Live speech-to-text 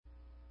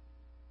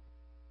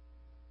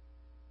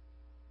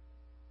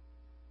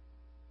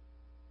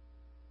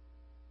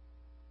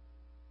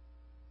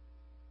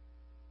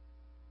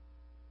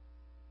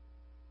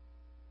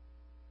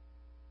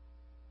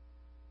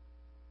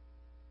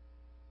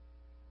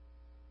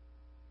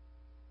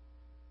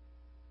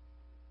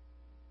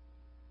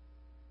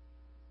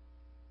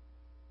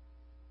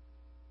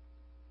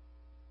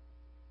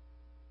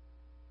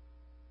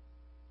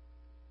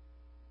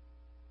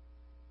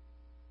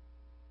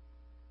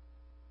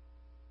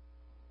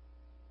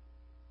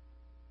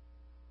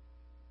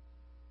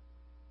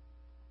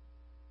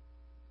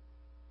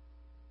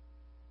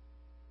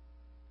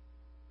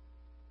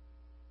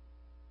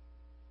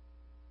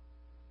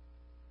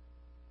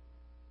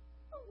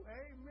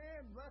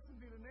Amen. Blessed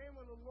be the name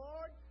of the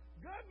Lord.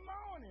 Good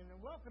morning and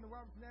welcome to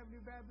Robertson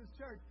Avenue Baptist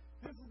Church.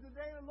 This is the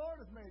day the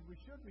Lord has made. We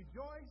should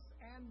rejoice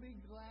and be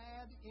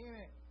glad in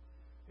it.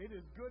 It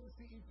is good to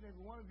see each and every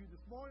one of you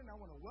this morning. I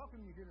want to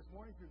welcome you here this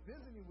morning. If you're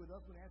visiting with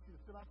us, I'm going to ask you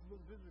to fill out the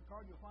little visitor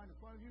card you'll find in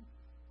front of you.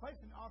 Place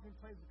an offering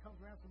plate that comes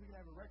around so we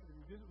can have a record of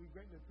your visit. We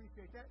greatly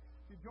appreciate that.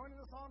 If you're joining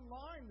us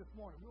online this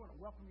morning, we want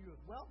to welcome you as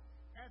well.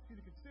 Ask you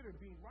to consider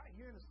being right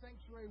here in the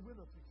sanctuary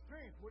with us.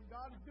 Experience what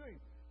God is doing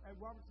at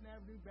Robertson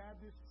Avenue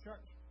Baptist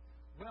Church.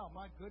 Well,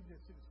 my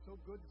goodness, it is so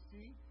good to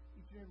see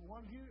each and every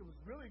one of you. It was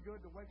really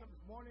good to wake up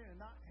this morning and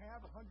not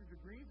have 100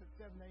 degrees at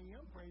 7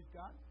 a.m. Praise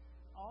God.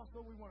 Also,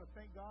 we want to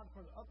thank God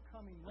for the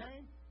upcoming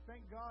rain.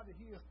 Thank God that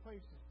He has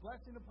placed His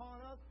blessing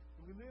upon us.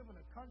 We live in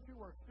a country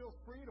where it's still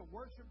free to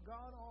worship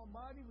God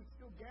Almighty. We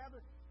still gather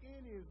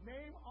in His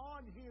name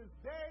on His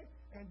day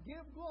and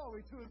give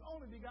glory to His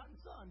only begotten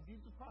Son,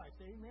 Jesus Christ.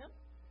 Amen.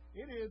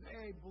 It is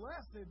a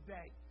blessed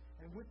day.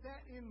 And with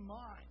that in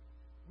mind,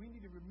 we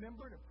need to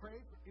remember to pray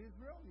for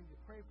Israel. We need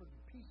to pray for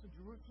the peace of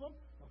Jerusalem.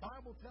 The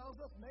Bible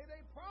tells us, may they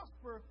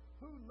prosper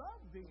who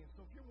love thee. And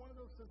so if you're one of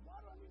those who says, why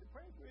do I need to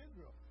pray for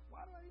Israel?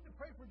 Why do I need to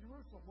pray for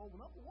Jerusalem? Well,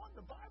 number one,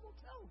 the Bible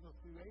tells us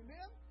to.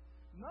 Amen?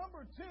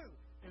 Number two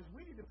is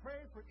we need to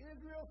pray for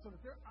Israel so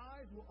that their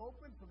eyes will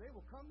open, so they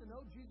will come to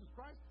know Jesus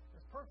Christ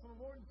as personal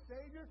Lord and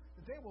Savior,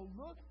 that they will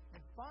look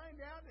and find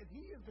out that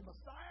He is the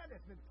Messiah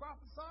that's been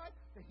prophesied,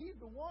 that He's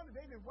the one that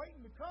they've been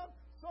waiting to come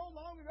so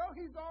long ago.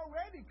 He's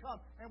already come.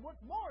 And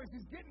what's more is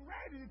He's getting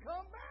ready to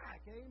come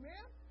back.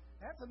 Amen?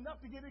 That's enough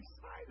to get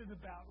excited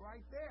about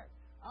right there.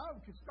 I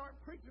can start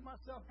preaching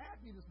myself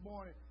happy this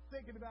morning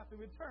thinking about the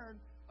return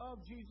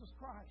of Jesus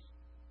Christ.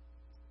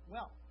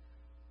 Well,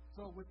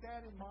 so with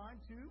that in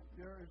mind, too,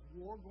 there is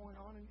war going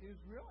on in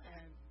Israel,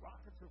 and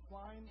rockets are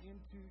flying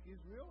into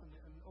Israel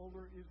and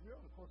over Israel.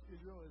 And of course,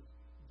 Israel is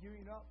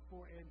gearing up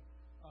for an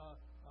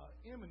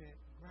imminent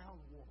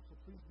ground war. So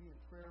please be in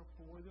prayer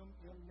for them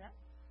in that.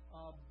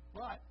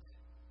 But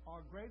our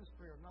greatest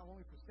prayer, not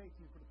only for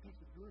safety and for the peace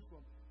of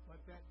Jerusalem,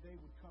 but that they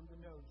would come to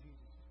know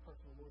Jesus as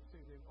personal Lord and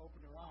Savior. They would open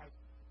their eyes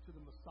to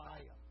the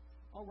Messiah.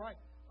 All right.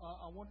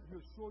 I want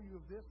to assure you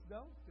of this,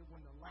 though, that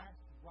when the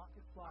last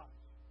rocket flies,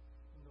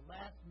 the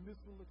last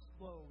missile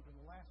explodes and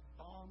the last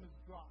bomb is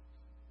dropped,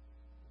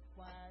 the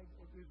flag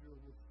of Israel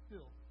will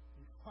still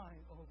be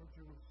flying over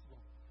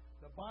Jerusalem.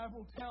 The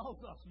Bible tells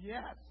us,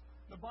 yes,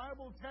 the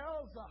Bible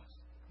tells us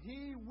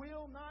He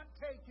will not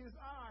take His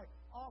eye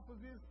off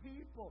of His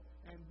people,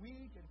 and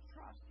we can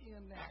trust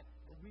in that,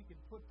 and we can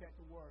put that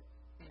to work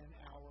in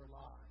our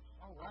lives.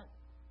 All right.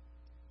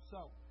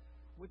 So,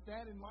 with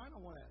that in mind, I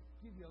want to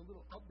give you a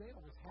little update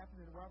on what's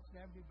happening at Robertson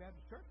Avenue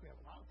Baptist Church. We have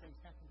a lot of things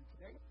happening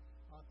today.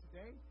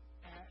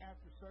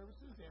 After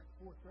services at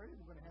 4:30,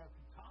 we're going to have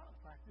cantata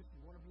practice. If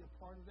you want to be a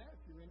part of that,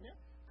 if you're in there,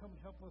 come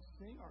and help us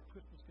sing our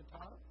Christmas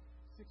cantata.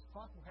 6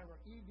 o'clock, we'll have our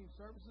evening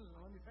services. And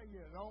let me tell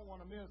you, I don't want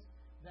to miss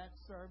that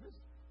service.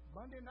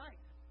 Monday night,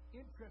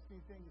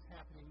 interesting thing is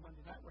happening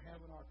Monday night. We're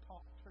having our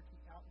Talk Turkey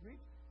outreach.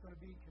 It's going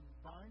to be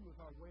combined with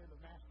our Way of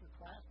the Master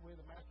class. Way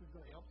of the Master is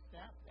going to help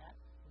staff that.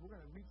 And we're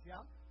going to reach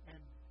out and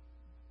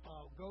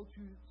go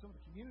to some of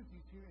the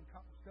communities here in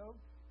Copper Stove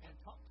and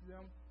talk to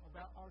them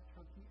about our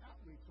turkey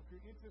outreach. So if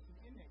you're interested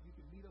in that, you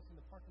can meet us in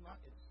the parking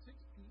lot at 6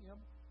 p.m.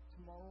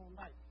 tomorrow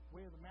night.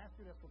 Way of the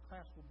Master, that's what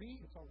class will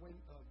be. It's our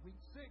week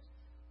 6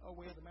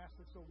 Way of the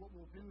Master. So what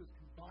we'll do is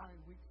combine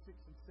week 6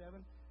 and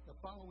 7 the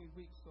following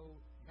week. So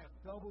you have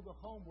double the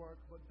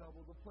homework, but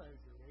double the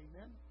pleasure.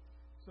 Amen?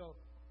 So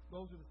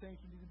those are the things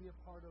you need to be a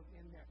part of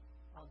in there.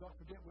 Don't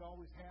forget, we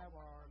always have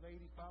our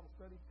ladies' Bible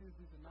study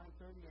Tuesdays at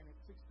 9:30 and at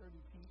 6:30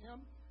 p.m.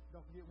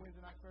 Don't forget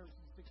Wednesday night service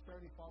at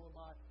 6:30, followed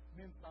by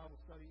men's Bible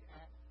study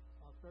at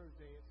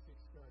Thursday at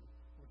 6:30.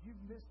 Well, if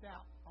you've missed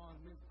out on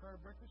men's prayer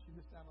breakfast, you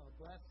missed out on a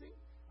blessing.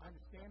 I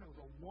understand it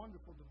was a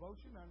wonderful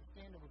devotion. I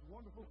understand there was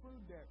wonderful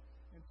food there.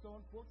 And so,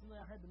 unfortunately,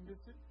 I had to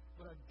miss it.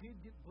 But I did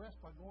get blessed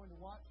by going to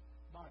watch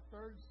my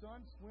third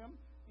son swim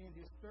in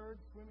his third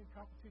swimming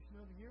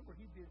competition of the year, where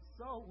he did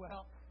so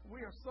well.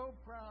 We are so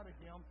proud of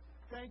him.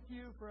 Thank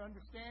you for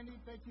understanding.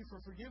 Thank you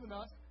for forgiving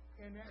us.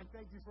 And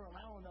thank you for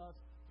allowing us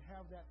to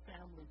have that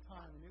family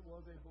time. And it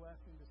was a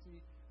blessing to see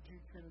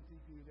Jude Trinity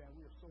do that.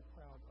 We are so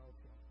proud of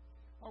him.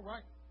 All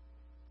right.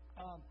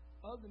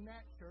 Other than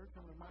that, church,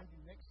 I'm going to remind you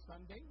next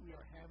Sunday we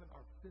are having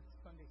our 5th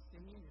Sunday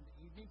singing in the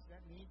evening. So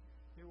that means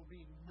there will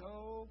be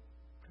no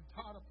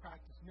cantata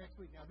practice next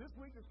week. Now, this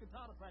week there's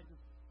cantata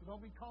practice. So don't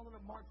be calling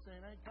up Mark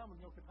saying, I ain't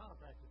coming, no cantata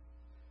practice.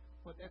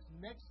 But that's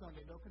next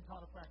Sunday, no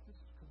cantata practice,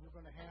 because we're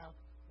going to have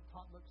the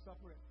potluck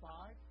supper at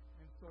 5.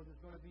 And so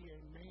there's going to be a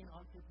main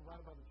entree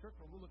provided by the church,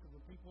 where we're looking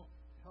for people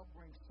to help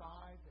bring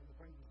sides and to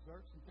bring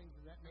desserts and things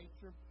of that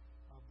nature,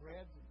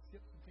 breads and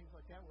chips and things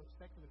like that. We're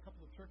expecting a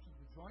couple of churches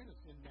to join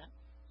us in that.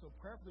 So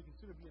prayerfully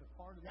consider being a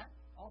part of that.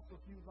 Also,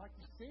 if you would like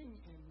to sing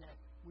in that,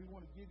 we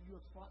want to give you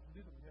a spot to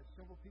do that. We have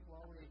several people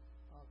already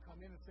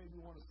come in and say we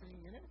want to sing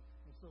in it.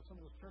 And so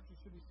some of those churches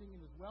should be singing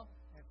as well.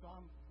 And so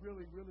I'm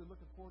really, really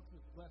looking forward to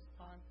this blessed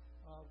time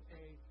of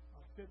a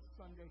Fifth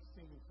Sunday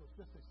singing. So it's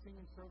just a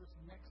singing service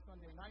next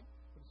Sunday night,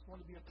 but it's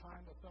going to be a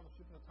time of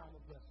fellowship and a time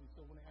of blessing.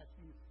 So I want to ask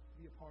you to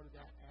be a part of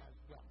that as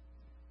well.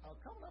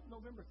 Coming up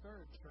November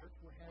 3rd, church,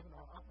 we're having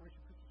our Operation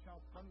Christmas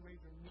Child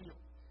fundraiser meal.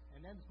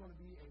 And that is going to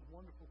be a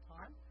wonderful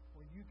time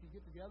when you can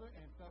get together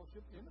and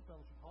fellowship in the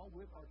fellowship hall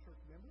with our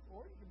church members,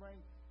 or you can bring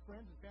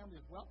friends and family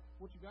as well.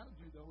 What you got to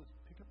do, though, is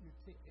pick up your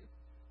ticket,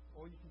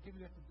 or you can give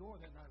it at the door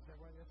that night. Is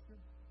that right, Esther?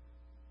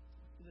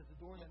 It is at the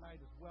door that night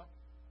as well.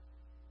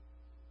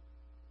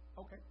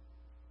 Okay.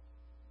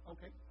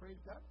 Praise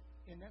God.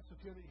 And that's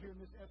if you're here,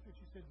 Miss Esther,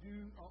 she said,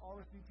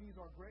 RSVPs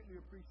are greatly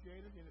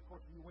appreciated. And, of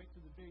course, if you wait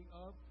to the day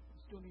of, you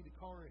still need to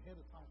call her ahead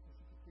of time so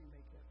she can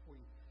pre-make that for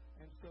you.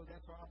 And so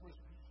that's our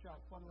Operation Christmas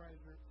Child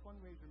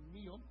fundraiser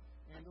meal.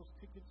 And those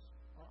tickets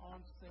are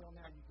on sale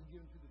now. You can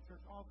give them to the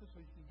church office,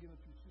 or you can give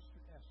them to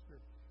Sister Esther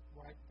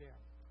right there.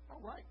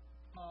 All right.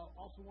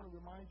 Also want to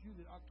remind you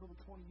that October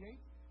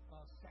 28th,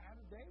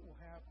 Saturday, we'll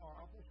have our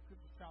Operation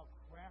Christmas Child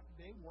Craft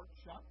Day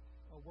workshop.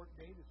 A work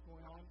day that's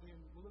going on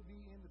will it be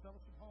in the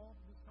fellowship hall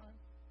this time?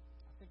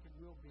 I think it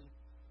will be.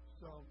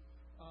 So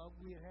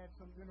we had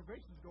some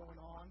renovations going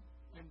on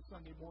in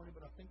Sunday morning,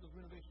 but I think those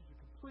renovations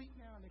are complete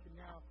now, and they can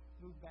now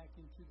move back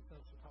into the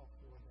fellowship hall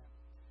for that.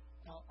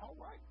 All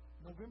right,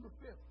 November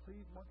 5th,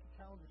 please mark your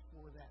calendars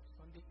for that.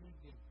 Sunday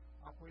evening,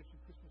 Operation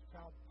Christmas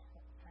Child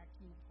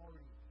Packing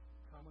Party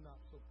coming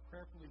up. So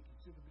prayerfully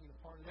consider being a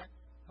part of that,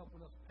 helping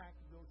us pack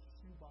those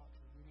shoe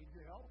boxes. We need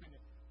your help in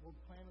it. We're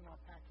planning on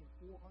packing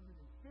 450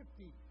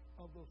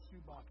 of those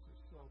shoe boxes.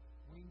 So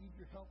we need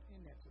your help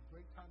in that. It's a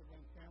great time to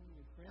bring family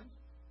and friends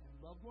and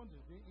loved ones.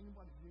 If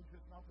anyone who's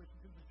interested in Operation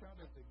Christmas Child,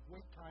 that's a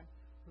great time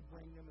to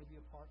bring them and be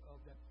a part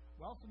of that.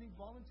 We also need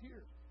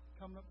volunteers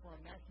coming up for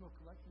our National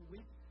Collection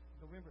Week,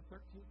 November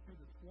 13th through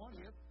the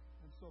 20th.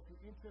 And so if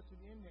you're interested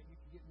in that, you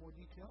can get more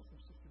details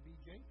from Sister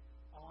BJ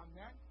on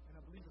that. And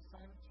I believe the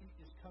sign-up sheet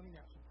is coming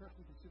out. So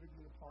personally consider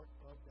being a part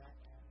of that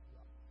as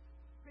well.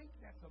 I think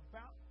that's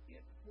about it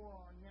for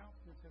our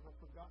announcements. Have I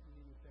forgotten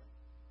anything?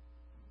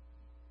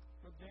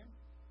 Brother Dan?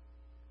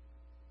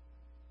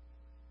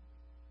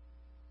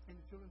 In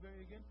the children's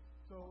area again?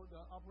 So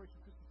the Operation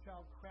Christmas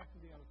Child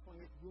Crafting Day on the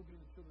 28th will be in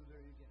the children's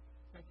area again.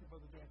 Thank you,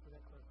 Brother Dan, for that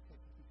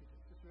clarification.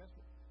 Sister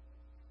Esther?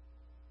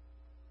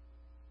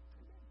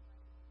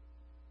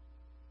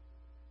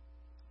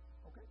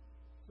 Okay.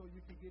 So you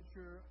can get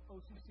your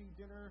OCC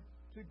dinner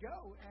to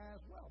go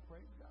as well.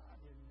 Praise God.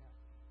 And,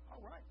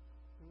 all right.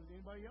 Does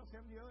anybody else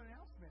have any other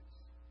announcements?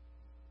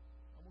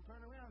 I'm going to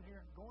turn around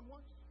here. Going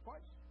once,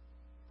 twice,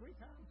 3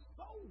 times.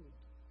 Sold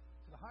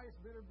to the highest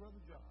bidder, Brother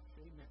Josh.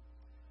 Amen.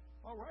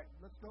 All right.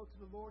 Let's go to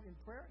the Lord in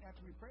prayer. And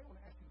after we pray, I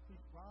want to ask you to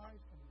please rise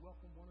and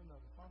welcome one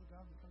another. Father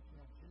God, we come to you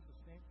in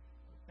Jesus' name.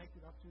 Thank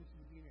you for the opportunity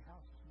to be in your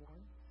house this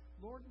morning.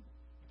 Lord,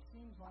 it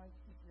seems like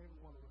each and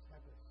every one of us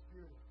have a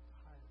spirit of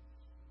tiredness.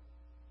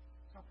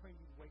 So I pray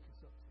you wake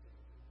us up today,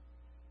 Lord.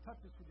 Touch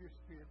us with your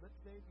spirit. Let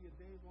today be a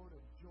day, Lord,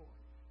 of joy.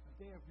 A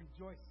day of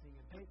rejoicing,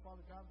 a day,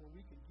 Father God, where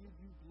we can give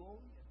you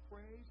glory and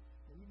praise,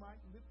 and we might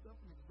lift up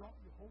and exalt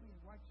your holy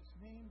and righteous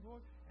name,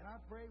 Lord. And I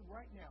pray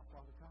right now,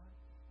 Father God,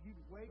 you'd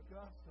wake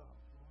us up,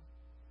 Lord.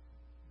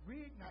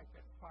 Reignite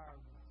that fire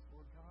in us,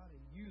 Lord God,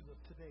 and use us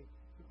today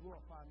to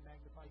glorify and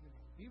magnify your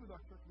name. Be with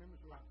our church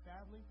members who are out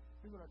traveling.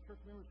 Be with our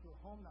church members who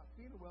are home not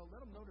feeling well.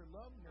 Let them know they're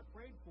loved and they're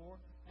prayed for.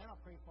 And I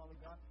pray, Father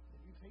God,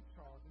 that you take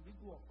charge and be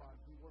glorified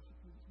as we worship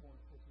you this morning.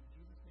 For in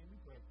Jesus' name we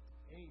pray.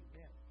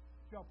 Amen.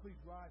 Y'all please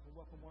rise and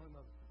welcome one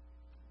another.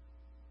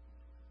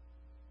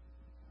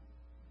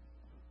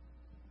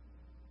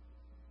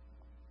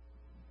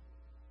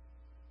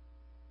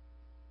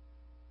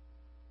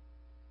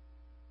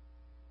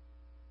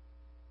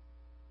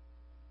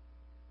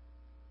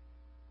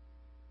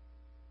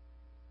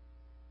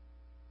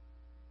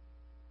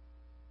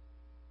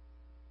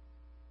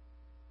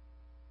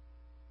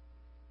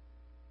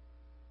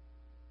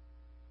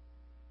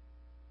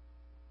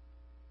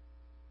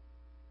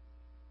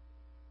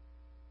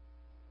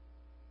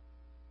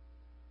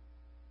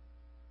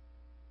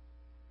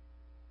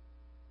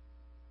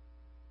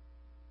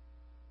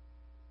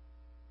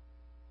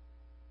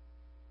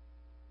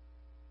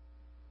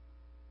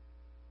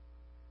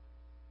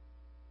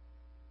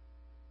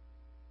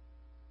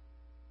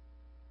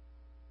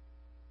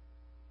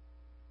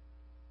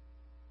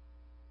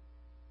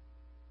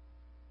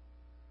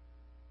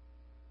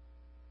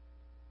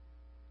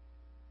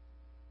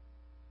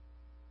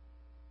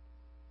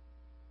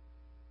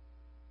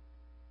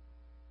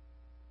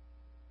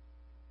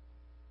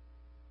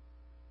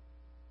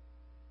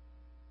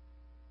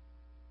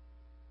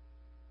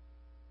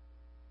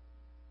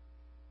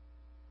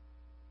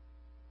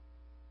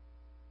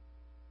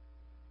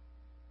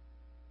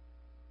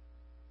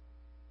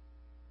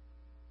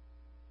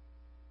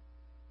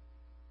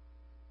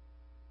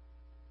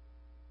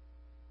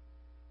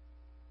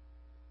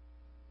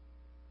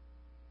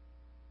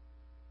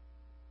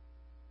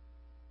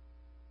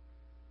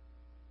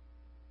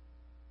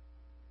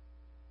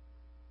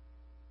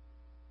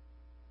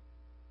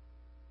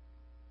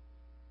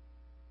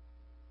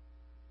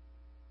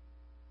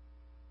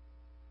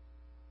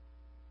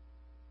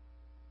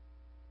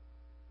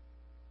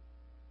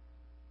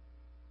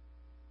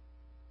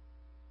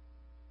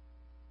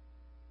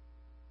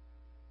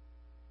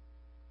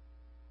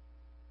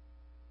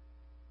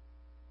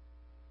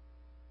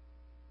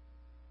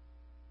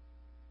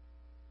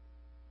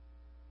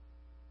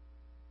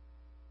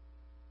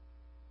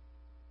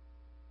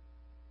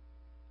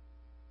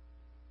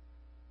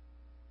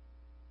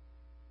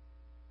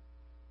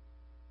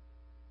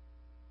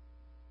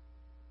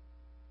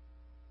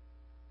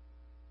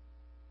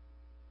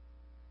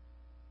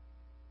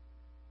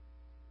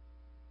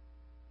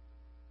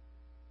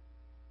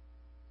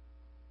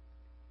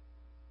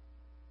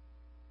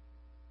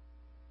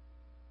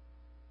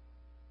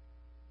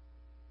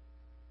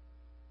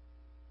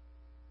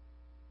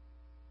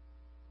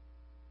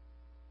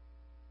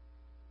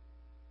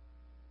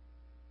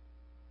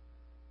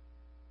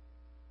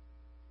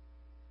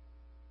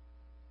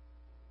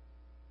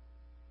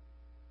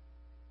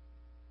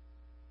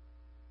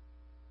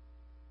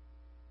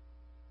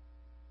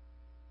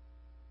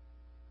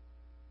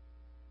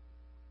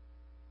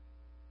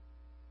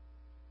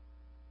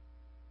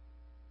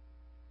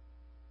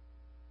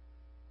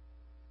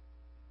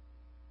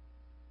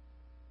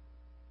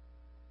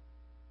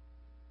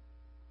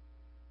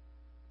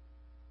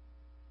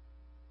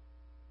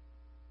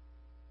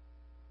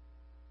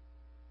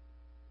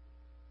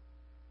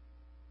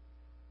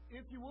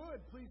 If you would,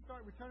 please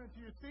start returning to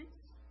your seats.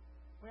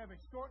 We have a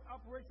short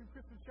Operation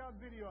Christmas Child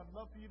video I'd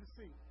love for you to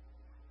see.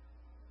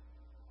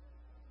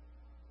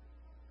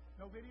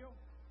 No video?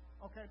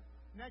 Okay.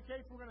 In that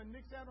case, we're going to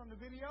nix out on the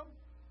video.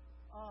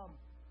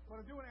 But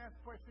I do want to ask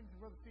a question to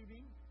Brother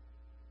CD.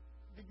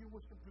 Did you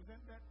wish to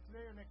present that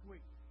today or next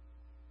week?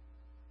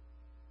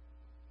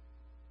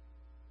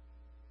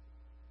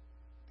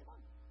 Come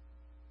on.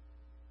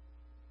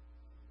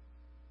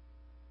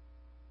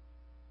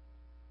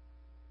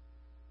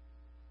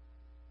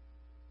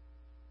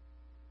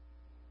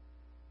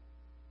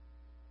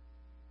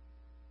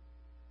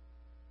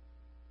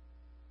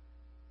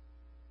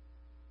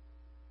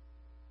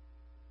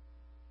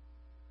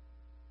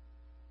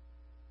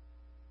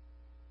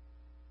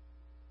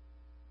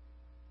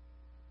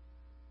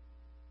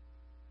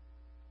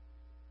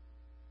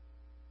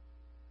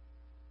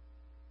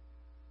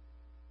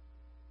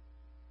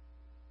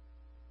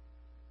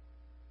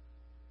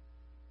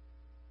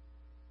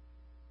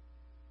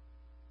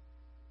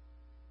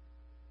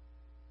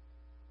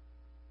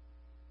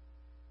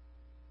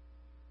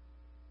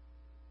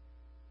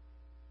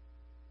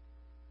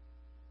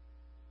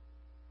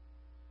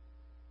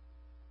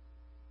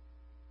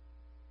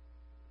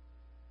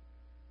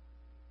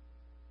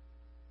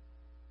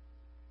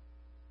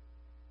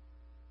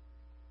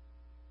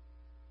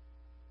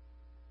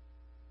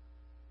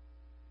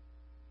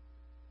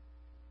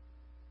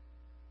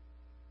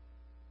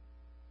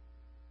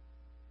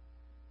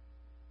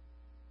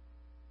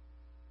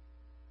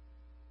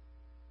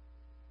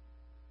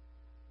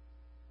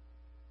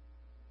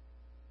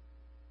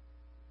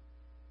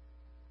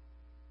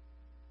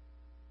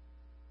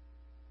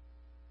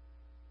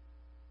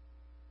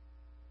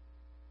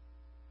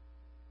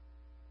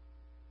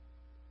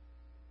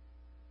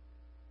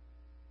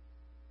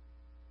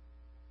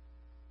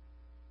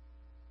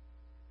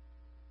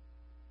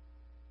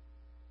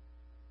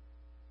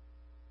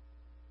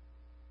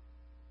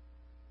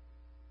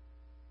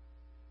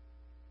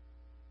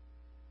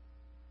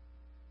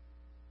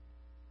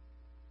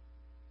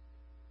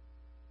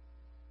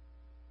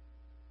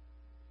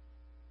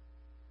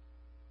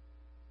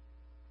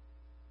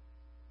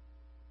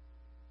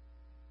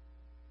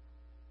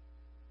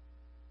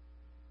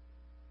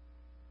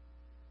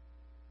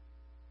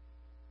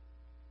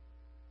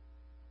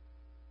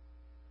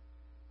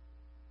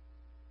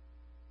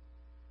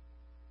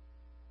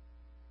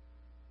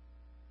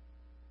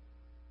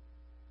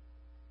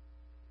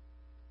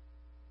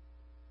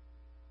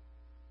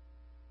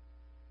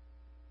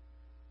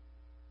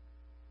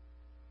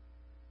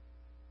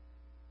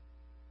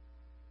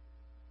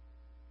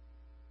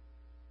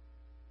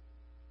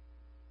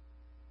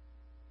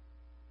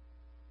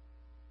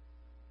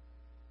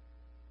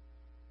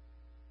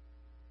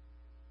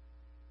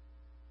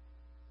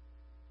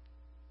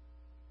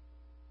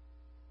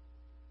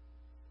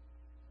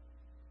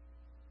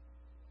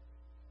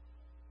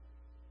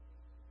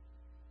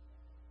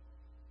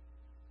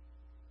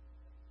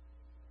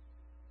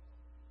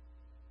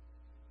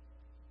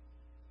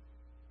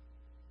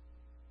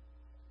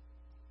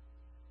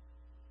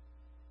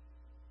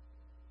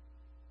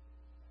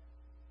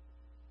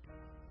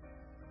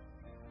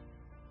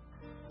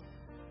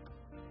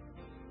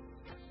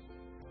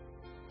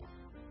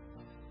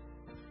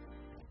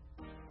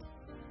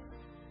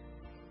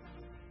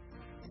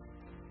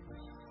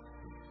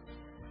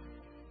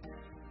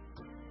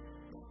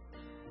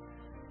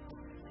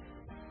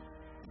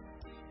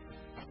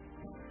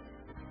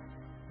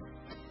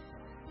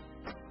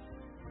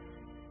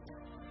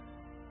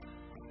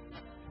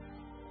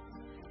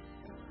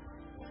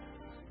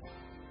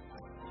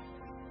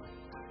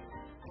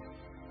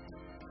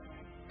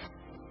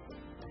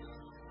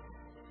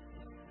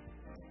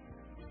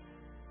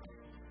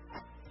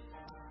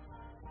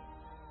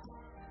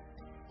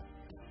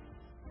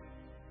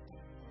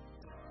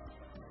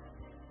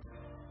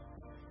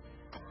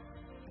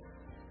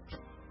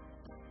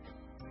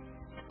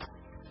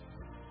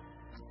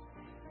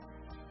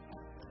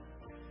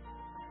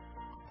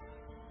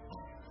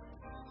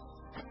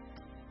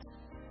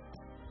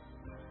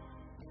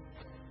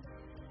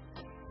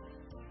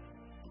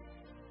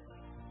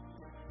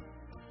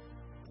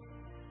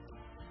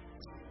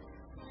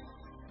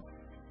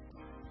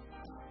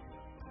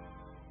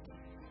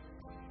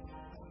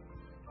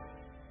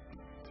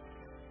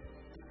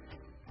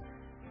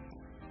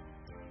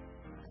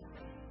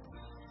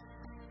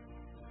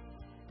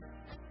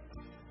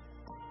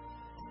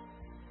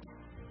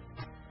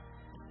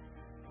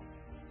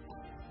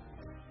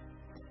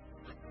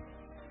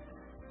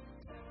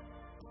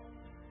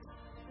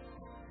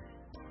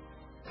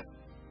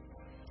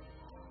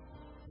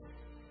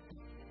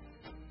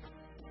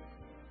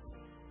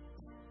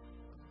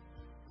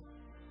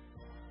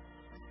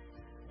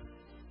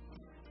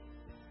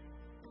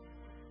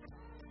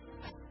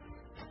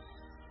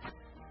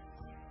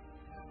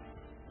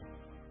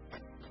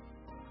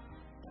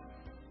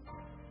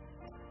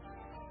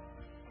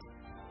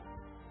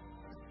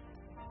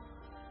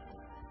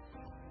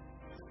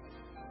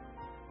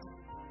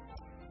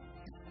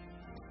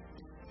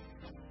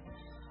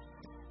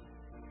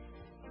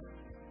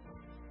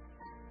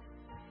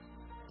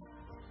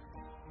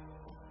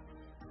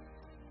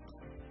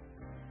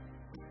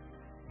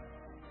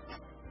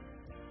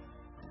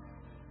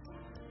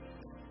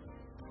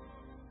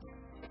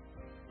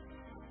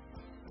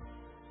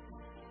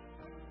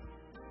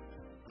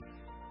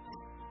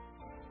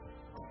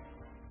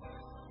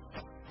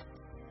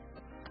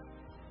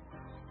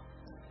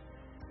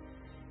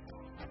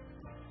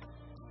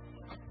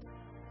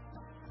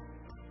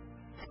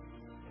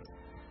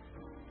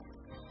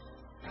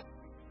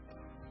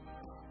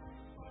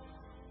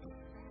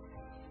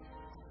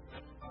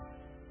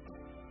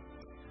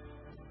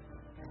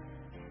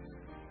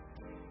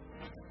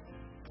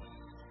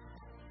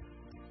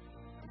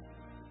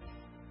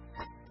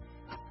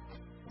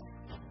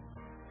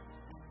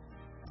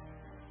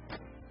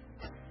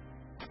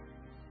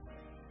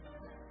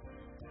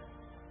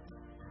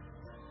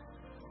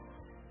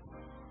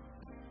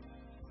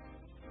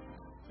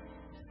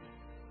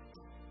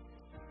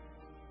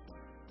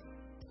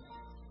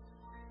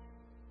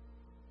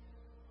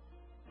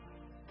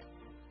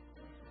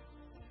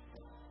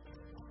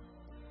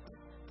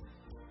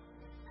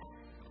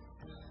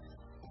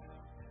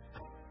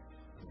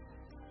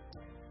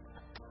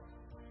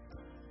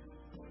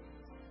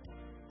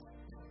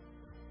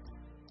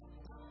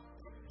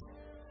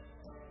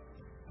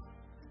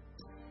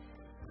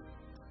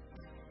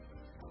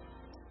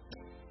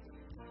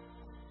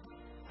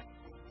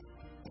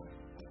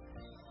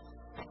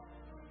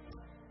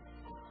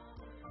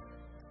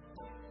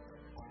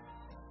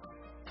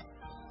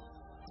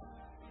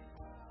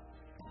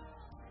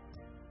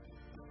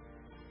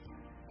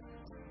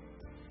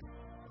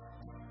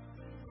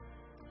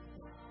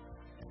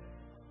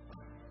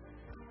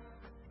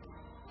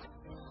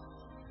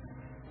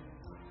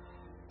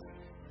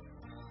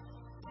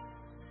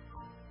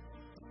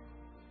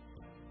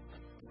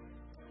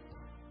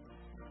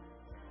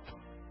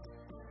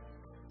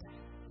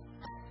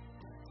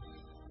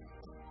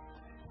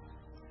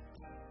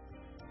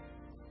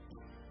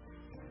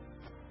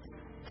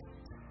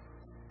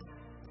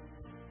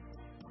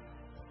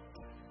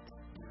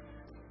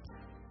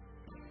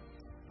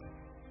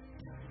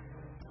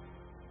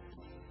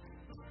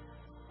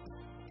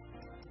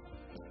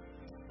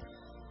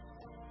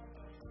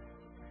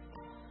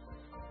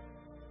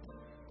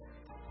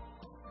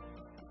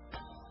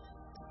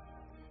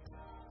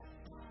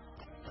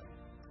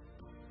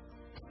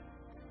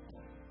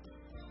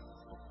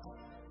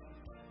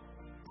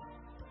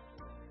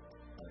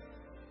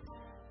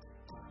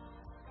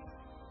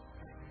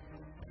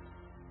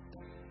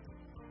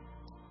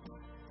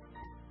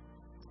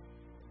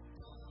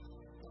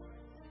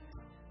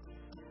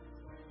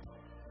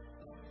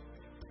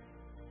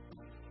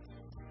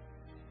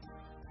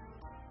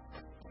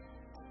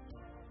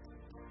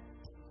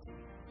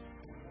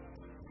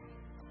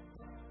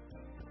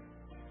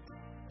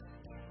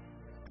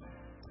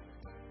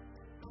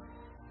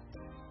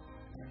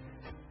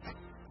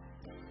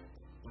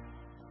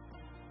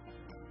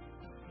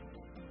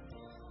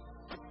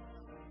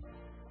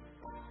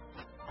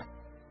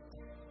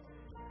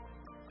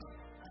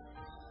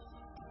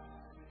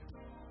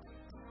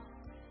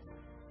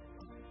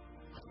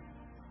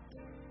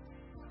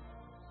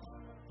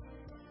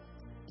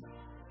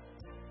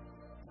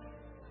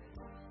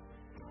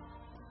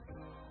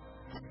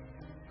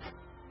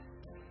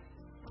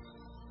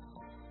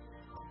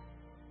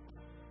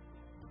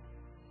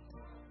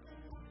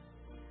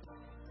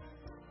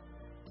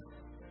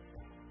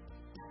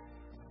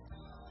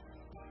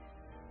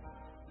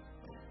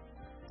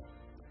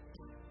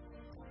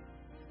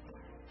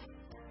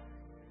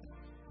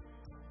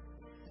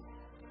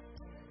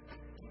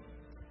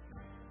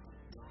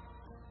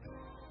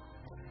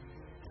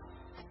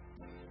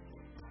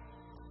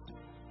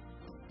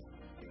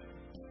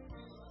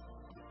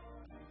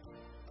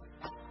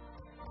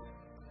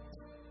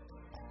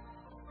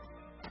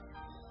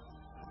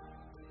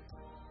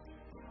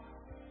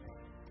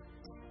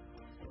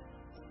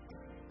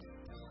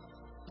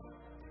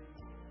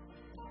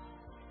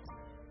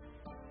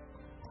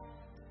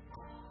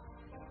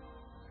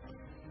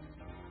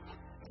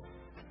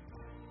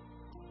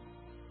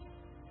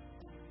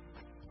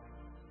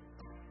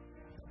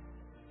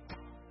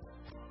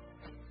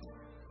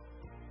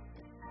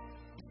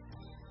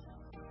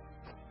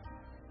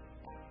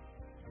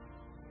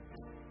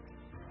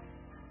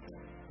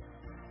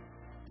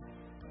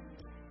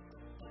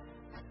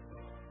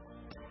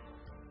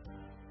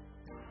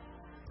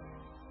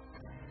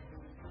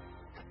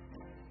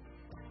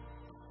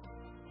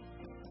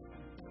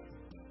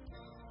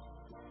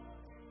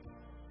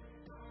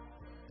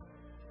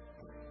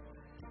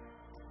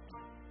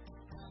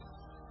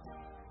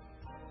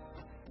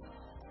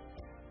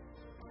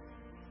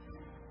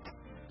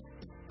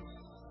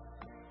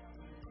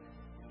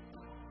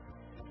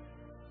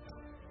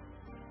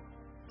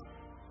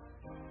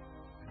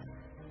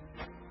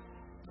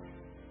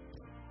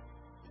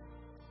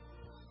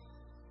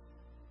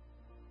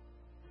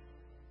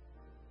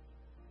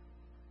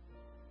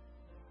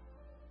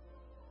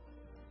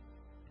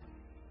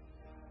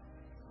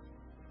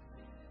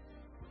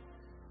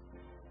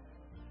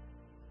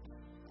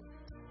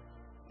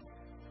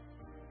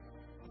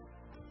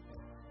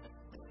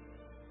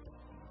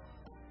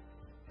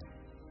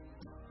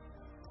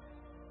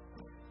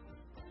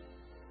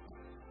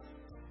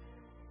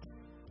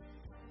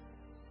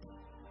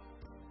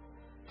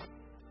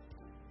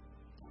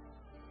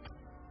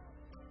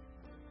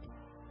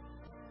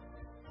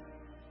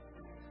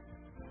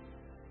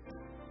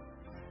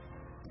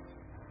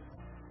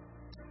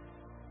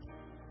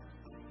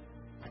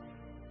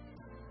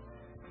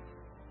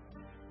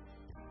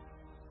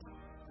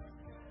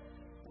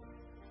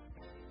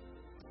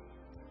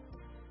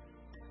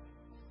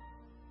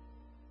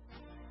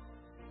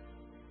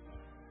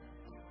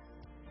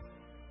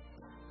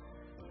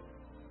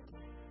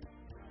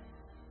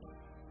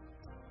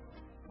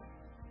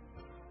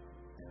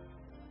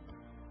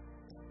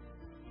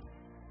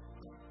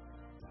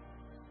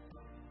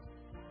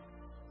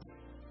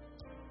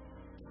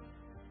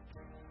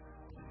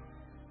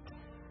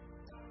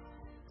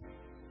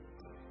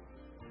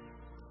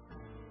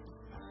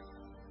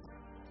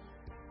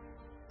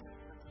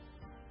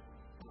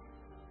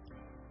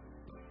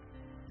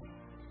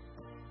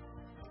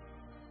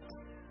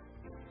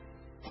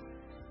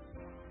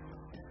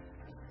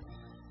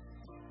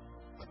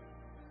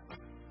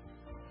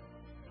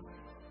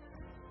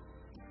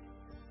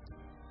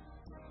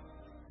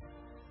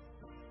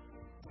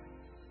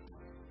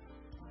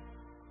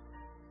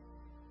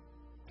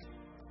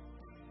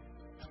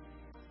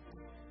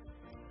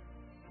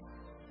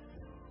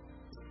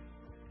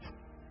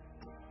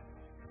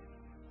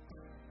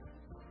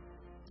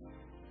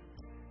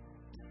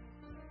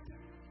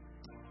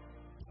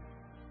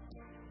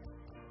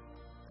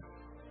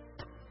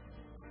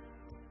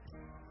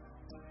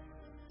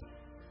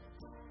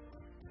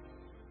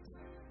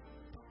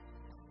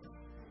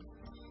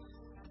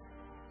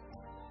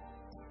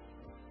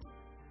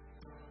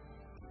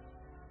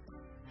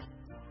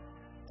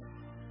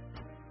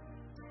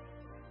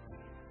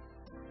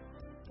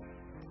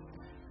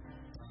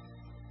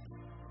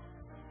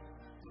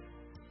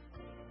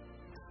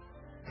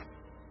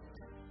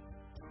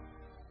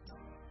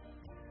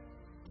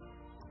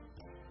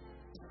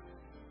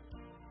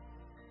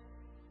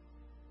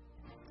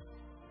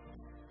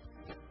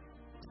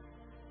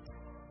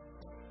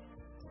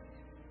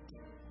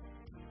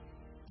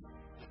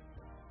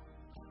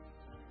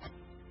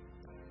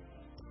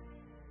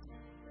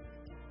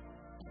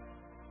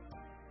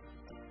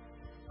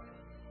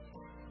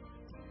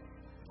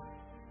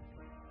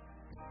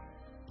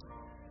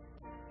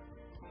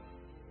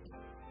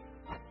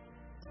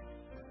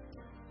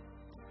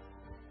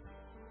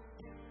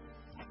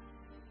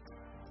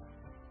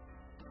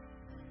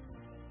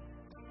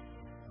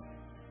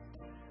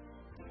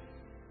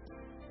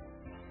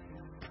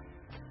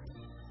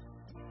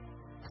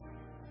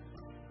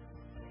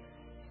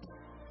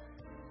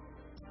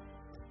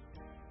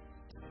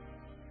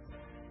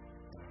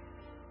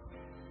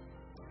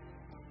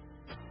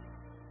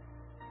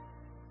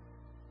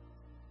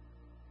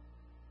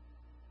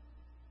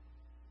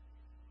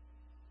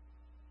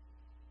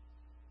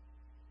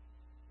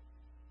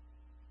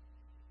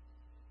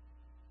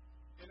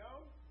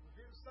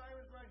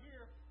 right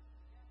here.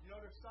 You know,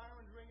 there's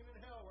sirens ringing in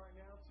hell right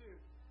now, too.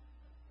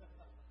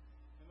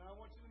 And I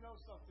want you to know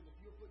something. If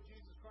you'll put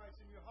Jesus Christ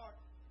in your heart,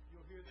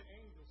 you'll hear the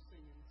angels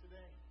singing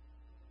today.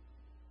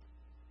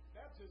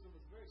 Baptism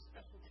is a very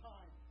special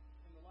time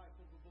in the life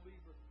of a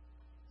believer.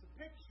 It's a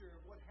picture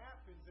of what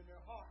happens in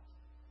their hearts.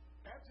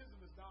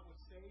 Baptism is not what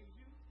saves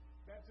you.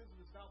 Baptism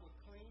is not what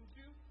cleans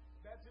you.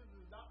 Baptism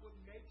is not what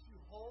makes you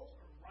whole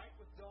or right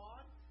with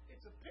God.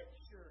 It's a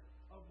picture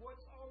of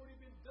what's already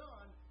been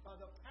done by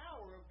the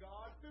power of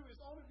God through His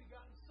only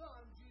begotten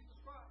Son, Jesus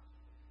Christ.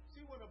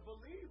 See, when a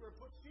believer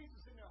puts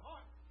Jesus in their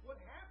heart,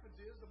 what happens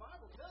is, the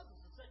Bible tells us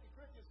in 2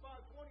 Corinthians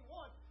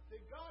 5:21,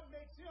 that God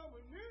makes Him who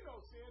knew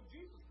no sin,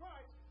 Jesus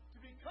Christ, to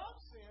become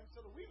sin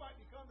so that we might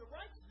become the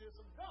righteousness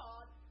of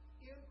God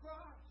in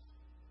Christ.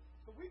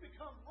 So we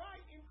become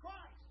right in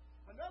Christ.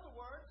 In other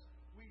words,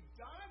 we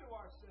die to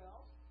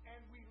ourselves and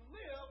we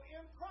live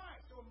in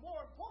Christ. Or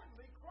more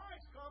importantly,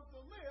 Christ comes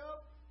to live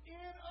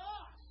in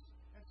us.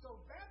 And so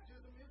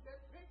baptism is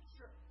that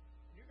picture.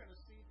 You're going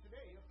to see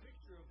today a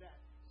picture of that.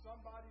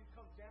 Somebody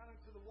comes down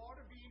into the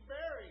water being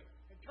buried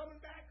and coming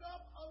back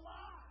up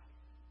alive.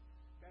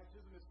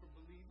 Baptism is for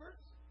believers.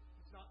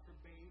 It's not for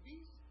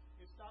babies.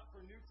 It's not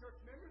for new church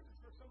members.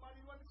 It's for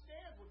somebody who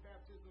understands what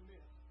baptism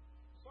is.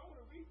 So I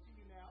want to read to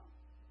you now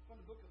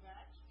from the book of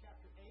Acts,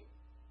 chapter 8.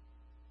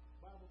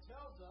 The Bible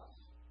tells us,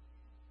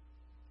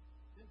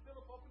 then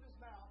Philip opened his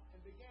mouth and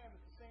began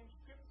at the same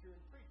scripture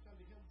and preached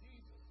unto him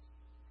Jesus.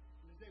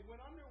 And as they went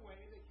on their way,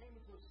 they came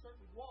into a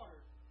certain water.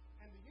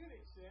 And the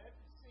eunuch said,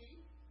 See,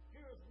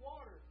 here is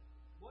water.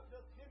 What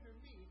doth hinder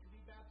me to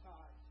be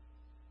baptized?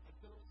 And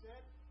Philip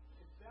said,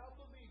 If thou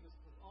believest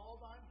with all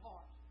thine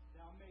heart,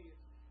 thou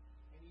mayest.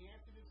 And he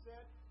answered and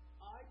said,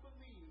 I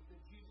believe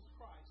that Jesus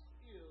Christ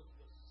is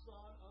the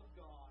Son of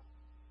God.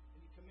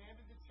 And he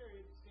commanded the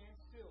chariot to stand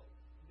still.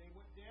 And they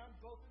went down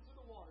both into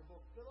the water,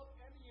 both Philip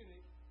and the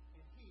eunuch,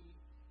 and he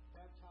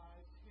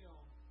baptized him.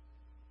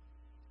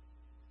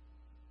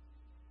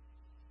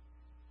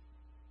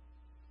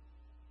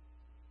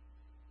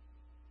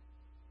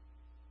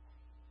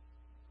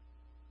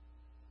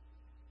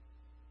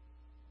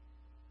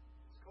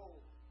 It's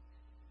cold.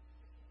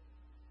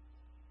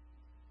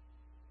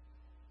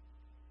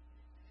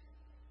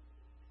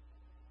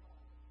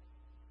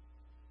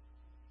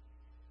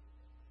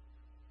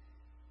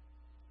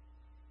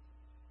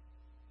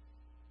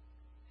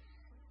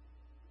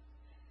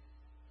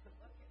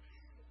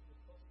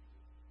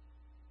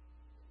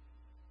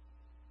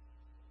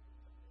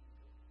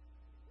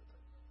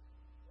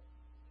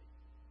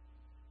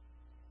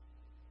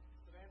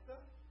 Samantha,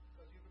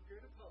 because you've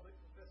appeared in public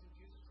confessing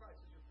Jesus Christ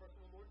as your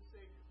personal Lord and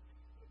Savior.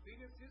 In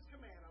obedience to His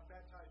command, I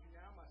baptize you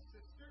now, my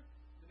sister,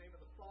 in the name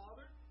of the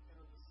Father, and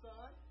of the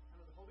Son, and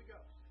of the Holy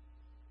Ghost.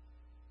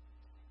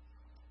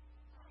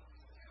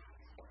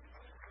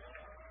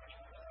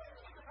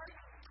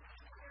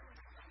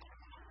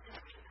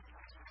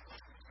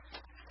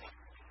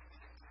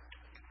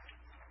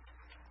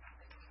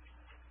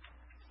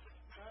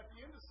 Now, at the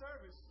end of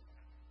service,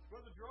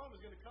 Brother Jerome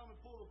is going to come and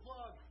pull the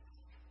plug.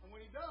 And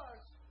when he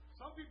does,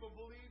 some people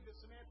believe that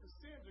Samantha's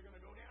sins are going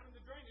to go down in the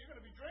drain. You're going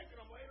to be drinking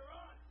them later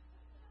on.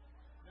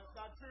 And that's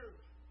not true.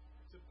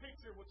 It's a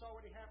picture of what's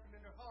already happened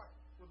in her heart.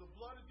 Where the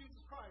blood of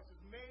Jesus Christ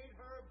has made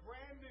her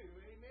brand new.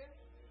 Amen?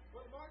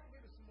 Well, Mark,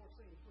 give us some more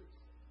singing, please.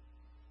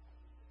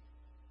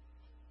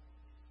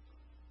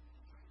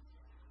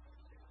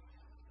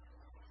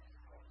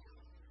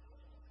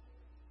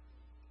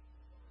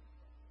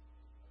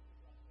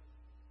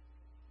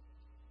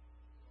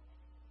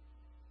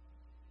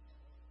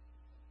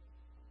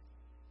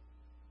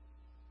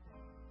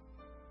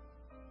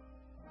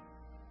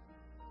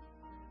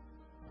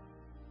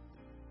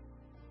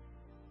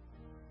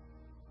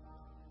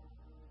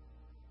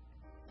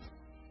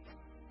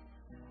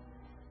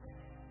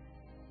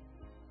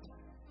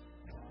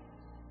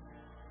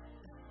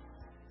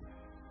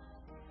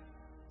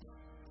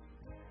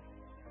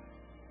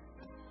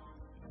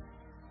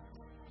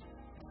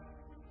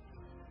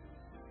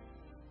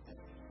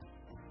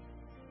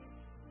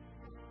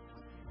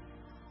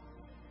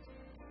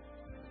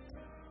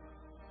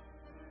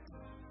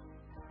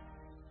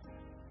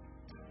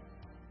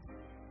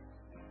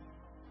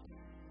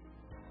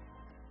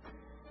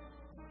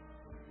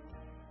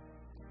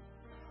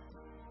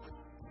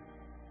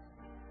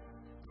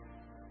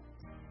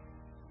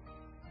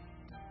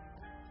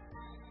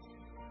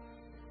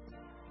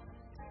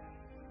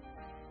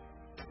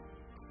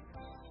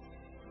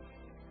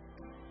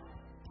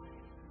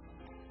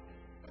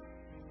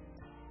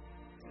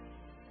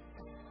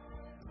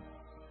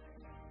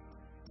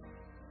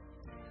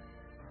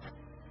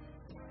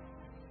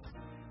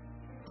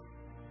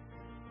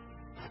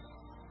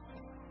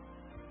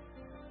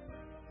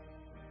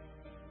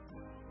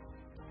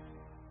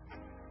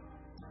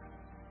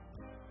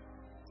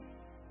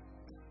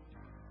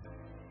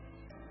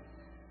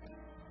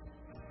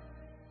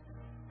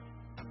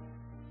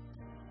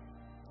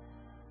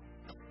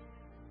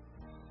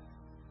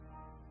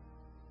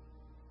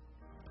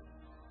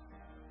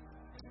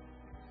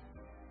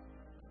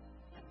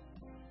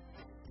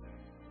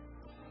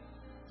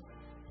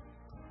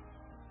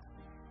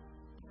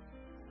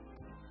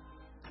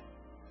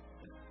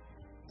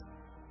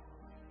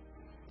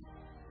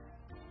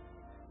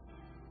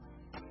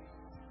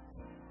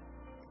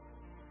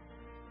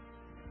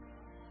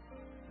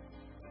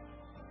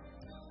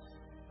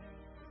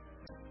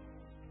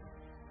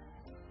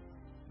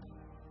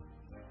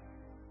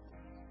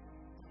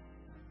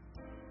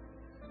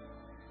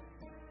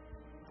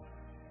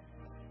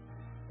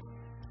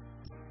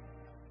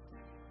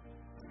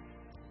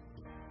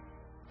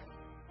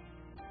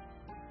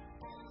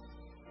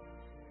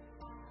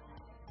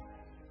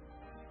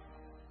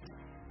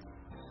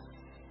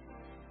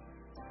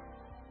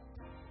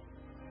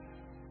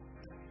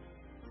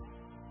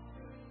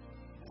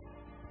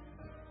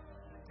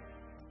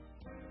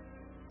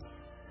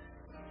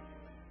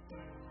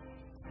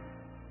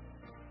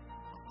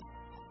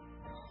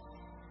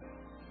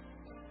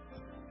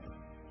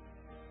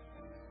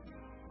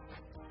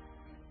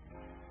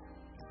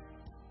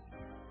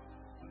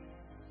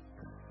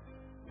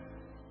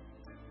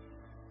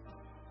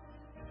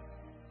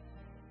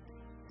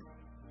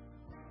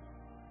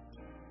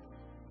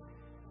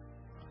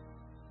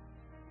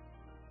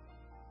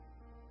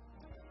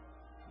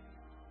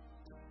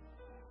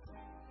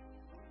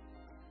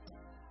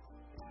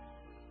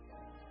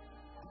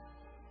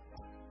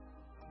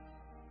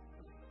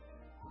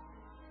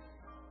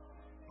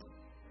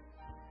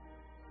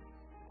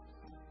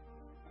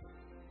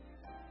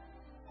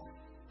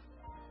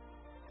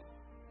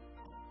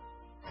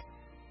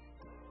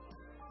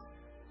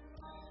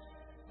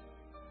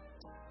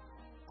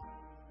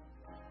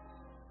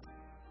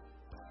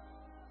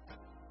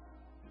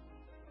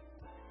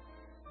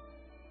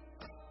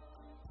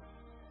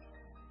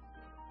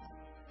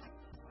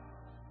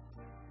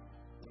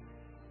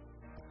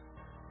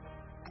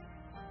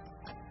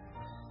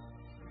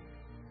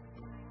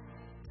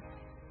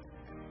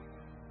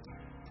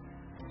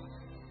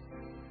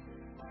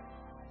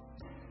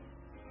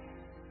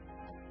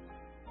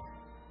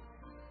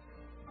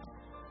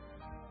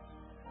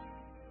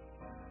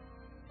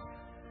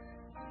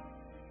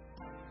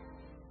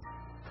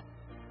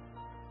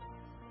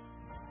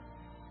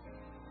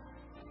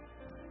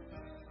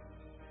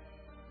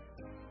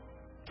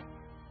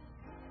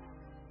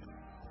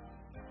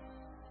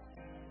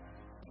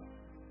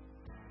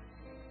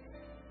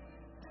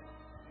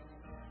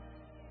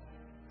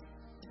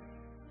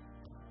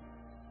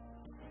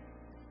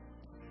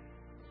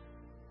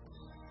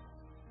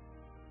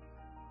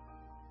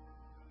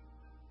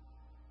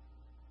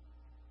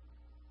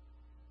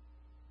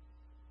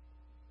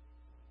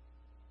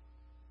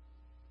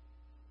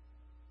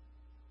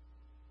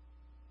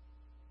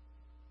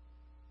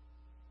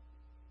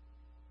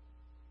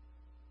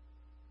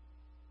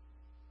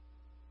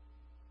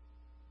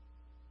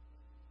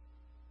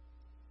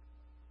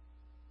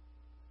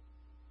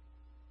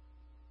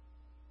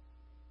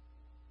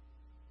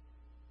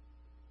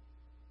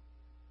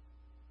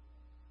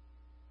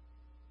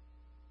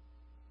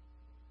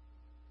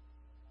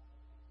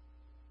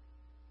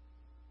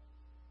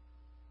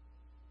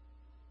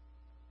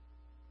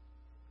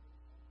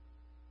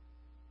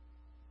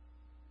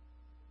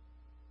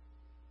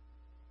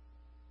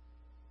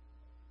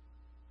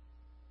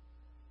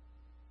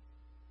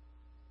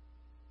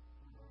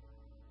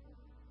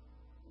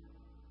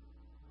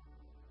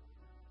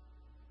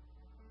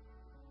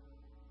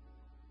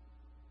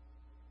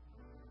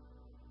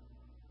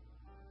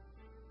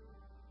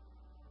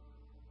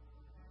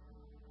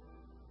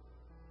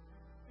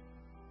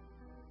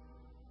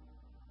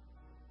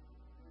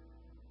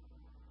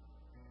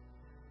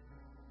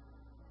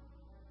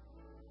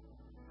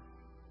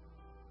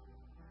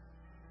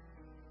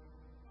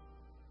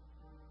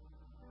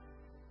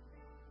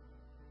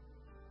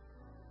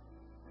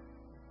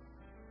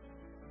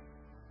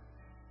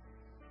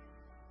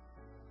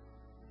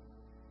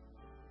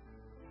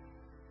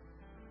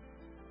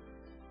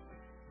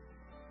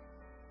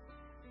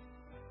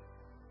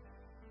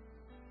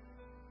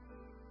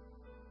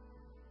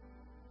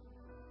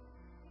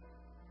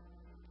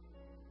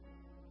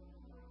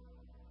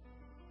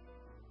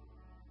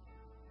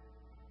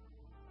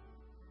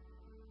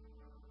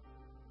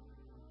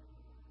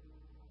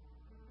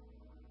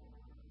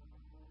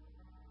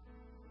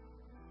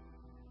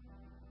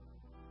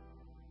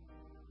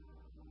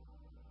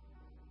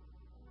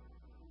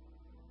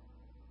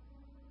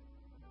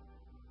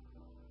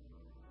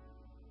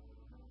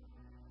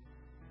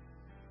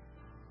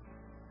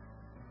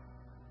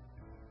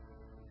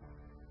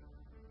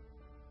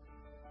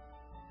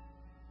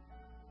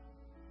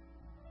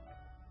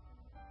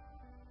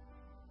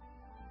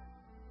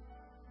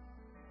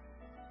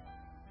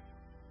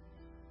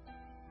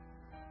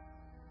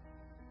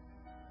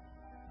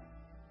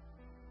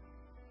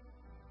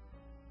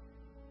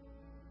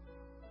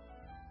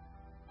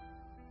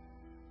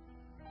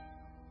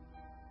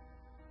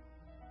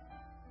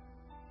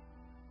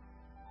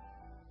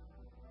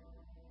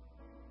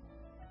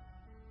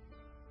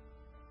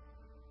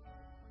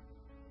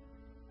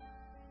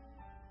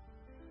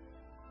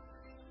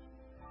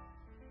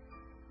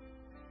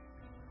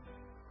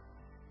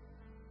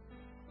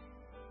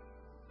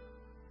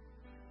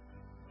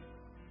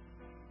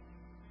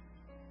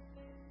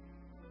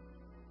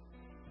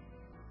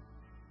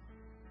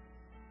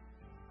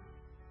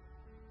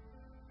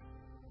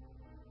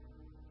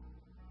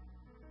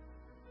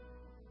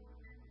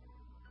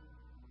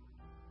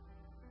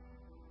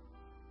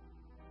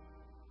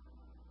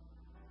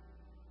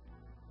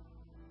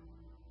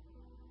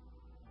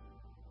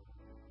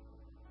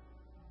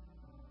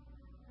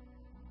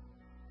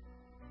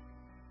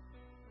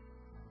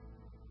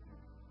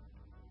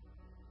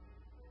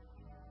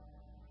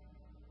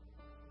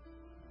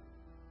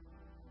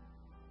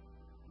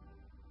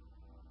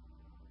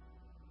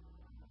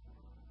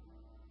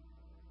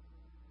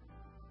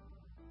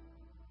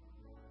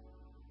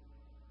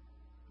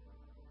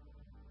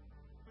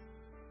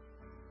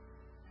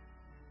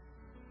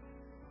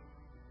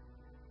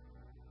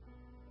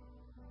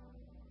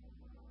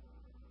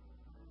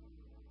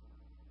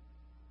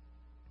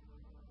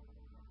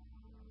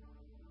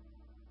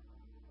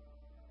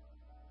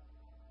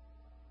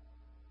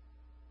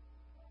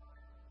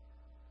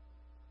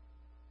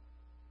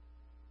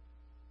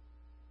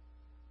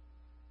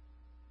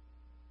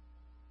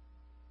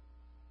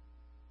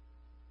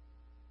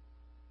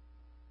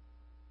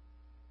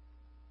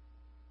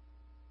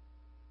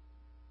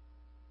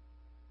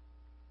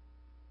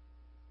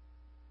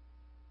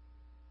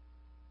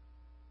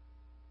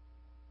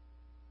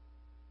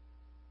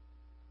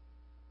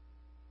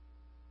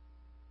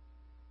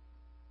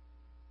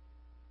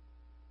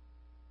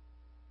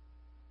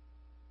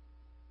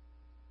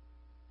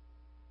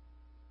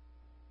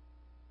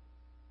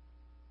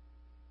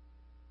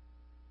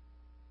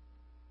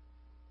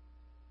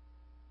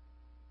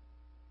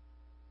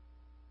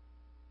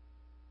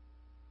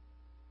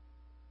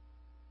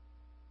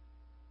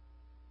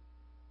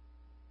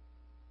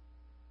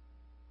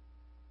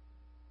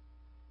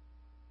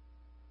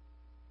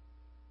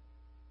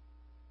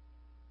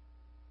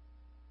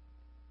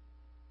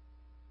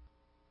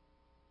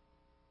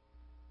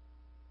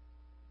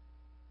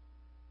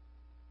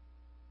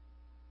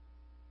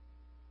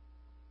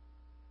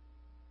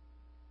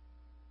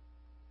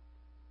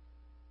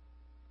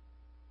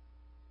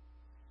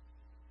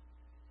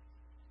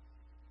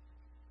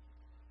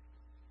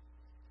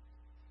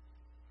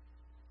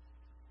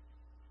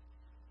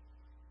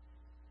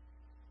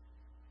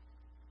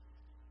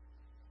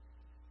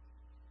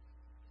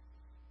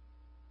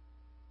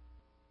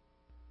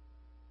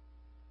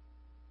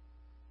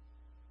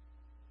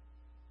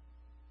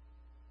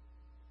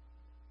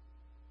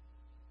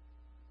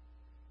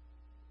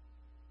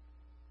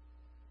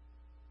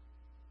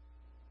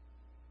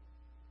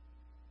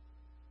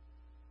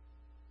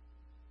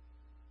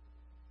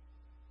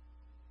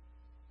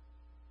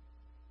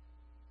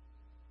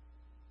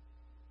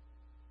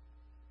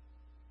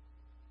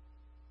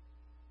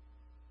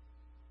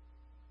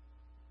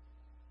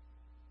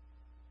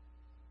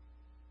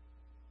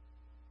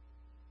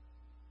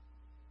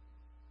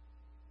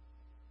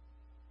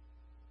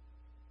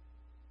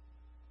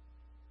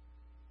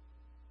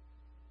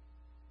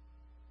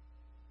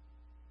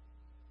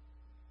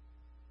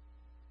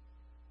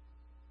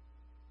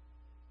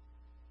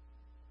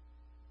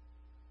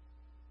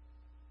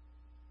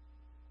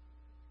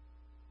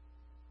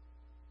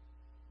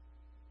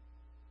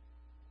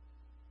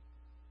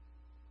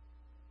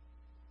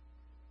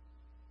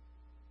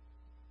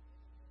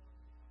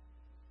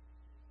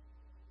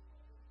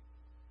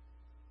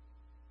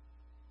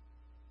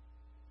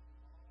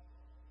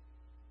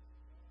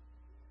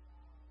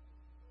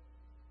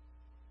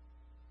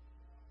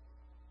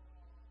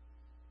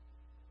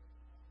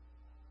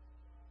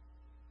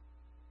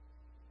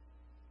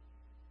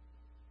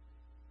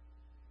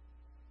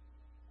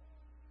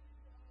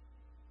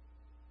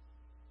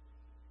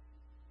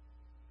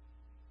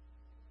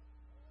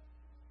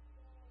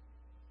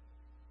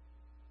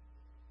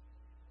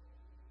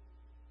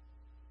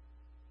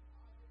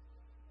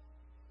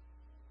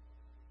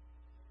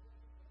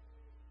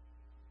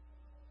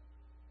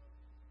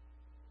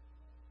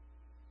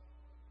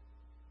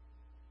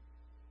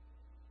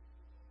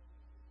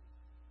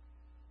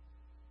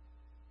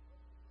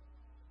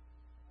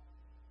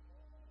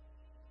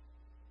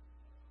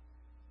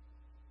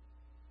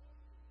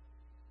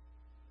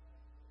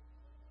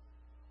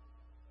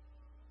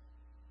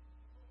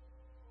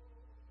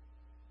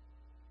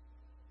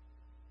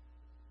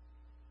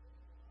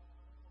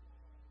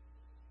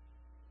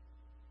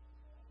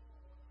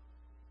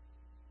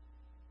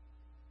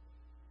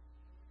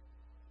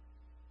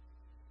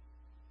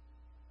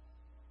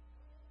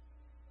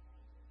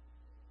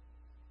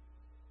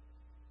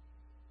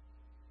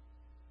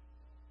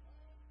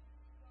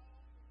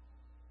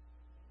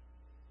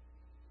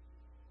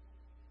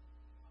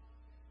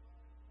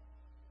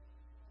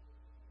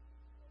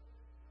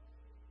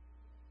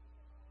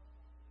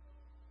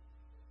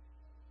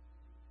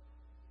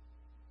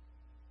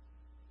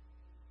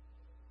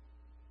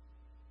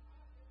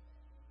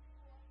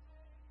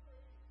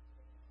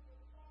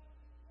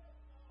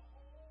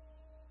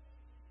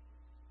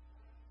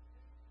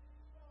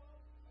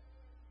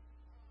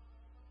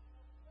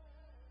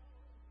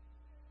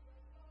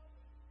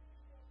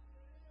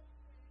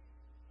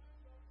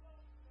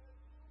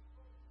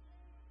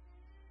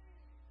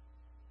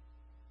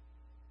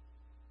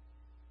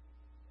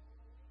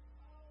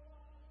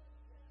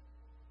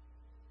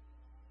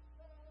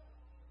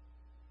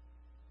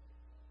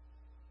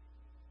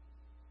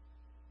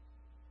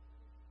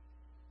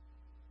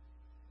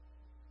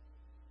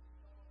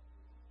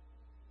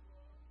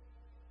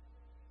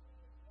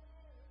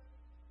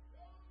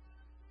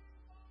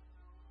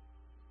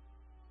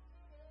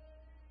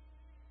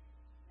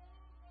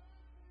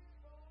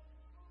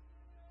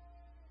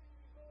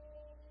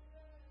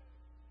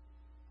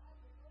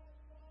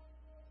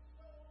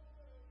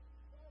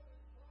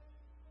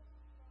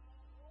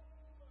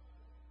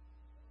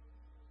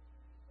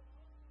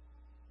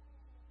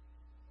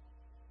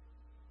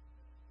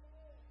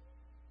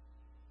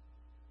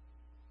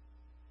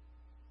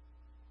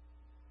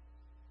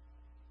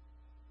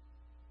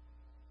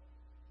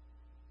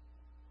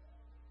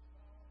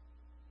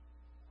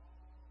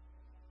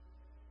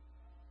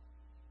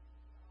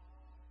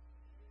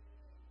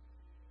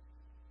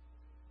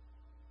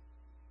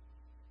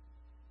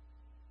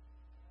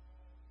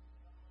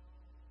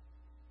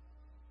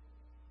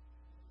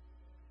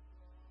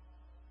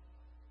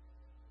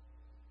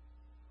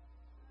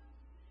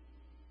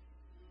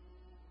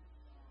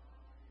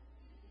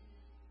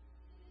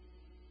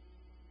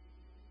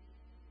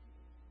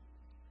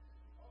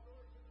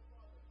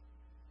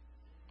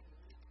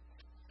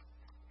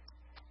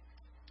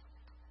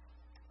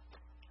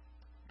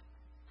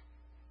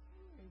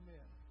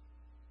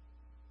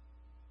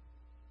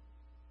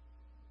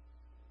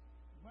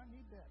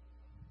 that.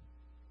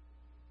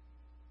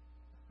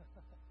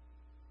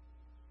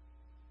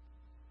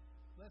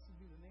 Blessed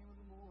be the name of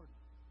the Lord.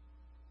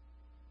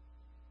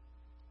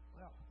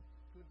 Well,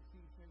 good to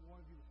see each and every one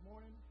of you this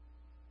morning.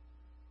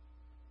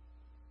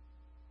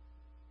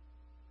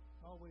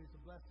 Always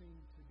a blessing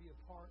to be a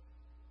part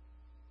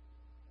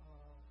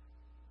of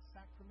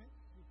sacrament,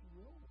 if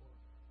you will, or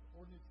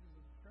the ordinances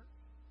of the church.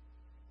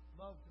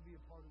 Love to be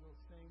a part of those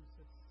things.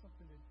 It's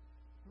something that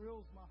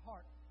thrills my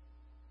heart.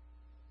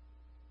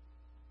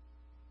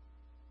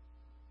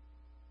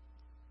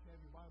 You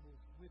have your Bibles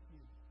with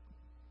you.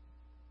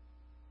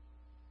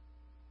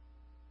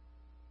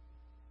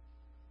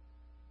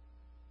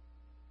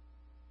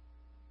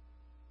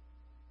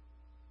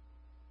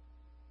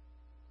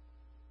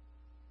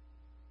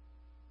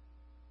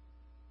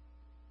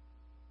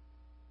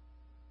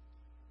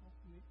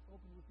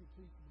 Open with me,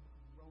 please, to the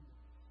book of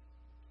Romans,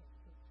 chapter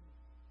 13.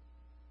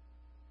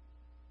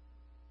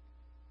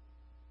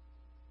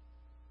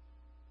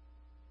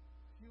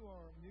 If you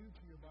are new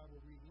to your Bible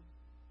reading,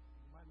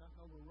 you might not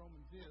know where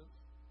Romans is.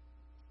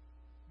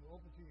 If you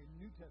open to your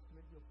New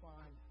Testament, you'll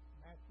find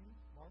Matthew,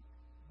 Mark,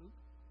 Luke,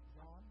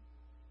 John,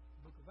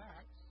 the book of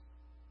Acts,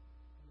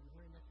 and the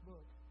very next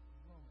book is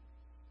Romans.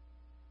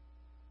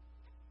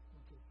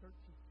 Okay,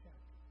 13th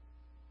chapter.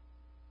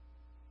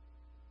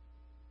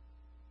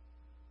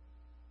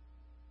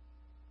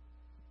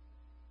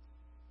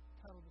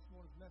 The title of this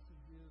morning's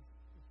message is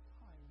It's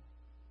Time.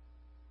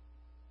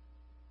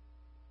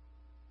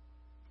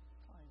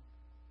 It's time.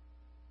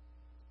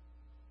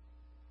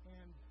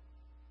 And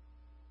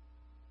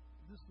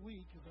this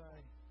week, as I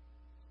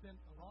spent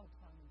a lot of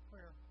time in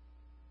prayer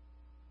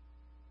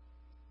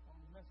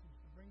on the message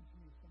to bring to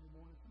you Sunday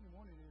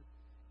morning is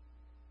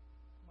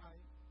my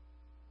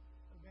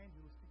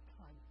evangelistic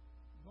time.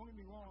 Don't get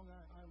me wrong,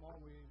 I'm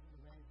always an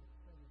evangelist.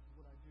 That is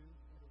what I do.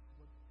 That is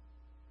what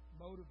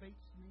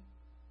motivates me.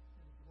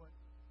 What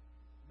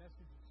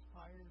message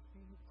inspires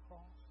me, the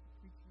cross, the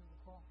preaching of the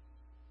cross,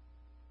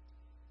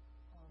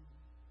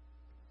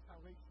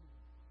 salvation of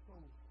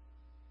souls.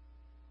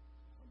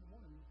 Sunday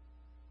morning,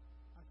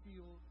 I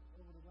feel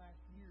over the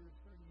last years,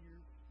 30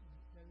 years,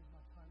 that is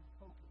my time to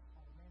focus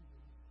on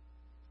evangelism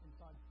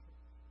inside the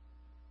church.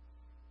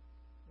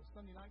 The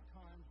Sunday night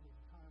times are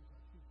the times I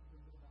teach a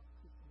little bit about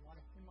Christian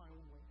life in my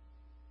own way.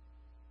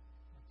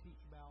 I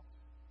teach about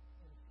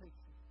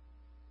edification,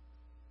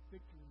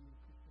 victory in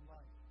Christian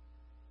life,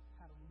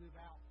 how to live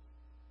out,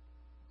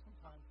 and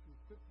sometimes to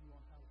equip you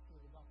on how to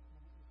share the gospel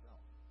yourself.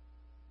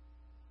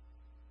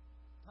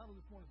 The title of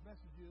this morning's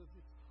message is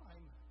It's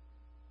Time.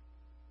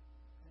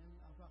 And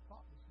as I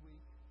thought this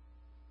week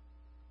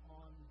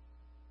on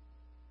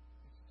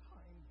it's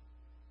time,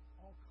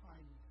 all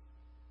kinds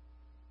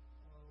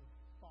of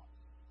thoughts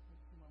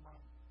went through my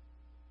mind.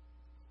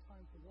 It's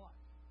time for what?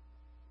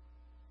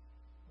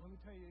 Well, let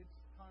me tell you, it's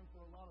time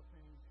for a lot of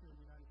things here in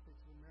the United States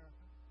of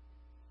America.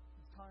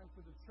 It's time for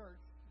the church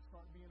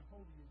start being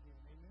holy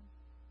again. Amen.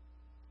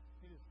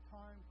 It is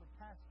time for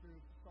pastors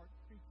to start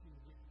preaching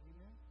again.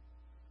 Amen.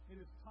 It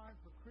is time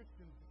for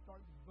Christians to start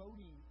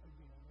voting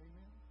again.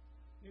 Amen.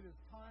 It is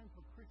time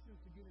for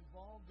Christians to get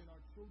involved in our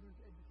children's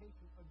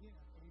education again.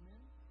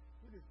 Amen.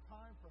 It is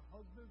time for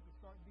husbands to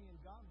start being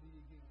godly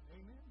again.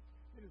 Amen.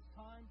 It is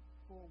time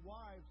for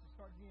wives to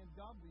start being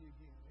godly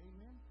again.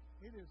 Amen.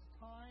 It is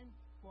time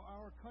for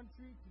our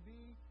country to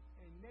be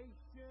a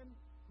nation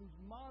whose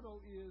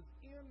motto is,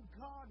 in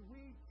God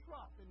we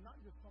trust, and not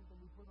just something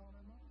we put on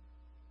our mind.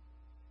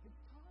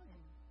 It's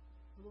time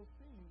for those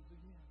things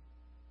again.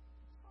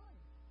 It's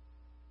time.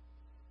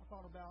 I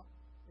thought about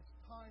it's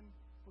time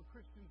for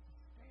Christians to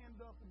stand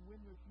up and win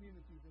their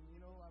communities. And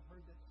you know, I've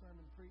heard that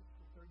sermon preached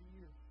for 30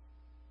 years.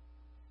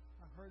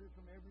 I've heard it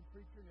from every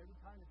preacher and every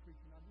kind of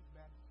preacher, not just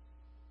Baptist.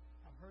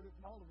 I've heard it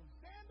from all of them.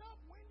 Stand up,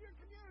 win your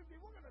community.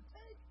 We're going to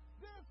take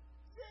this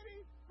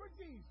city for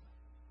Jesus.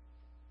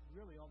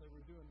 Really, all they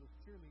were doing was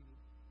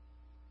cheerleading.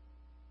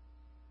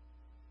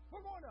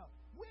 We're going to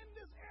win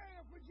this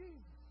area for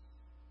Jesus.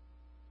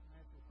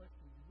 I asked the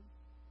question, did we?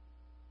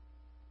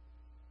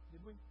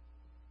 Did we?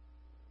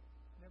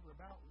 It's never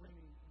about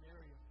winning an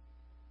area.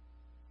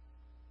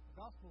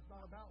 The gospel is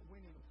not about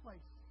winning a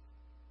place.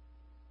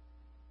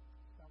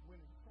 It's about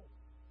winning souls.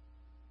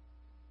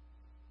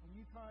 When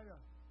you try to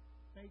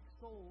make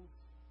souls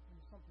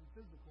into something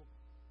physical,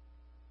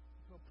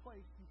 into a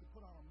place you can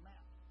put on a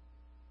map,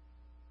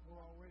 we're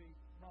already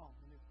wrong,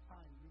 and it's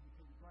time we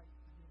become right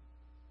again.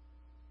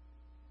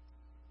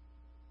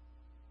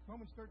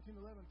 Romans 13:11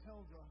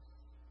 tells us,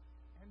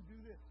 and do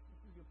this.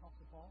 This is the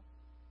Apostle Paul.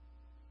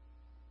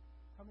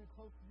 Coming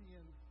close to the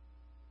end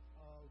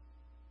of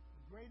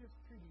the greatest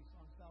treatise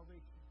on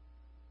salvation.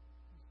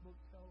 This book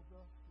tells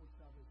us what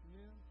salvation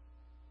is.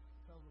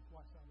 It tells us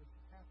why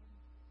salvation happens.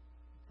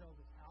 It tells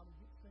us how to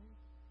get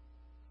saved.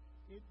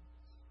 It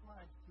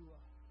describes to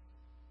us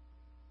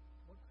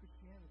what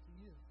Christianity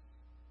is.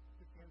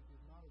 Christianity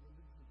is not a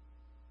religion.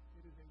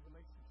 It is a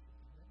relationship.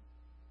 Amen?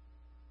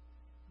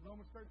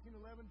 Romans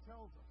 13:11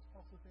 tells us,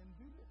 Paul says, and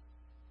do this.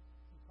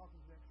 He's talking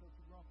to that church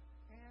of Rome.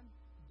 And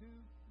do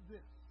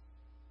this.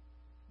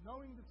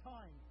 Knowing the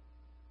time,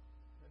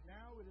 But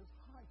now it is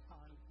high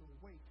time to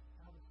wake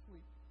out of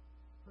sleep.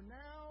 For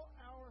now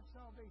our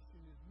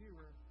salvation is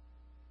nearer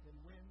than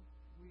when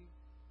we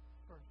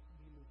first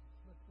believed.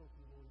 Let's go to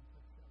the Lord in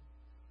prayer.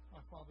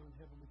 Our Father in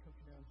heaven, we come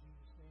to you now in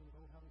Jesus' name. And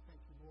oh, how we thank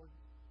you, Lord,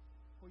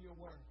 for your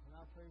word. And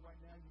I pray right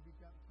now you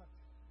reach out and touch,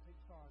 take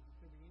charge.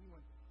 If there be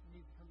anyone who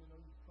needs to come to know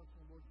you as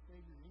personal Lord and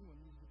Savior, anyone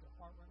who needs to get their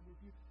heart right with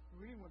you,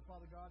 or anyone,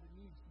 Father God, that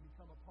needs to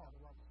become a part of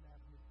Robertson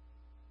Avenue,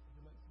 would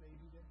you let today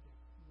be that day?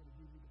 We're going to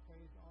give you the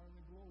praise, the honor, and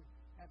the glory.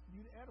 Ask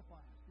you to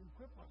edify us, to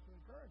equip us, to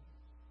encourage us.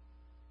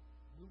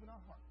 Move in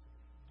our hearts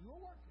today. Do a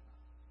work in us.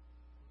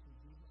 It's in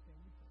Jesus'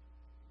 name we pray.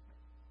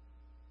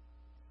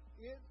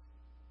 It's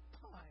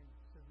time,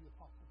 says the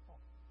Apostle Paul.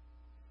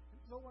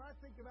 And so when I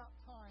think about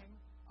time,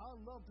 I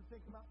love to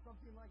think about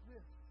something like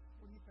this.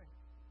 What do you think?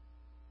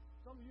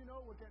 Some of you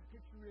know what that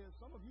picture is.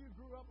 Some of you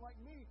grew up like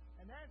me,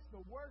 and that's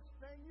the worst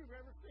thing you've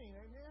ever seen.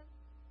 Amen?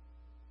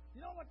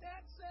 You know what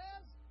that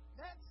says?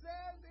 That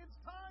says it's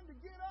time to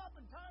get up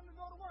and time to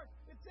go to work.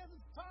 It says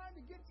it's time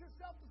to get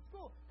yourself to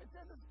school. It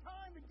says it's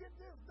time to get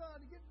this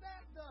done, to get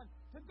that done,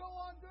 to go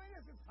on doing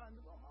this. It's time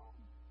to go home.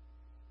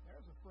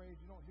 There's a phrase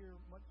you don't hear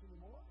much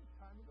anymore. It's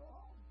time to go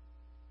home.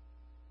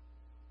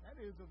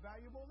 That is a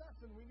valuable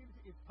lesson.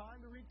 It's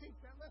time to reteach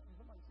that lesson.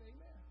 Somebody say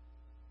amen.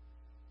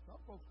 Some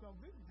folks come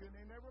visit you and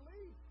they never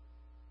leave.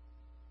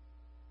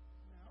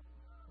 Now,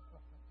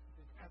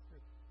 Pastor,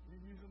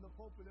 you're using the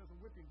pulpit as a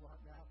whipping block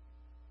now.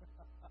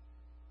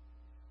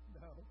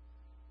 No.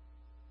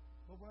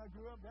 But when I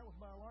grew up, that was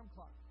my alarm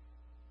clock.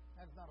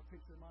 That is not a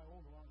picture of my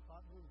old alarm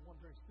clock. There was one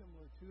very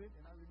similar to it.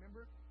 And I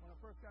remember when I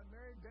first got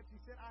married, Betsy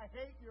said, I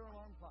hate your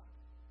alarm clock.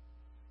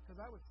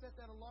 Because I would set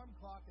that alarm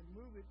clock and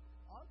move it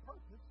on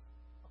purpose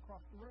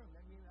across the room.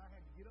 That means I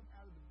had to get up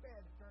out of the bed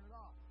to turn it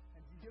off.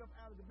 And if you get up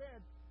out of the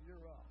bed,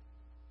 you're up.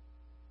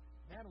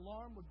 That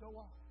alarm would go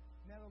off.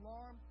 And that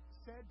alarm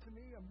said to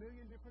me a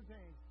million different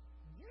things.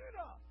 Get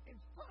up.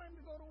 It's time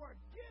to go to work.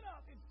 Get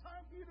up. It's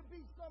time for you to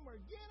be somewhere.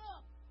 Get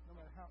up. No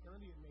matter how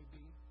early it may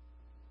be,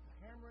 the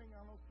hammering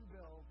on those two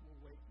bells will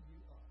wake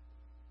you up.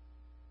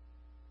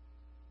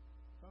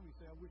 Some of you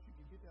say, I wish you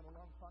could get that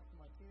alarm clock for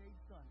my teenage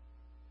son.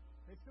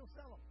 They still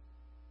sell them.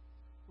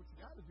 What you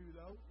got to do,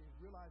 though, is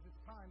realize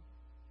it's time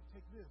to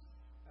take this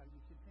out of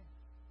your kid's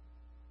hands.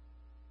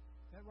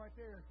 That right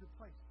there has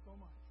replaced so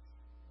much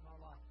in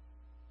our lives.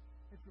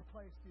 It's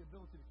replaced the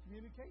ability to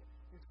communicate.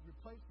 It's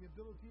replaced the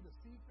ability to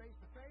see face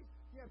to face.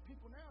 You have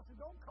people now say,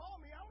 don't call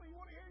me. I don't even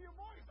want to hear your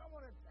voice. I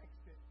want to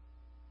text it.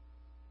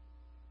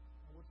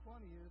 And what's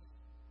funny is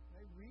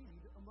they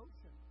read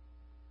emotion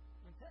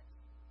in text.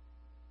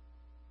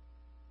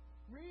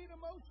 Read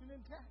emotion in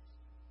text.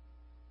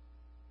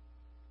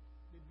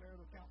 Did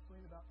marital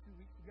counseling about 2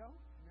 weeks ago.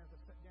 And as I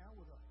sat down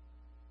with a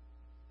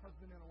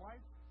husband and a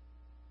wife,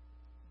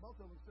 both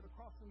of them sit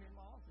across from me in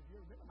my office. If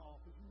you've ever been in my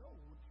office, you know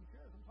what two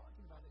chairs I'm talking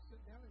about. They sit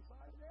down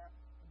inside there,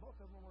 and both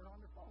of them were on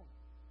their phone.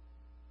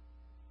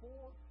 4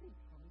 feet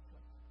from each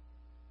other.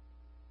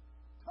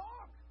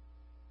 Talk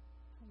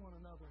to one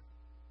another.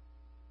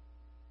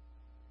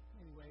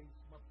 Anyways,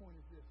 my point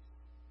is this.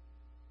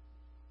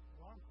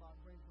 The alarm clock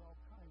brings all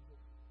kinds of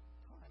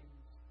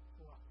times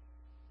for us.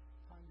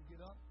 Time to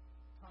get up,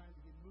 time to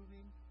get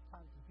moving,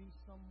 time to be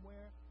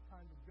somewhere,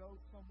 time to go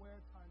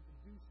somewhere, time to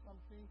do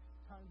something,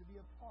 time to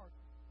be a part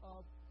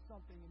of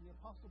something. And the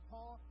Apostle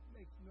Paul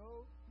makes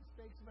no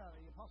mistakes about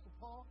it. The Apostle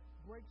Paul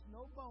breaks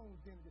no bones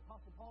in it. The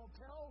Apostle Paul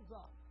tells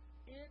us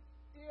it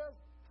is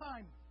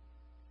time.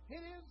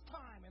 It is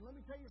time. And let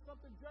me tell you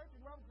something, church,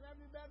 at Robertson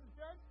Avenue Baptist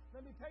Church,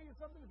 let me tell you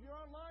something. If you're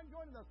online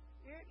joining us,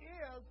 it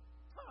is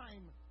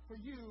time for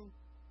you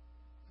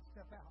to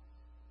step out.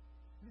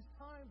 It is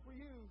time for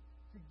you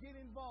to get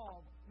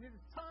involved. And it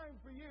is time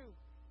for you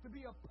to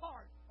be a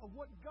part of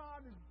what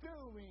God is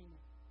doing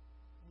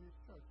in His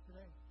church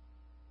today.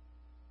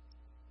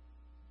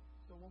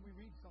 So when we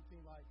read something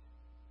like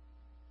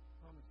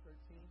Romans 13,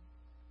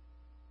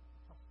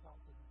 Apostle Paul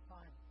says it's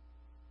time.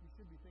 You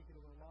should be thinking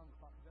of an alarm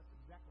clock, because that's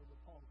exactly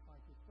what Paul is trying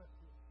to express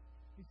here.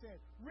 He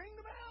said, ring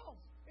the bells.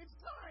 It's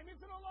time.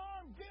 It's an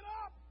alarm. Get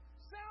up.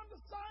 Sound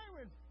the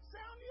siren.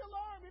 Sound the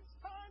alarm. It's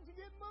time to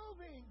get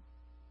moving.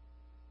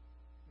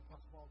 The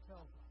Apostle Paul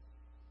tells us.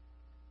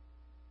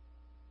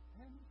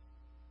 And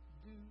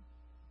do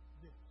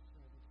this.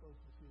 And he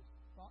closes with his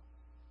thought.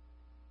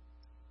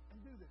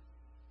 And do this.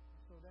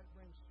 So that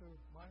brings to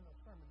mind our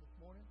sermon this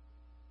morning.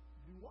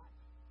 Do what?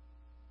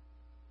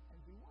 And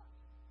do what?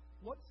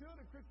 What should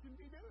a Christian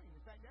be doing?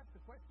 In fact, that's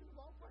the question of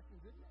all questions,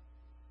 isn't it?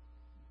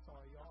 I'm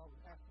sorry, y'all. I was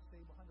asked to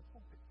stay behind the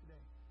pulpit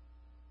today.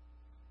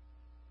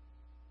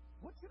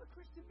 What should a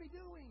Christian be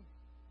doing?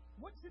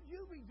 What should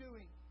you be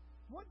doing?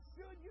 What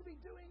should you be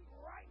doing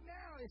right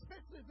now,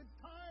 especially if it's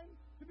time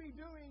to be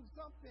doing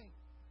something?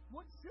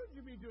 What should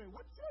you be doing?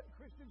 What should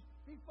Christians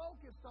be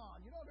focused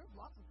on? You know, there's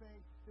lots of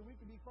things that we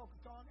can be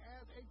focused on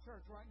as a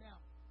church right now.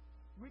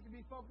 We can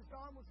be focused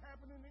on what's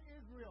happening in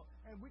Israel,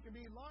 and we can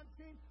be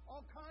launching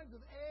all kinds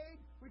of aid.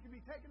 We can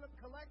be taking up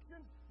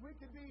collections. We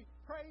can be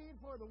praying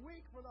for the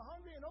weak, for the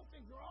hungry, and those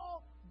things are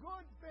all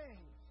good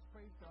things.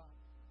 Praise God.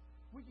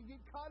 We can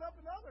get caught up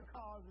in other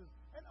causes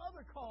and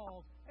other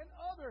calls and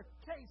other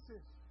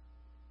cases.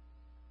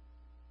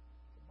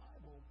 The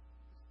Bible is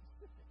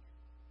specific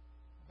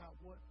about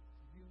what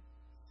you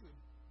should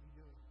be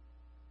doing.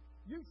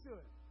 You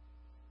should.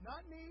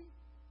 Not me,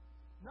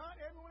 not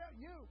everyone else.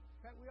 You. In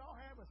fact, we all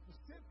have a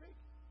specific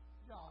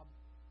job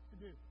to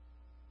do.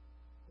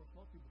 Of course,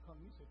 most people come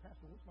to me and say,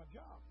 Pastor, what's my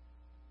job?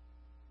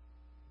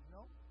 You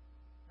know,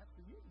 that's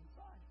for you to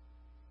decide.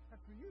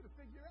 That's for you to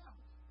figure out.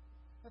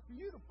 That's for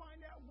you to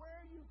find out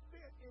where you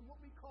fit in what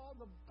we call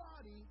the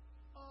body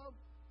of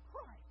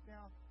Christ.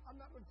 Now, I'm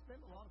not going to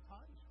spend a lot of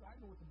time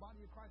describing what the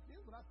body of Christ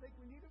is, but I think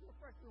we need a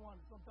refresher on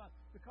it sometimes,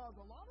 because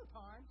a lot of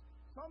times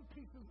some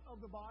pieces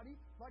of the body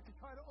like to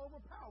try to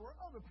overpower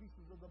other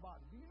pieces of the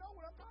body. Do you know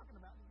what I'm talking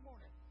about this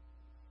morning?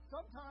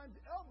 Sometimes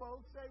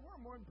elbows say we're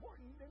more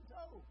important than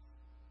toes.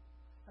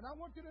 And I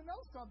want you to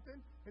know something.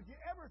 If you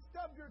ever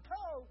stub your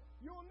toe,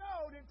 you'll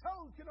know that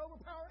toes can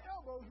overpower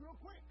elbows real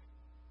quick.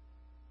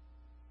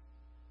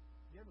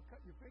 You ever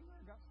cut your finger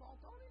and got salt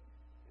on it?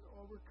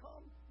 It'll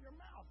overcome your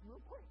mouth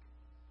real quick.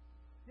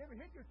 You ever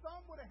hit your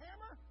thumb with a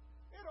hammer?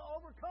 It'll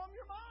overcome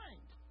your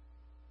mind.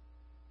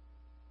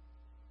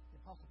 The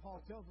Apostle Paul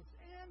tells us,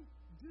 and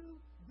do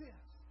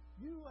this.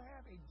 You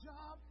have a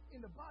job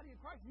in the body of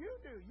Christ. You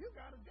do. You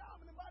got a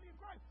job in the body of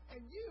Christ. And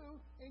you,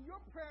 in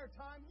your prayer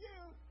time, you,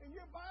 in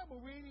your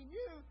Bible reading,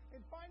 you, in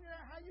finding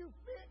out how you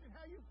fit and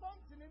how you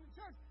function in the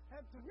church,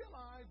 have to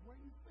realize where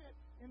you fit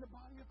in the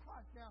body of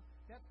Christ. Now,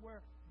 that's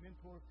where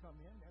mentors come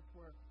in. That's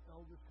where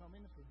elders come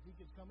in. That's where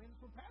deacons come in.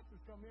 That's where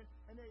pastors come in.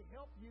 And they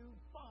help you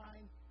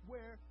find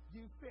where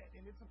you fit.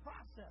 And it's a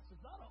process.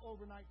 It's not an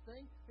overnight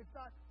thing. It's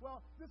not,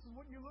 well, this is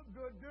what you look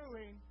good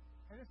doing,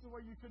 and this is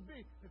where you should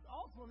be. It's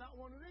also not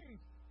one of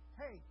these.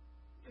 Hey,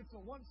 it's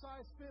a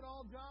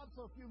one-size-fit-all job,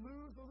 so if you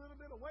lose a little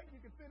bit of weight, you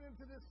can fit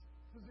into this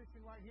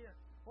position right here.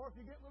 Or if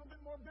you get a little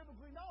bit more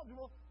biblically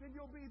knowledgeable, then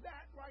you'll be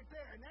that right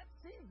there. And that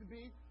seems to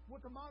be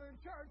what the modern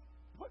church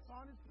puts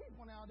on its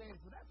people nowadays.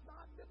 But that's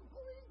not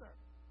biblical either.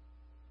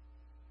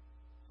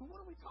 So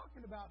what are we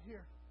talking about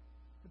here?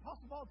 The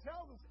Apostle Paul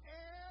tells us,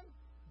 and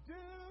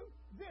do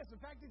this. In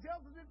fact, he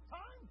tells us it's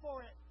time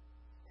for it.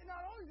 And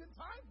not only is it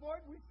time for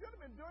it, we should have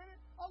been doing it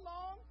a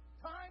long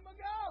time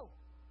ago.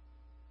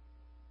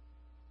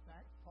 In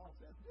fact, Paul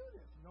says, do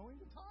this, knowing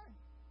the time.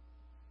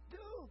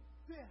 Do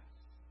this.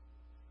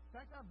 In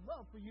fact, I'd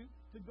love for you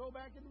to go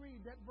back and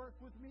read that verse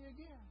with me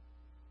again.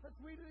 Let's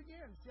read it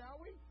again, shall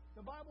we?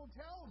 The Bible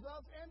tells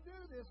us, and do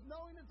this,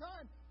 knowing the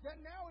time, that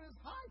now it is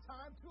high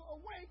time to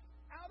awake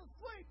out of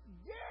sleep.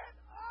 Get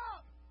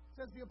up,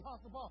 says the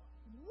Apostle Paul.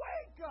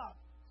 Wake up.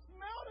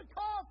 Smell the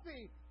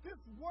coffee.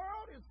 This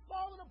world is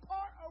falling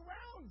apart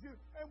around you,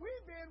 and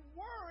we've been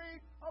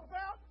worried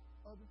about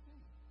other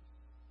things.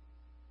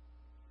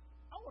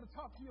 I want to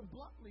talk to you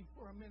bluntly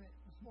for a minute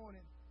this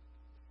morning.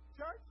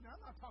 Church, now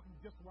I'm not talking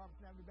just to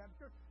Robertson Avenue Baptist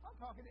Church. I'm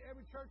talking to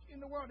every church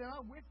in the world. And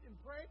I wish and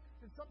pray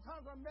that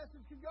sometimes our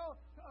message can go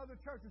to other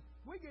churches.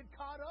 We get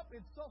caught up in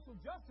social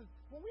justice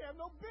when we have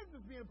no business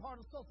being part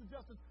of social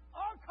justice.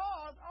 Our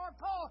call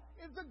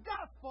is the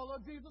gospel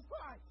of Jesus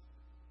Christ.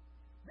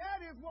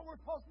 That is what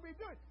we're supposed to be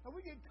doing. And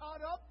we get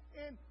caught up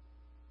in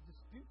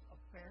disputes of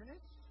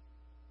fairness.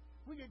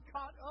 We get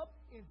caught up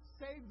in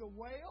save the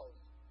whales.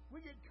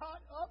 We get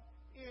caught up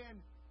in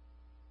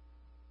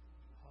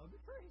hug a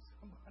tree,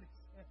 somebody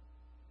said.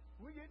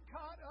 We get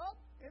caught up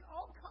in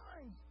all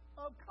kinds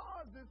of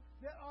causes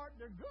that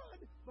they're good,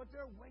 but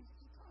they're wastes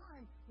of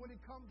time when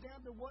it comes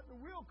down to what the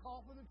real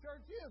call for the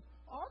church is.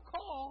 Our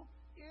call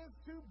is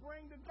to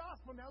bring the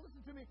gospel. Now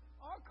listen to me.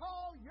 Our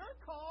call, your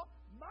call,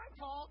 my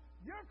call,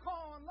 your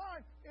call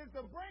online is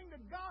to bring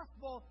the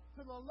gospel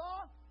to the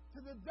lost,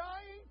 to the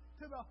dying,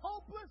 to the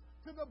hopeless,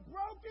 to the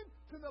broken,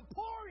 to the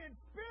poor in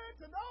spirit,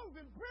 to those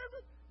in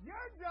prison.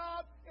 Your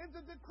job is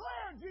to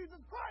declare Jesus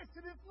Christ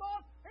to this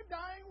lost and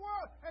dying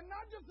world. And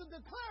not just to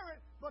declare it,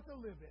 but to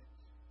live it.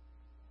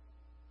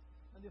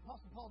 And the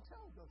Apostle Paul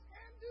tells us,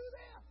 and do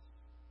this.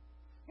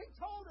 He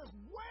told us,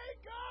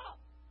 wake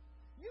up.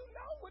 You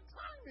know what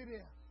time it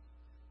is.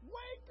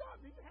 Wake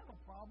up. Do you have a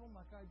problem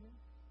like I do?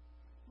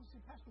 You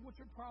say, Pastor, what's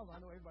your problem?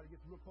 I know everybody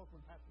gets real close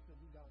when Pastor says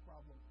you've got a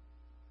problem.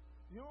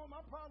 You know what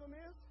my problem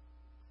is?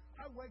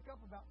 I wake up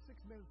about 6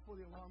 minutes before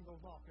the alarm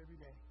goes off every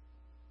day.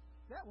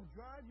 That will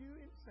drive you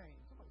insane.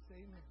 Somebody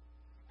say amen.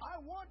 I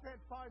want that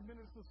 5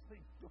 minutes of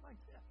sleep like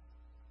that.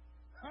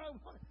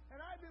 And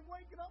I've been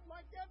waking up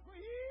like that for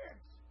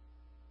years.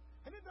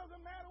 And it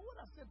doesn't matter what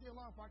I set the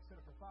alarm for. I can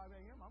set it for 5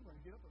 a.m. I'm going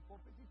to get up at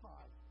 4:55.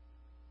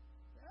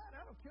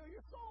 That'll kill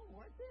your soul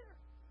right there.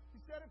 You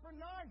set it for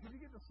 9 because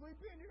you get to sleep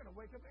in. You're going to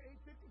wake up at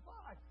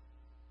 8:55.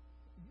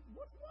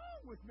 What's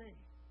wrong with me?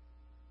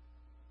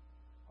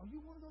 Are you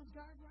one of those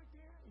guys right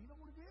there? You know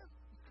what it is?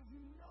 It's because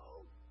you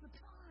know the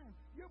time.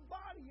 Your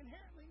body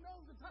inherently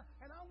knows the time.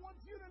 And I want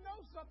you to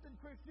know something,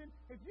 Christian.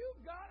 If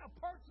you've got a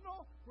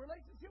personal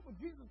relationship with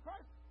Jesus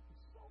Christ, the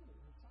soul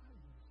inside of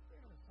you, the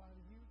spirit inside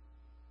of you,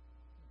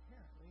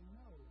 inherently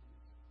knows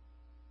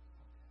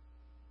something.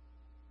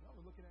 Y'all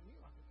are looking at me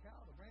like a cow,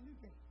 a brand new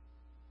thing.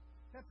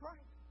 That's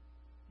right.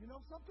 You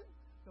know something?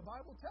 The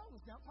Bible tells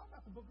us, now I'm talking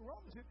about the book of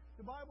Romans here,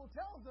 the Bible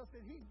tells us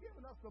that He's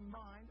given us the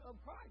mind of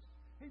Christ.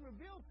 He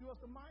reveals to us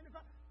the mind of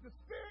Christ. The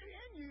Spirit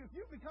in you, if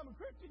you become a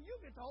Christian, you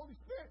get the Holy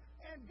Spirit.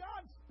 And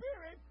God's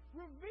Spirit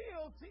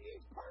reveals to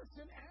each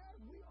person as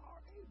we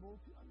are able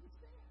to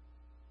understand.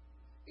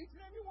 Each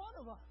and every one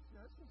of us.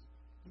 Now, this is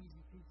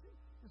easy teaching.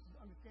 This is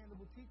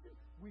understandable teaching.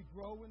 We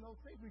grow in those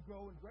things. We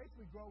grow in grace.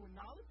 We grow in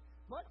knowledge.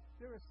 But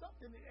there is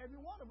something that every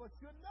one of us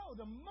should know.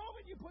 The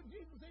moment you put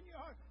Jesus in your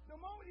heart, the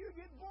moment you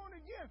get born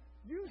again,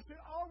 you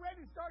should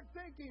already start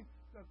thinking,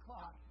 the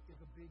clock is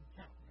a big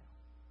countdown.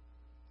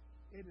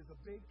 It is a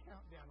big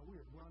countdown, and we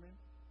are running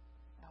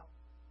out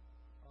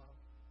of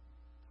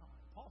time.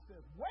 Paul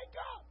says, wake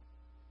up!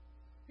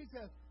 He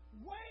says,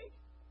 wake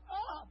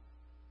up!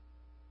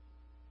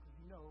 Because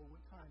you know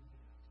what time it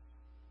is.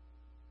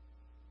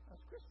 As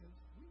Christians,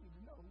 we need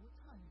to know what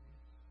time it is.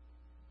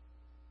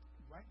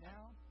 Right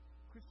now,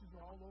 Christians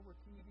are all over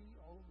TV,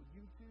 all over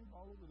YouTube,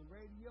 all over the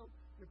radio.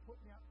 They're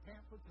putting out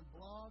pamphlets and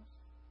blogs.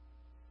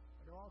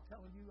 And they're all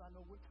telling you, I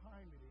know what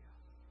time it is.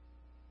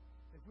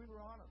 If we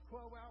were on a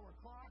 12-hour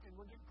clock and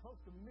we're getting close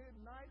to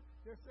midnight,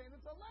 they're saying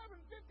it's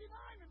 11:59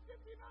 and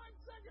 59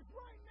 seconds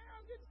right now.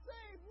 Get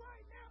saved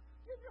right now.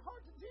 Give your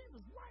heart to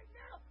Jesus right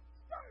now.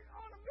 Start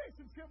on a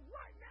mission trip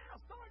right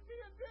now. Start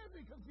being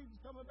busy because Jesus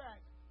is coming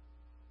back.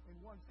 In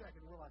 1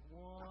 second, we're like,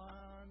 1,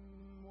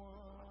 1,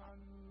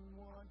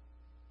 1.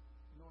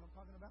 You know what I'm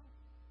talking about?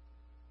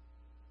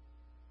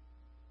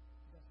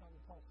 That's not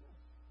what Paul says.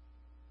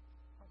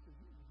 Paul says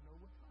you need to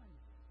know what time it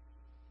is.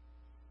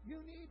 You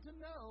need to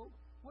know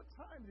what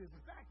time it is.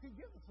 In fact, he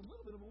gives us a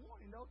little bit of a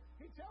warning, though.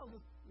 He tells us,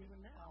 even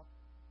now,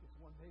 it's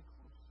one day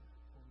closer to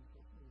when we're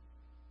supposed to be.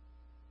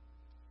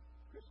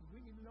 Christians,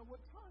 we need to know what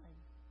time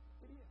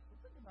it is. So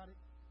think about it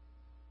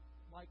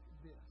like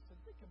this. And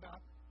think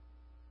about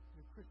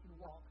your Christian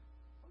walk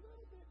a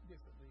little bit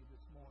differently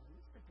this morning.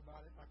 Let's think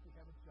about it like we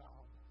have a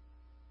job.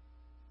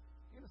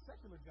 In a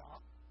secular job,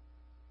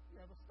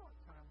 you have a start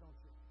time, don't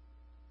you?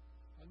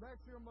 Unless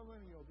you're a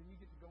millennial, then you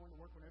get to go into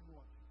work whenever you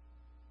want to.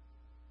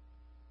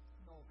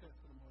 No offense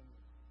to the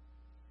millennials.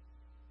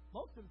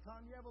 Most of the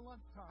time, you have a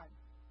lunch time.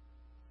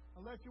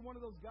 Unless you're one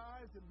of those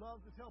guys that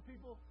loves to tell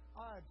people,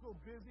 I'm so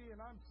busy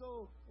and I'm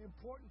so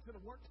important to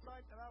the work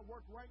site that I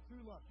work right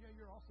through lunch. Yeah,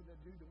 you're also that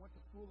dude that went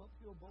to school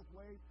uphill both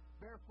ways,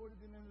 barefooted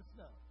and in the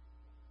snow.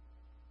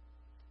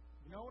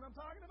 You know what I'm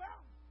talking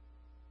about?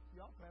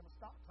 You also have a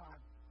stop time.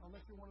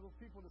 Unless you're one of those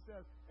people that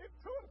says, it's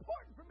too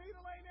important for me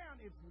to lay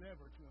down. It's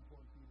never too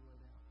important for you to lay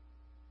down.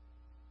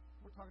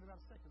 We're talking about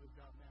a secular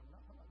job now. We're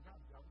not talking about a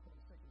God's job. We're talking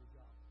about a secular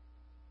job.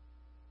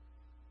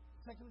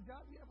 Secular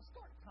job, you have a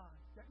start time.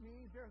 That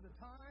means there's a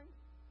time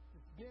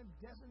that's been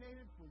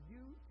designated for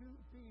you to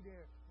be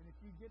there. And if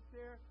you get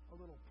there a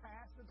little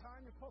past the time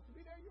you're supposed to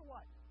be there, you're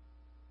what?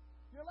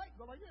 You're late.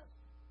 Go like this.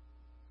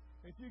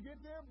 If you get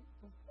there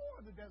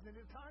before the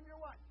designated time, you're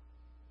what?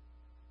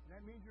 And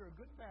that means you're a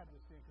good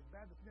Baptist then, because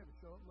Baptists never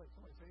show up late.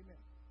 Somebody say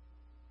amen.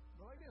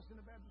 Go like this in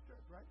the Baptist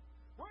church, right?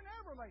 We're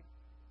never late.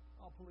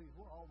 Oh, please,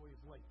 we're always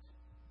late.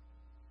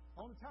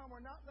 Only time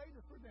we're not late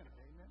is for dinner,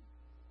 amen?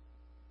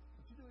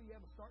 What you do, you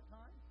have a start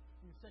time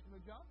in your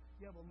secular job.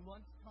 You have a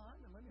lunch time,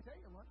 and let me tell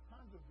you, lunch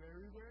times are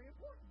very, very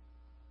important.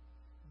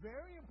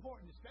 Very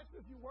important,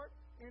 especially if you work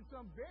in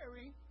some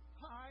very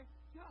high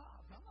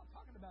jobs. I'm not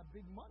talking about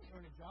big money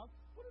earning jobs,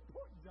 but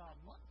important jobs.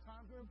 Lunch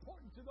times are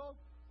important to those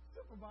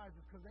supervisors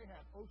because they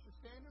have OSHA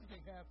standards, they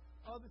have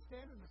other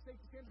standards, the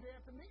safety standards they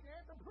have to meet, and they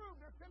have to prove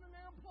they're sending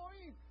their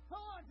employees to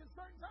lunch at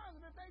certain times,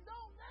 and if they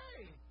don't,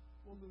 they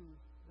will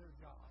lose their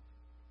job.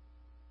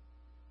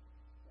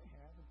 They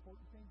have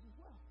important things as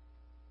well.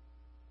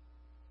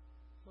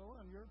 So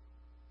on your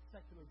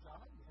secular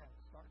job, you have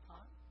a start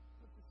time.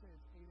 Let's just say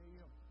it's 8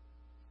 a.m.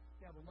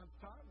 You have a lunch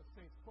time, let's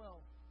say it's 12.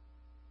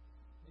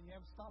 Then you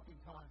have a stopping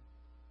time.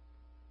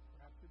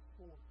 Perhaps it's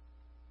 4.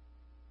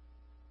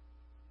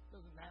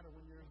 Doesn't matter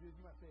when you're in business.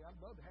 You might say,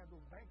 I'd love to have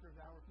those banker's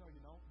hours. No,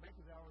 you don't.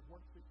 Banker's hours work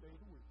 6 days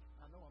a week.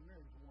 I know I'm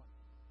married to one.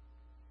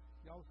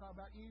 You always talk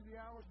about easy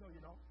hours. No, you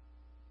don't.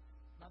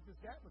 Not just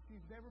that, but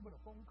she's never but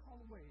a phone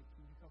call away.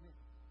 Can you come in?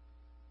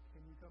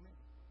 Can you come in?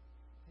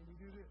 Can you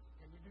do this?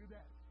 Can you do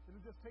that?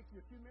 It'll just take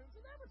you a few minutes.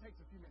 It never takes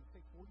a few minutes.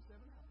 It takes 47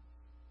 hours.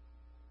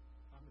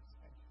 I'm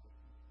exaggerating.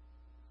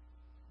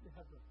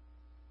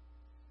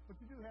 But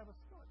you do have a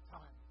start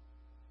time.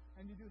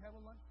 And you do have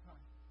a lunch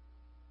time.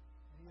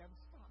 And you have a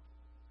stop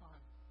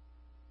time.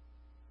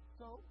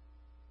 So,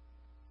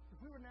 if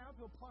we were now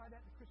to apply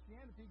that to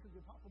Christianity, because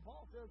the Apostle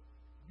Paul says,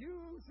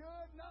 you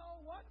should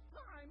know what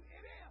time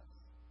it is.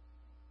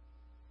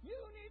 You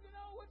need to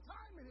know what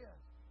time it is.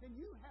 And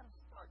you have a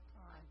start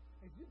time.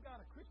 If you've got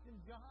a Christian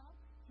job,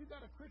 if you've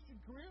got a Christian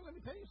career, let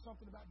me tell you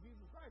something about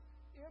Jesus Christ.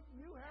 If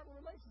you have a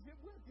relationship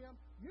with Him,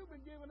 you've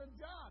been given a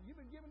job. You've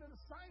been given an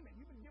assignment.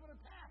 You've been given a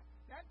task.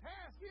 That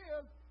task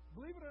is,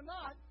 believe it or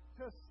not,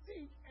 to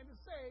seek and to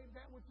save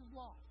that which is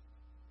lost.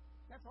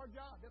 That's our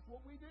job. That's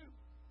what we do.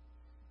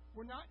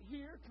 We're not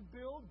here to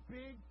build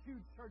big,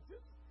 huge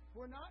churches.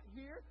 We're not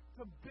here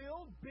to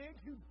build big,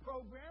 huge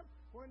programs.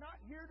 We're not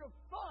here to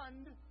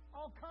fund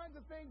all kinds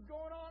of things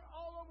going on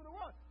all over the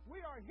world.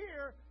 We are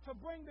here to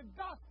bring the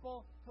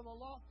gospel to the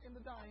lost and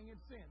the dying in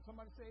sin.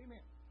 Somebody say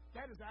amen.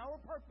 That is our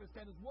purpose.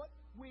 That is what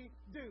we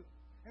do.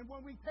 And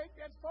when we take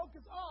that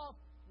focus off,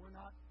 we're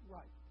not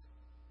right.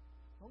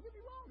 Don't get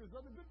me wrong. There's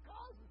other good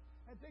causes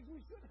and things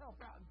we should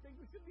help out and things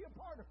we should be a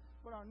part of.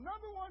 But our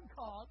number one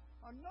cause,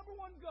 our number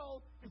one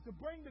goal is to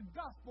bring the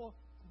gospel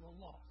to the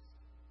lost.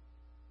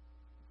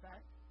 In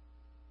fact,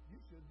 you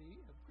should be,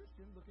 as a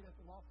Christian, looking at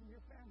the lost in your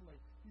family.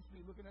 You should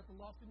be looking at the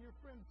lost in your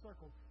friend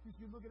circle. You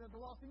should be looking at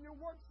the lost in your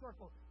work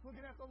circle.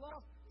 Looking at the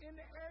lost in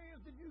the areas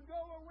that you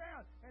go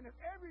around. And if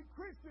every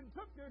Christian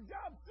took their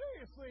job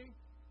seriously,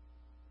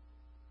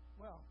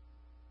 well,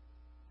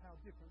 how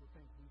different would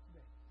things be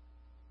today?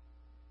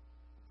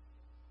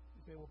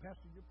 You say, well,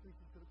 Pastor, you're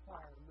preaching to the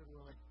choir,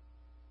 literally.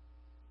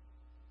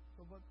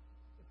 So, but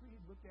if we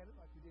had looked at it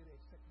like you did a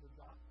secular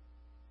job,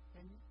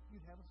 and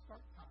you'd have a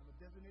start time, a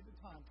designated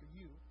time for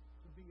you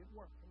to be at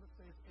work. And let's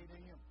say it's 8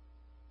 a.m.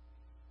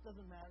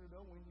 Doesn't matter,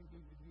 though, when you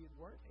need to be at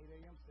work, 8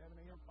 a.m., 7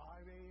 a.m., 5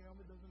 a.m.,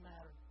 it doesn't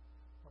matter.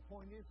 The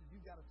point is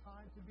you've got a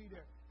time to be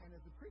there. And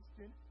as a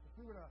Christian, if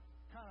we were to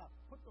kind of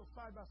put those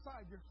side by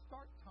side, your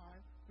start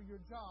time for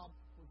your job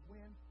was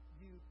when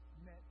you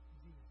met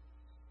Jesus.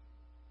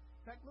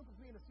 In fact, look with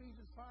me in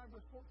Ephesians 5,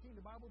 verse 14.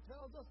 The Bible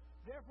tells us,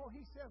 therefore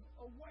he says,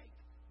 awake,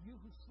 you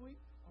who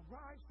sleep,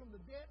 arise from the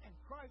dead, and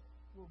Christ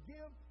will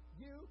give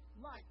you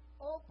light.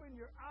 Open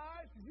your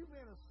eyes because you've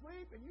been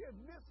asleep and you have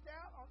missed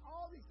out on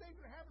all these things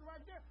that are happening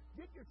right there.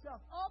 Get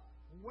yourself up,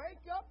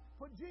 wake up,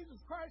 put Jesus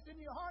Christ in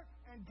your heart,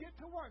 and get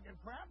to work. And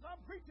perhaps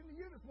I'm preaching to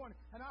you this morning,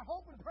 and I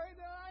hope and pray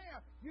that I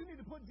am. You need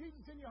to put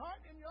Jesus in your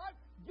heart and in your life.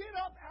 Get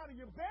up out of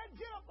your bed,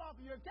 get up off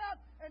of your couch,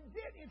 and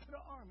get into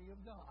the army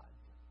of God.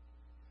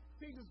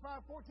 Ephesians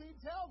 5:14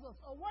 tells us,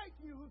 awake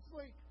you who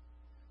sleep.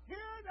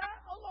 Hear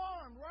that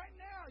alarm right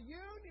now. You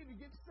need to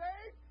get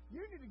saved.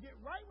 You need to get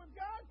right with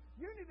God.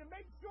 You need to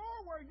make sure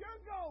where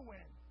you're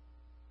going.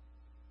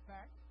 In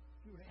fact, if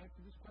you were to answer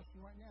this question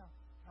right now,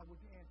 how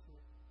would you answer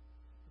it?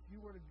 If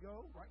you were to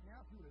go right now,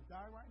 if you were to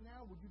die right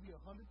now, would you be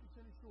 100%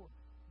 assured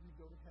you'd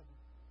go to heaven?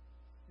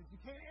 If you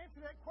can't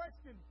answer that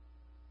question,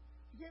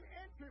 if you can't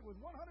answer it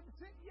with 100%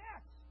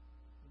 yes,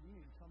 then you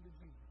need to come to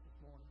Jesus this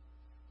morning.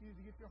 You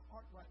need to get your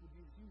heart right with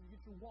Jesus. You need to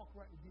get your walk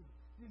right with Jesus.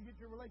 You need to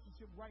get your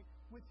relationship right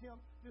with Him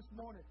this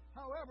morning.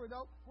 However,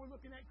 though, we're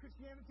looking at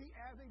Christianity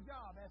as a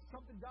job, as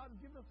something God has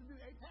given us to do,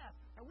 a task.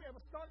 And we have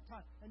a start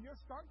time. And your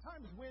start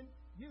time is when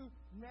you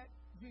met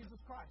Jesus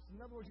Christ.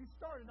 In other words, you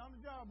started on the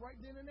job right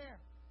then and there.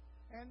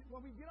 And when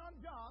we get on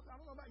jobs, I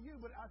don't know about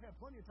you, but I've had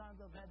plenty of times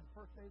I've had the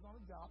first days on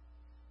a job.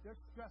 They're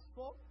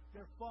stressful.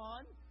 They're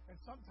fun. And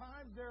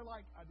sometimes they're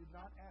like, I did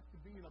not ask to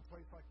be in a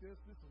place like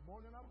this. This is more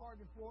than I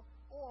bargained for.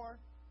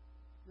 Or,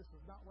 this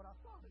is not what I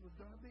thought it was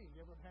going to be.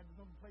 You ever had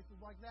some places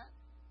like that?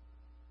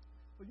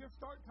 But your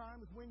start time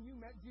is when you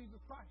met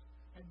Jesus Christ.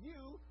 And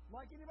you,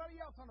 like anybody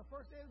else on the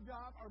first day of the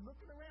job, are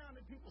looking around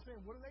at people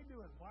saying, what are they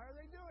doing? Why are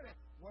they doing it?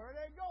 Where are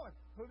they going?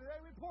 Who do they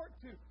report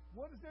to?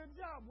 What is their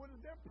job? What is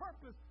their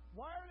purpose?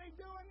 Why are they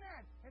doing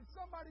that? And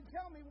somebody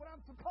tell me what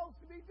I'm supposed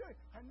to be doing.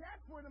 And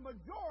that's where the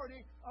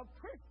majority of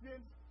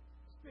Christians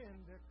spend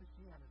their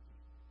Christianity.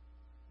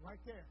 Right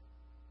there.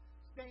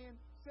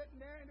 Sitting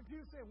there in the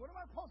pew saying, what am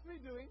I supposed to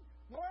be doing?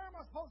 Where am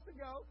I supposed to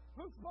go?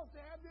 Who's supposed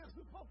to have this?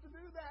 Who's supposed to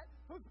do that?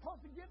 Who's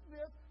supposed to get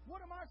this? What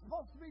am I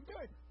supposed to be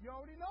doing? You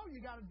already know you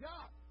got a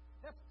job.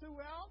 That's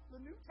throughout the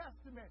New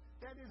Testament.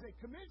 That is a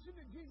commission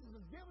that Jesus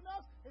has given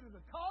us. It is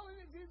a calling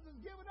that Jesus has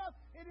given us.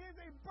 It is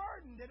a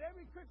burden that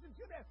every Christian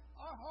should have.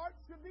 Our hearts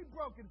should be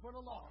broken for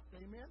the lost.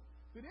 Amen?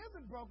 If it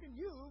isn't broken,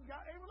 you've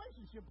got a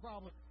relationship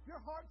problem.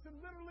 Your heart should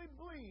literally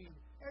bleed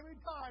every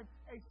time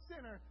a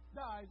sinner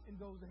dies and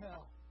goes to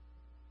hell.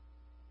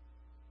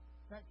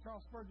 In fact,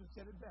 Charles Spurgeon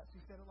said it best.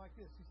 He said it like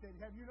this. He said,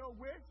 have you no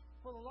wish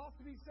for the lost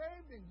to be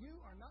saved? Then you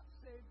are not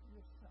saved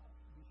yourself.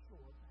 Be sure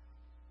of that.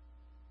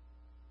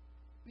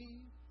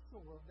 Be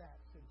sure of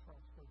that, said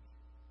Charles Spurgeon.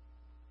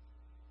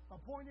 My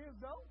point is,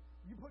 though,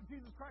 you put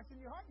Jesus Christ in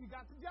your heart, you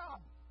got the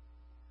job.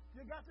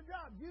 You got the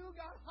job. You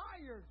got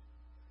hired.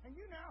 And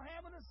you now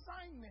have an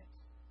assignment.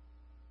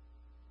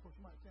 Of course,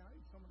 you might say, I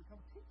need somebody to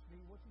come teach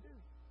me what to do.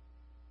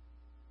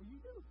 Well,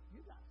 you do.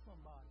 You got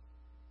somebody.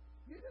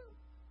 You do.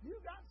 You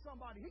got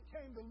somebody. He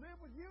came to live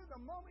with you the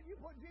moment you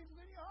put Jesus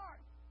in your heart.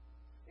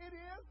 It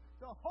is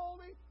the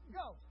Holy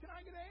Ghost. Can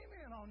I get an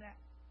amen on that?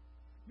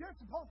 You're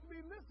supposed to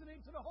be listening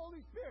to the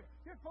Holy Spirit.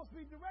 You're supposed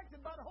to be directed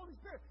by the Holy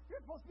Spirit.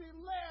 You're supposed to be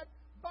led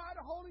by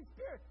the Holy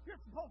Spirit.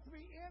 You're supposed to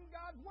be in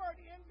God's Word,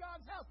 in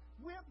God's house,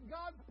 with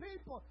God's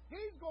people.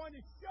 He's going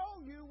to show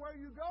you where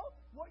you go,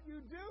 what you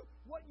do,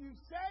 what you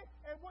say,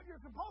 and what you're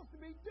supposed to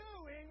be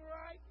doing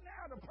right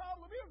now. The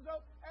problem is,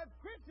 though, as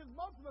Christians,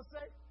 most of us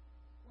say,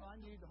 well, I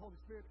need the Holy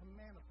Spirit to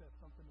manifest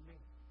something to me.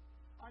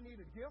 I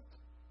need a gift.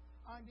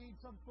 I need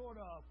some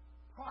sort of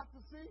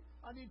prophecy.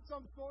 I need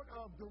some sort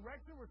of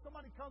direction where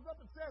somebody comes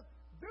up and says,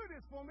 do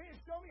this for me and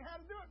show me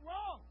how to do it.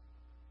 Wrong.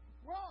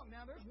 Wrong.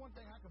 Now, there's one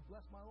thing I could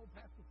bless my old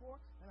pastor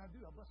for, and I do.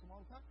 I bless him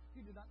all the time.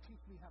 He did not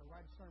teach me how to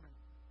write a sermon.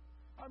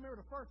 I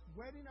remember the first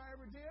wedding I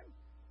ever did.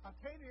 I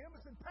came to him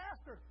and said,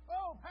 Pastor,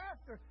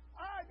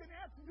 I've been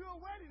asked to do a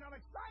wedding. I'm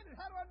excited.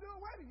 How do I do a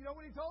wedding? You know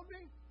what he told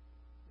me?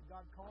 Did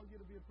God call you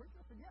to be a preacher?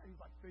 I said, yeah. He's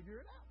like,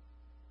 figure it out.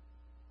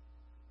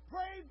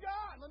 Praise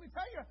God. Let me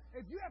tell you,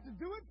 if you have to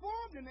do it for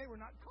them, then they were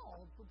not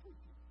called for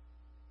preaching.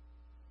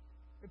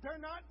 If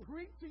they're not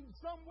preaching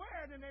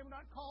somewhere, then they were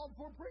not called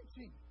for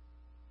preaching.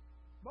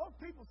 Most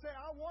people say,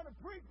 I want to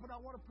preach, but I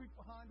want to preach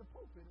behind the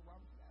pulpit at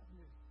Robertson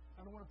Avenue.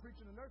 I don't want to preach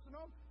in a nursing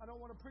home. I don't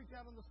want to preach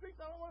out on the streets.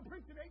 I don't want to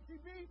preach at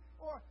HEB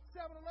or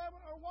 7-Eleven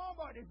or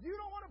Walmart. If you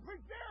don't want to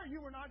preach there,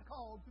 you were not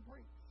called to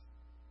preach.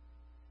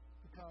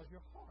 Because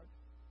your heart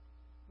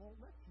won't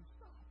let you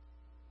stop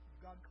if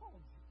God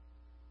called you.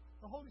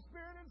 The Holy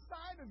Spirit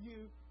inside of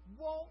you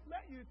won't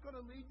let you. It's going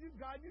to lead you,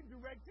 guide you,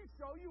 direct you,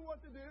 show you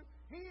what to do.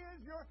 He is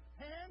your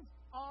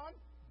hands-on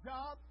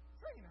job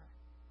trainer.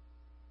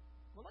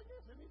 Well, I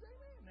guess it needs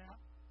amen now.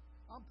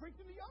 I'm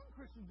preaching to young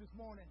Christians this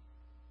morning.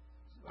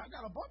 I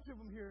got a bunch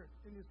of them here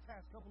in this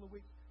past couple of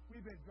weeks.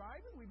 We've been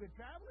driving, we've been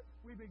traveling,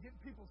 we've been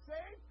getting people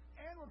saved,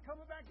 and we're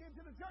coming back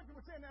into the church and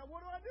we're saying, now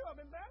what do I do? I've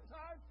been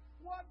baptized.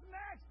 What's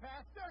next,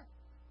 Pastor?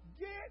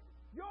 Get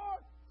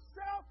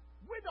yourself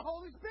with the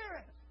Holy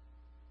Spirit.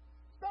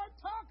 Start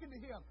talking to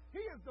Him.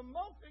 He is the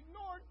most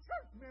ignored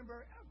church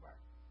member ever.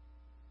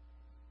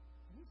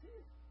 And He's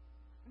here.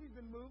 And He's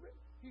been moving.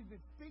 He's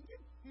been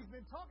speaking. He's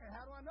been talking.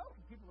 How do I know?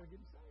 People are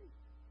getting saved.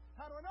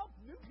 How do I know?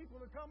 New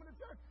people are coming to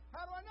church.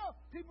 How do I know?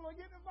 People are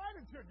getting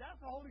invited to church. That's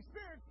the Holy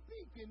Spirit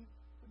speaking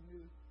to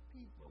new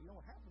people. You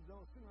know what happens,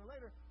 though? Sooner or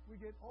later, we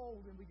get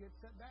old and we get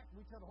set back.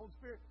 We tell the Holy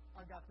Spirit,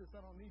 I got this.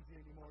 I don't need you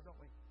anymore, don't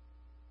we?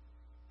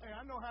 Hey,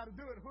 I know how to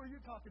do it. Who are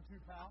you talking to,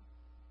 pal?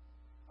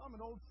 I'm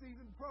an old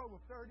seasoned pro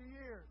with 30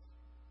 years.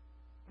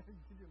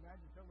 Can you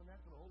imagine telling that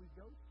to the Holy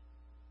Ghost?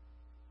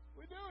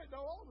 We do it,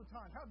 though, all the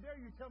time. How dare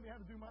you tell me how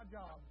to do my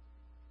job?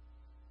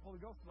 The Holy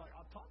Ghost is like,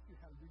 I'll talk to you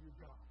how to do your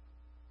job.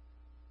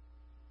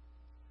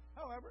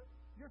 However,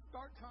 your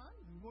start time,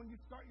 when you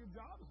start your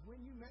job, is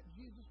when you met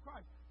Jesus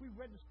Christ. We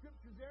read the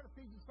scriptures there,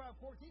 Ephesians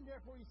 5:14.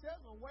 Therefore, He says,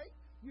 awake,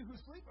 you who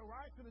sleep,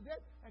 arise from the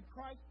dead, and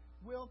Christ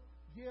will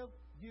give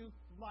you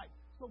life.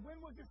 So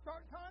when was your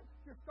start time?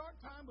 Your start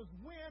time was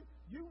when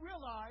you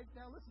realized,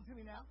 now listen to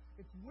me now,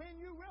 it's when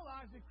you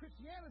realized that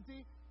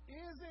Christianity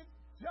isn't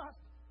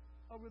just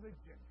a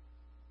religion.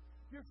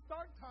 Your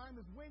start time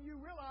is when you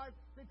realize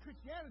that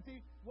Christianity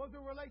was a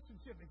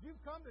relationship. If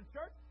you've come to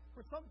church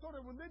for some sort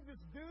of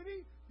religious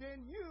duty,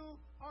 then you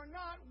are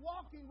not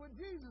walking with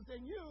Jesus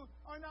and you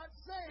are not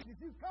saved. If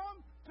you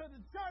come to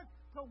the church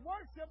to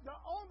worship the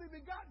only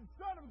begotten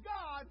Son of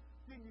God,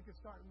 then you can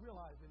start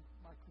realizing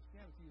my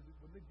Christianity isn't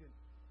religion,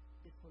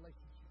 it's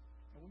relationship.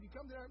 And when you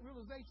come to that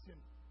realization,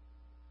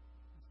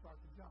 you start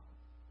the job.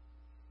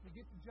 You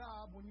get the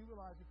job when you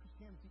realize that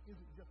Christianity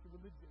isn't just a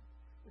religion,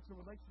 it's a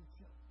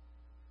relationship.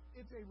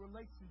 It's a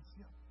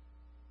relationship.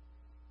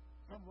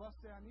 Some of us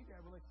say, I need to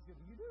have a relationship.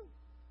 You do.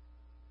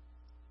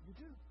 You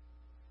do.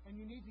 And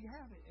you need to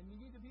have it. And you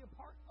need to be a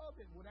part of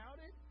it.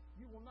 Without it,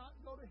 you will not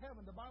go to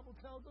heaven. The Bible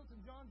tells us in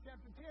John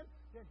chapter 10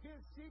 that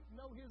His sheep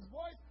know His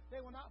voice.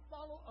 They will not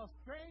follow a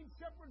strange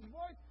shepherd's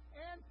voice.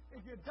 And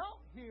if you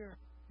don't hear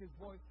His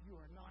voice, you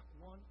are not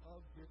one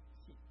of His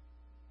sheep.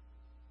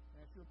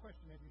 I ask you a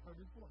question. Have you heard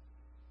His voice?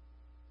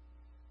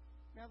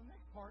 Now, the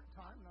next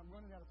time, and I'm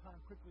running out of time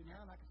quickly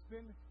now, and I could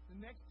spend the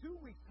next 2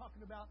 weeks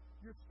talking about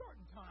your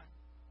starting time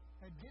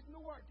and getting to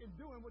work and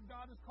doing what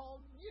God has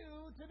called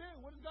you to do.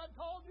 What has God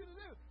called you to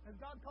do? Has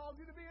God called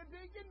you to be a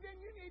deacon? Then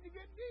you need to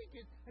get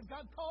deacon. Has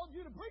God called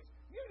you to preach?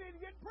 You need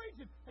to get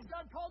preaching. Has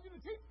God called you to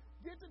teach?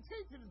 Get to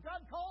teaching. Has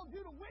God called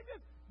you to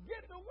witness?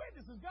 Get to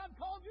witness. Has God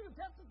called you to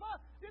testify?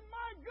 Then,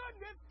 my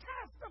goodness,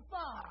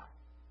 testify.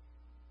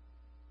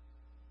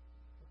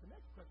 But the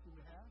next question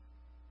we have,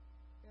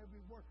 every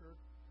worker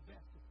has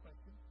asked this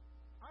question.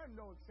 I am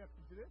no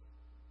exception to this.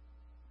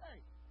 Hey,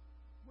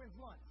 when's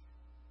lunch?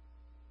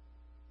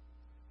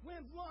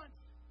 When's lunch?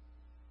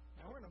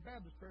 Now, we're in a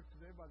Baptist church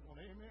today. Everybody's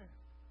going, amen.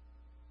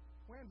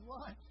 When's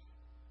lunch?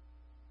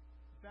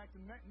 In fact,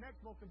 the next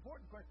most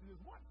important question is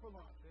what for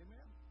lunch?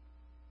 Amen.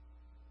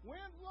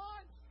 When's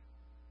lunch?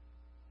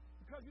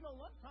 Because, you know,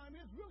 lunchtime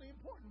is really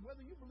important,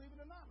 whether you believe it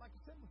or not. Like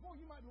I said before,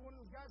 you might be one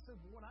of those guys who says,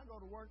 well, when I go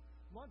to work,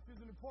 lunch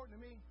isn't important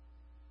to me.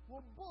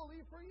 Well,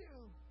 bully for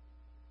you.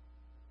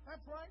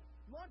 That's right.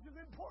 Lunch is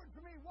important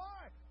to me.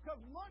 Why? Because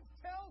lunch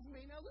tells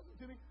me, now listen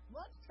to me,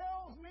 lunch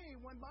tells me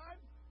when my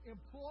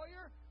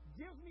employer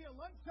gives me a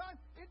lunchtime,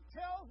 it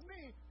tells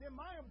me that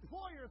my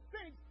employer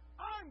thinks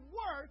I'm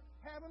worth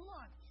having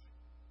lunch.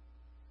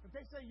 If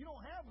they say you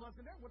don't have lunch,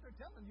 then what they're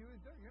telling you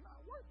is you're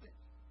not worth it.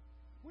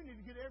 We need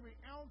to get every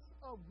ounce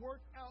of work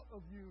out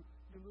of you,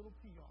 you little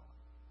peon.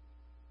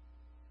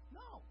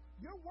 No,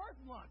 you're worth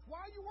lunch.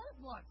 Why are you worth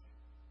lunch?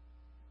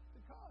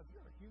 Because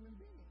you're a human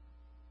being.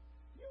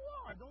 You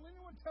are. Don't let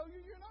anyone tell you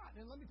you're not.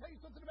 And let me tell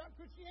you something about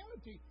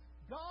Christianity.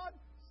 God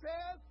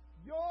says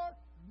you're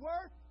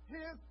worth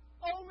His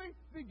only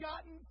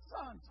begotten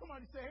Son.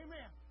 Somebody say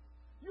amen.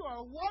 You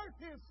are worth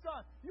His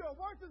Son. You are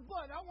worth His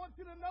blood. I want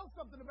you to know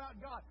something about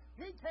God.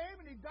 He came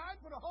and He died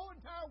for the whole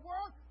entire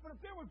world, but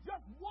if there was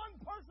just one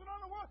person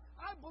on the world,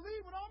 I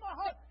believe with all my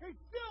heart, He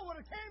still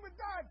would have came and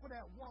died for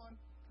that one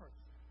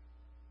person.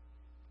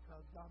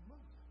 Because God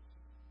loves us.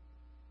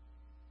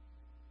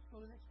 So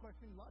the next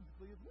question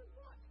logically is, when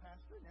what,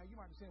 Pastor? Now you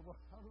might be saying, well,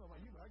 I don't know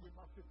about you, but I get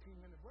about a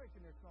 15-minute break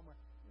in there somewhere.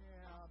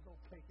 Yeah, don't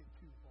take it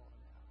too far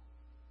now.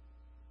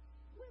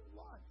 When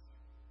lunch?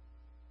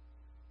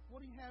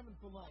 What are you having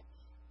for lunch?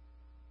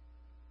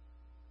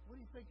 What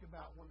do you think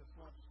about when it's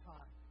lunch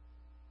time?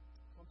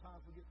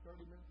 Sometimes we get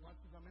 30-minute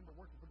lunches. I remember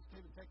working for the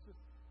state of Texas.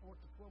 I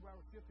worked a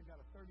 12-hour shift and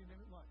got a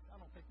 30-minute lunch. I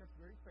don't think that's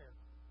very fair.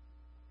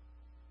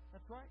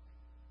 That's right.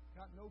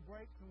 Got no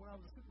breaks, and when I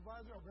was a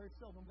supervisor, I very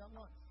seldom got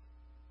lunch.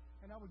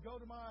 And I would go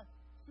to my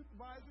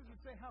supervisors and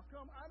say, how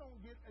come I don't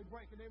get a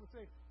break? And they would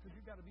say, because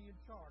you've got to be in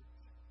charge.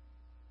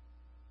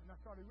 And I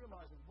started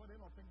realizing, well,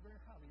 they don't think very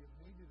highly of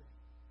me, do they?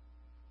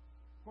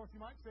 Of course,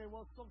 you might say,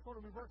 well, some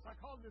sort of reverse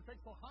psychology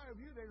thinks so high of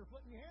you, they're just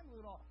letting you handle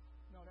it all.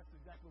 No, that's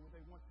exactly what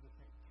they want you to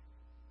think.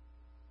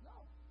 No.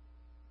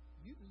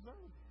 You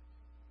deserve it.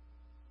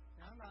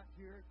 Now, I'm not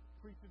here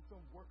preaching some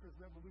workers'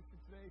 revolution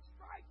today.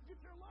 Strike, get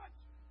your lunch.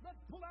 Let's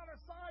pull out our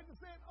signs and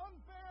say,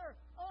 unfair,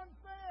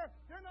 unfair.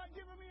 They're not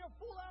giving me a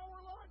full hour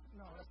lunch.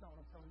 No, that's not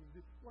what I'm telling you to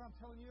do. What I'm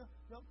telling you,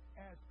 look,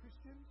 as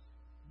Christians,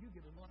 you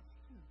get a lunch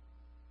too.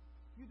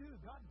 You do.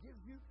 God gives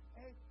you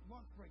a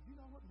lunch break. You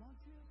know what lunch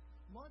is?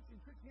 Lunch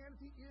in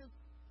Christianity is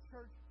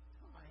church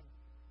time.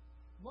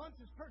 Lunch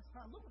is church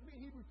time. Look with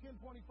me, Hebrews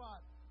 10:25.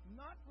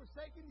 Not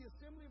forsaking the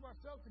assembly of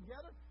ourselves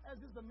together, as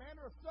is the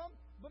manner of some,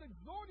 but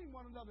exhorting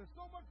one another,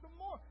 so much the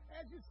more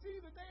as you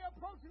see the day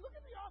approaching. Look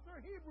at the author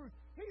of Hebrews.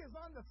 He is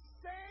on the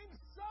same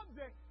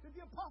subject that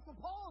the Apostle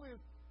Paul is,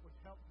 which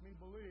helps me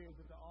believe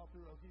that the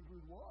author of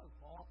Hebrews was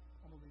Paul.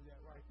 I'm going to leave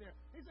that right there.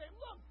 He's saying,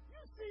 look, you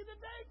see the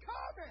day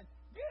coming.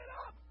 Get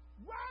up.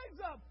 Rise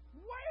up.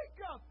 Wake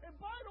up. And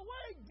by the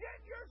way,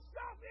 get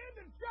yourself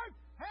into church.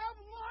 Have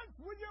lunch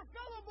with your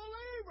fellow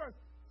believers.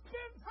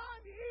 Spend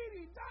time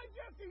eating,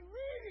 digesting,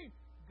 reading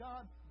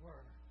God's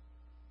Word.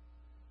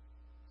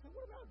 So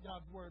what about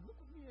God's Word? Look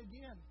with me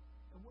again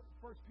at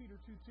 1 Peter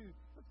 2:2.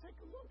 Let's take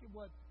a look at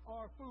what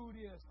our food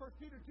is. 1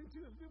 Peter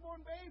 2:2 is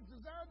newborn babes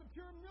desire the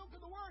pure milk of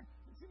the Word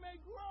that you may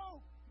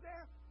grow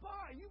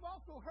thereby. You've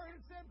also heard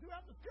it said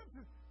throughout the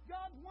Scriptures,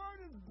 God's Word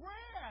is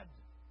bread.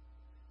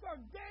 It's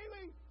our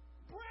daily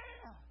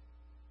bread.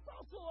 It's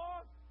also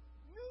our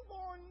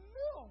newborn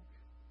milk.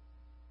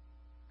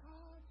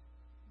 God's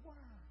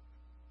Word.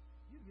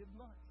 You get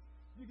lunch.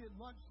 You get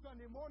lunch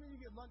Sunday morning.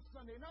 You get lunch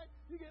Sunday night.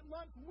 You get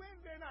lunch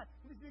Wednesday night.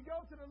 And if you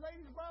go to the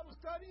ladies' Bible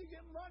study, you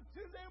get lunch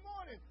Tuesday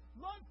morning.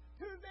 Lunch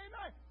Tuesday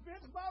night.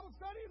 Men's Bible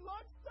study,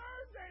 lunch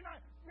Thursday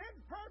night.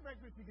 Men's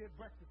perfect if you get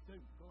breakfast too.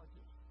 Go like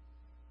this.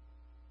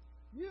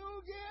 You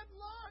get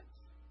lunch.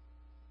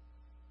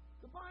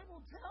 The Bible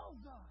tells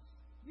us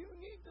you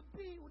need to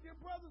be with your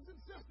brothers and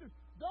sisters.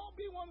 Don't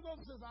be one of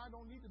those that says, I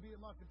don't need to be at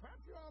lunch. And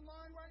perhaps you're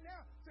online right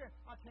now saying,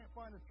 I can't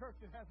find a church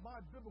that has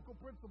my biblical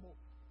principles.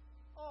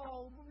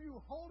 Oh, you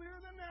holier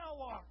than thou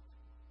art.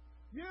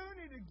 You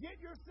need to get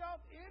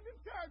yourself into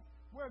church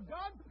where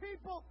God's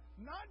people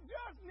not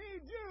just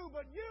need you,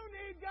 but you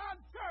need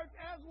God's church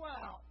as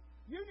well.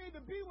 You need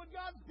to be with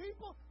God's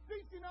people,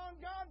 feasting on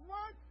God's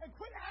Word, and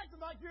quit acting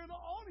like you're the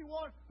only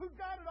one who's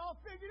got it all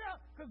figured out,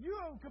 because you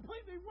are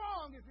completely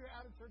wrong if you're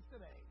out of church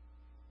today.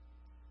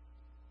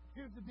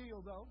 Here's the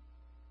deal, though.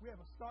 We have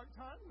a start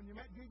time when you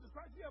met Jesus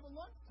Christ. You have a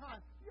lunch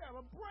time. You have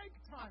a break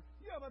time.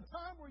 You have a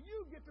time where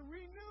you get to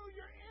renew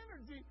your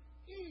energy,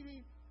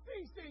 eating,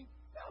 feasting,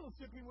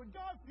 fellowshipping with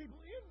God's people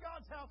in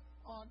God's house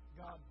on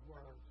God's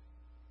Word.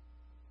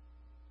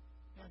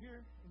 Now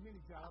here, in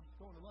many jobs,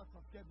 going to lunch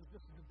on schedule is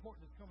just as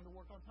important as coming to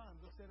work on time.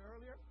 As I said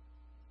earlier,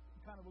 I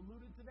kind of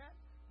alluded to that.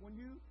 When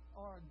you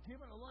are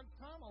given a lunch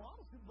time, a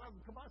lot of supervisors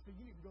come by and say,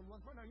 you need to go to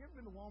lunch right now. You ever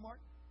been to Walmart?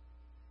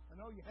 I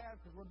know you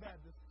have because we're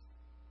Baptists.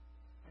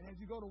 And as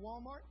you go to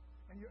Walmart,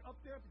 and you're up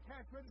there at the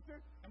cash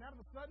register, and out of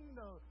a sudden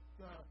the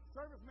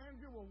service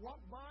manager will walk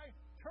by,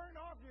 turn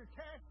off your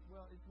cash.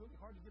 Well, it's really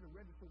hard to get a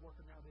register worker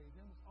nowadays.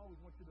 They always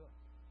want you to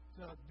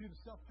do the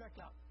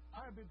self-checkout.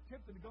 I have been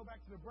tempted to go back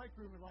to the break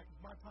room and like,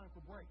 it's my time for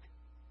break.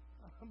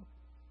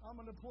 I'm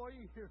an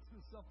employee here to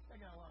the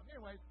self-checkout line.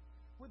 Anyways,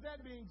 with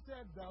that being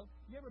said, though,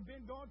 you ever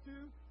been going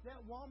through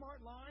that Walmart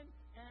line,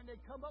 and they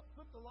come up,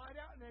 flip the light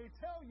out, and they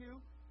tell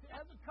you,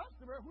 as a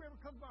customer, whoever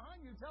comes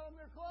behind you, tell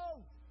them they're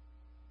closed.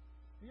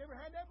 You ever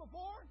had that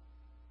before?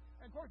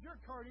 And of course, you're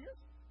courteous.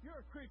 You're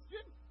a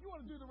Christian. You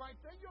want to do the right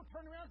thing. You'll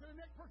turn around to the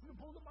next person who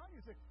pulls up behind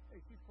you and say, hey,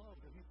 she's closed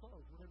or he's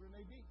closed, whatever it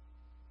may be.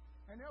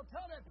 And they'll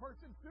tell that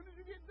person, as soon as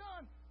you get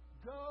done,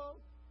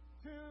 go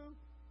to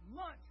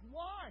lunch.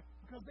 Why?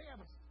 Because they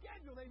have a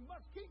schedule they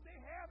must keep. They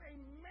have a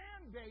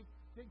mandate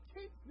that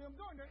keeps them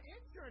going. Their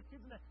insurance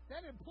keeps them there.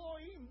 That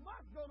employee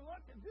must go to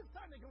lunch. At this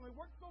time, they can only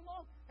work so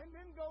long and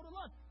then go to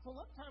lunch. So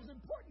lunchtime is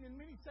important in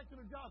many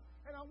secular jobs.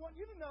 And I want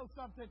you to know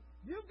something.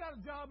 You've got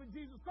a job in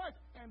Jesus Christ.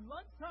 And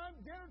lunchtime,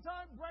 dinner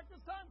time,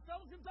 breakfast time,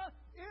 fellowship time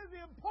is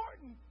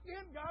important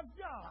in God's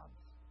jobs.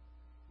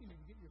 You need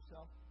to get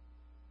yourself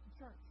to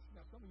church.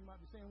 Now, some of you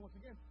might be saying, once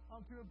again,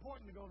 I'm too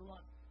important to go to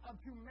lunch.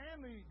 I'm too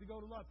manly to go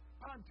to lunch.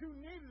 I'm too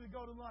needy to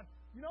go to lunch.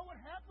 You know what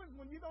happens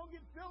when you don't get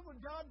filled with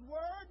God's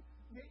Word?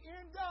 You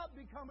end up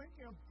becoming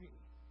empty.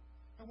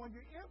 And when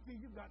you're empty,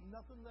 you've got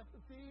nothing left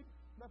to feed,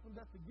 nothing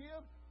left to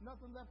give,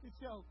 nothing left to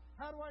show.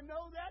 How do I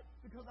know that?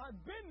 Because I've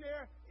been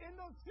there in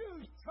those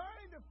shoes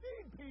trying to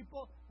feed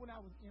people when I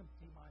was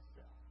empty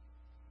myself.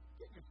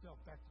 Get yourself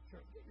back to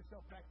church. Get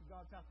yourself back to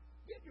God's house.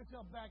 Get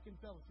yourself back in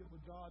fellowship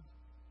with God's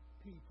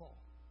people.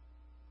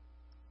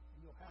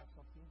 And you'll have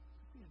something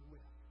to feed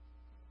with.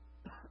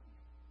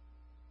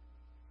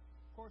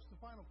 Of course, the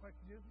final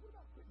question is, what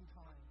about quitting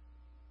time?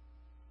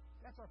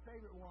 That's our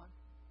favorite one,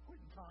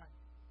 quitting time.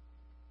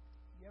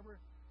 You ever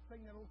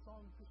sing that old song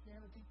in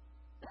Christianity?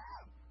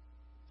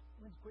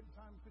 When's quitting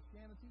time in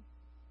Christianity?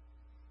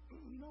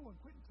 You know when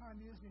quitting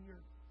time is in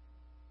your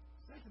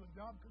secular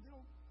job, because they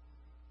don't...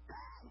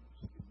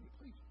 Excuse me,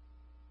 please.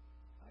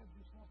 I have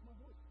just lost my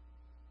voice.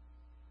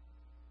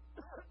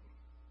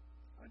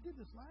 I did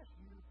this last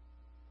year.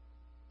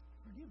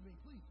 Forgive me,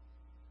 please.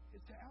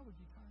 It's the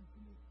allergy time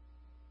for me.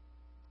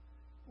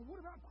 But what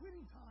about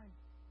quitting time?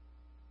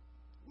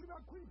 What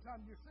about quitting time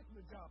in your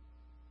secular job?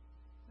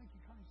 Thank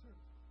you, kind sir.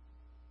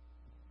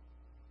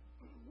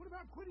 What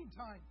about quitting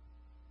time?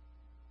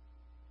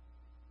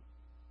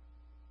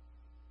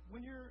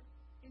 When you're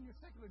in your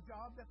secular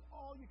job, that's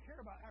all you care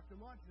about after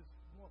lunch is,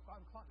 well,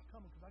 5 o'clock is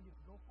coming because I get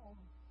to go home.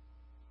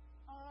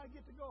 I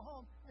get to go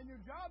home. And your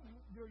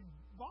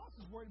boss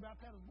is worried about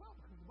that as well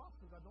because the boss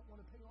says, I don't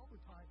want to pay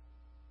overtime.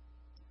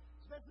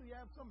 Especially you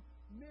have some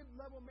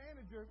mid-level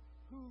manager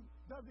who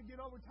doesn't get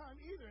overtime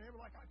either. And they're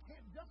like, I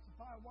can't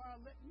justify why I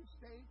let you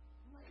stay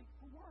late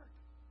for work.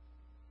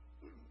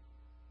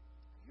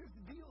 Here's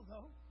the deal,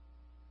 though.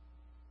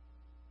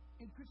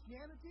 In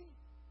Christianity,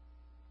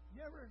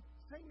 you ever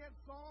sing that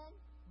song,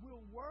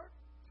 We'll Work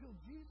Till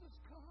Jesus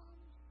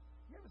Comes?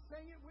 You ever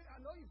sing it?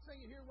 I know you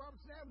sing it here at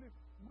Robertson Avenue.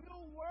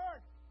 We'll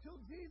work till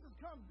Jesus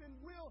comes, then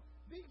we'll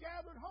be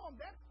gathered home.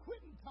 That's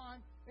quitting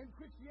time in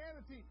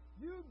Christianity.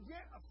 You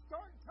get a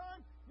start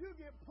time, you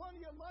get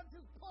plenty of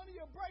lunches, plenty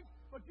of breaks,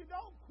 but you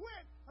don't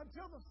quit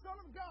until the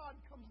Son of God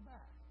comes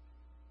back.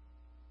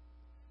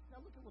 Now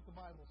look at what the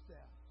Bible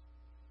says.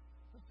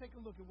 Let's take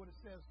a look at what it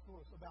says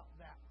for us about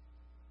that.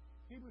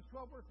 Hebrews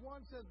 12 verse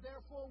 1 says,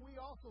 Therefore we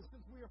also,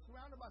 since we are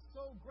surrounded by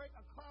so great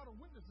a cloud of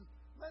witnesses,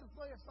 let us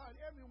lay aside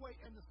every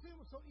weight and the sin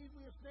which so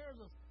easily ensnares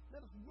us.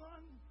 Let us run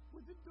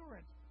with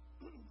endurance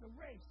the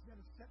race that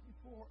is set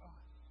before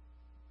us.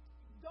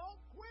 Don't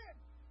quit.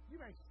 You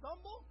may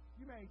stumble,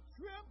 you may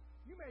trip,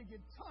 you may get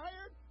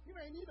tired, you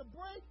may need a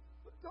break,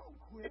 but don't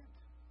quit.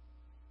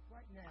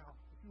 Right now,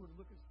 if you were to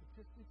look at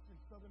statistics in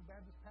Southern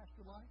Baptist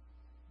pastor life,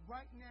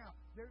 right now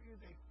there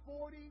is a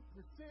 40%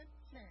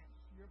 chance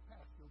your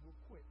pastor will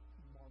quit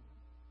tomorrow.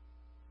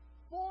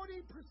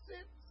 40%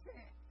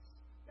 chance.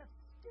 That's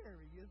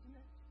scary, isn't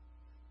it?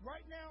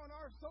 Right now in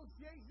our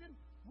association,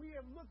 we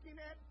are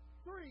looking at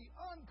 3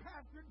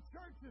 unpastored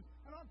churches.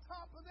 And on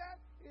top of that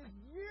is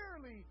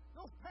yearly,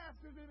 those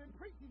pastors that have been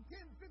preaching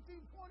 10, 15,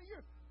 20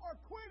 years are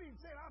quitting,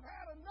 saying, I've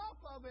had enough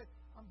of it.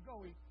 I'm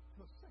going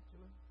to a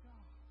secular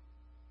job.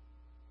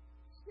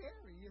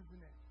 Scary,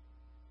 isn't it?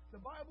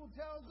 The Bible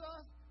tells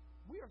us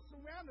we are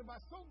surrounded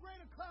by so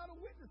great a cloud of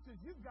witnesses.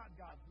 You've got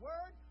God's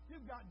Word.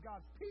 You've got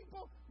God's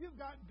people.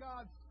 You've got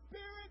God's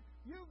Spirit.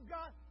 You've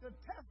got the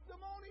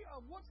testimony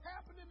of what's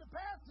happened in the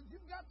past. And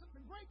you've got such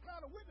a great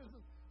cloud of witnesses.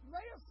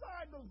 Lay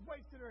aside those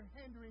weights that are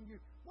hindering you.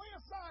 Lay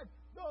aside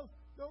those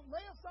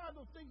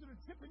things that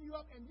are tripping you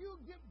up, and you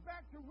get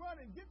back to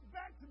running. Get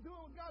back to doing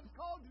what God has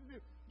called you to do.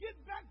 Get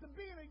back to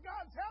being in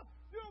God's house,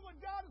 doing what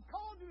God has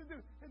called you to do.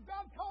 If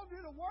God called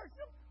you to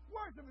worship,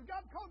 worship. If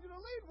God called you to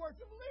lead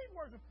worship, lead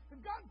worship.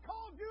 If God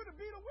called you to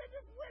be the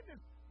witness,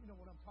 witness. You know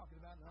what I'm talking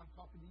about, and I'm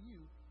talking to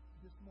you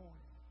this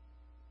morning.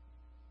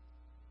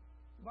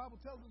 The Bible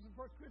tells us in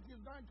 1 Corinthians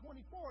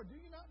 9:24, do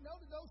you not know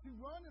that those who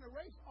run in a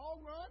race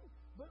all run,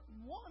 but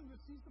one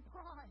receives the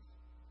prize?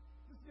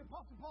 This is the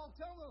Apostle Paul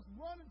telling us,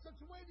 run in such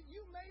a way that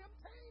you may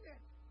obtain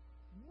it.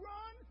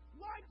 Run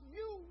like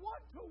you want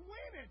to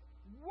win it.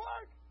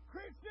 Work,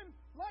 Christian,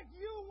 like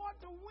you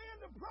want to win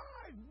the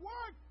prize.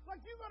 Work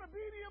like you're going to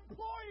be the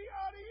employee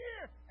out of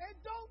here. And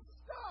don't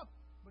stop,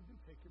 but do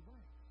take your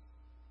breaks.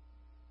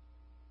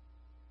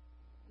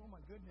 Oh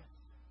my goodness,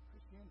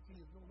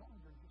 Christianity is no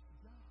longer just a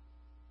job.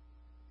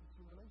 It's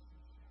a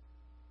relationship.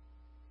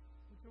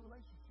 It's a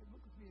relationship.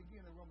 Look with me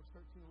again in Romans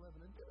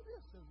 13:11. And do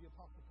this, says the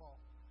Apostle Paul.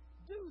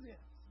 Do this,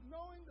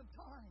 knowing the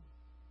time.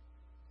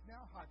 It's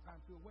now high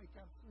time to awake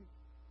out of sleep.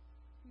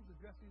 He's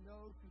addressing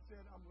those who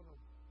said, I'm going to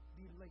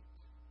be late.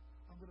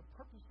 I'm going to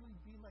purposely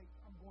be late.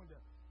 I'm going to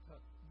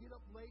get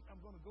up late.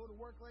 I'm going to go to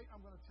work late.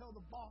 I'm going to tell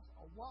the boss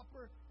a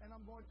whopper, and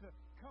I'm going to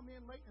come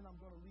in late, and I'm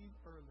going to leave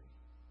early.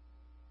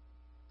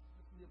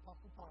 This is the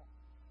Apostle Paul.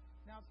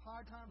 Now it's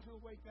high time to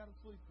awake out of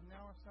sleep, and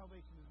now our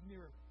salvation is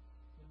nearer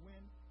than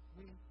when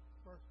we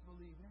first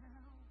believed.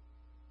 Now,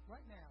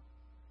 right now,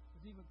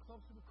 is even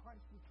closer to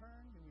Christ's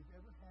return than we've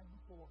ever had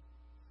before.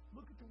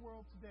 Look at the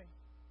world today.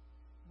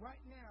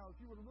 Right now, if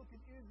you were to look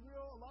at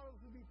Israel, a lot of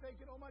us would be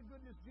thinking, oh my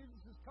goodness, Jesus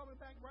is coming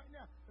back right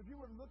now. If you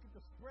were to look at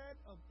the spread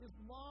of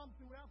Islam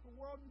throughout the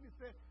world, you could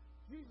say,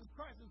 Jesus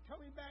Christ is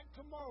coming back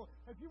tomorrow.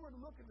 If you were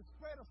to look at the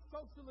spread of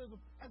socialism,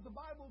 as the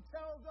Bible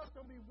tells us,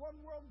 there'll be one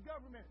world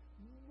government,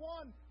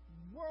 one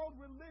world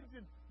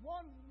religion,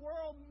 one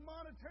world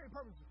monetary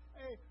purpose,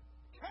 a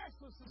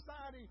cashless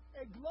society,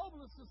 a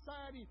globalist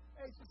society,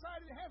 a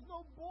society that has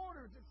no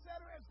borders,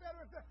 etc.,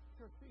 etc., etc.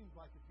 Sure seems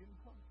like it's getting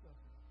close, doesn't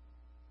it?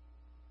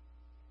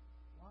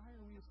 Why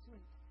are we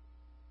asleep?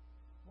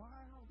 Why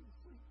are we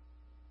asleep?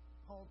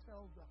 Paul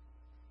tells us,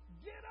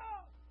 get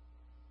up!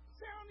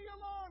 Sound the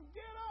alarm!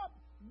 Get up!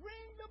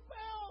 Ring the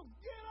bells!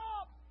 Get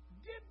up!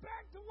 Get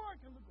back to work!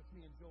 And look with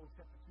me in Joel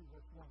chapter 2,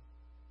 verse 1.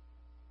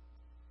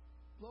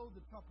 Blow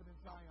the trumpet in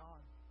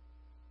Zion.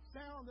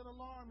 Sound an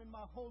alarm in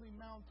my holy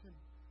mountain.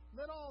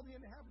 Let all the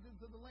inhabitants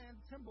of the land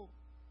tremble,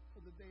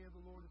 for the day of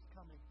the Lord is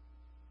coming,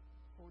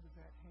 for it is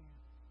at hand.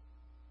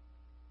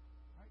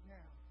 Right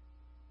now,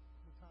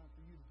 time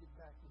for you to get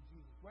back with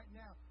Jesus. Right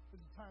now is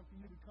the time for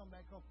you to come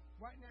back home.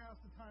 Right now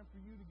is the time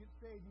for you to get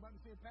saved. You might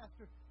be saying,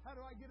 Pastor, how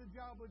do I get a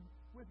job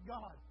with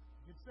God?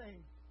 Get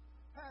saved.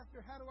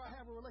 Pastor, how do I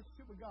have a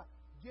relationship with God?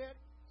 Get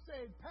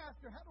saved.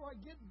 Pastor, how do I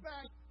get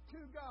back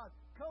to God?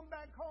 Come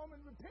back home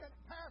and repent.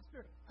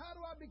 Pastor, how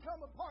do I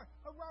become a part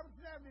of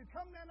Robertson Avenue?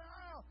 Come down the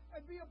aisle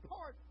and be a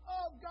part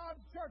of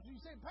God's church. And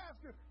you say,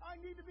 Pastor, I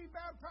need to be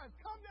baptized.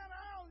 Come down the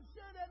aisle and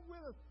share that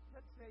with us.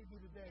 Let's save you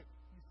today.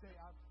 You say,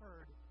 I've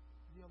heard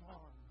the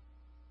alarm.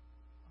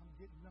 I'm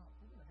getting up.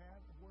 We're going to have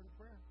a word of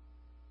prayer.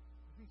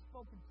 If He's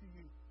spoken to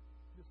you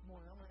this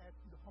morning, I'm going to ask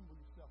you to humble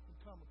yourself and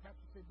come. And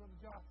Pastor say, Brother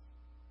Josh,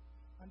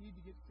 I need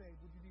to get saved.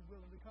 Would you be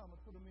willing to come and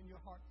put Him in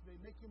your heart today?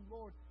 Make Him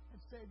Lord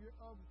and Savior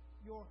of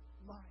your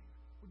life.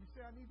 Would you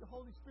say, I need the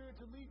Holy Spirit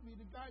to lead me,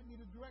 to guide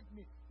me, to direct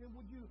me? Then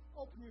would you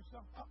open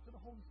yourself up to the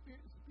Holy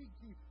Spirit and speak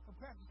to you? And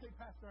Pastor say,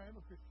 Pastor, I am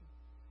a Christian.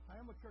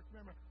 I am a church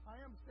member. I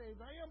am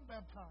saved. I am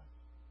baptized.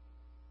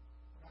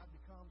 But I've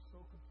become so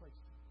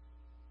complacent.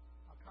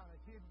 I kind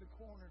of hid the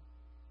corner,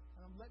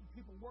 and I'm letting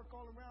people work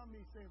all around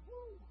me saying,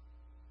 woo,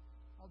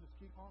 I'll just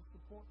keep on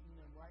supporting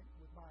them, right,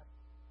 with my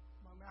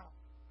mouth.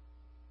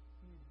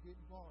 You need to get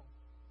involved.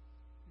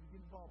 You need to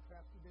get involved.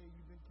 Pastor Day,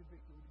 you've been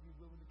convicted. Would you be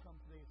willing to come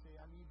today and say,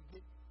 I need to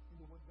get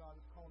into what God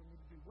is calling me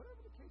to do?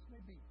 Whatever the case may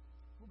be,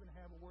 we're going to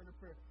have a word of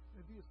prayer. And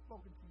if He has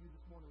spoken to you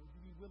this morning, would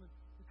you be willing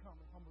to come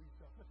and humble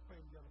yourself? Let's pray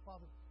together.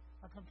 Father,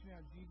 I come to you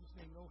now in Jesus'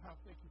 name. Oh, how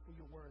thank you for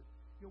your word.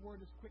 Your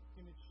word is quick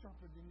and it's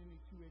sharper than any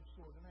two-edged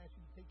sword. And I ask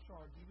you to take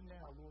charge even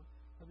now, Lord,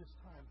 for this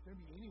time. If there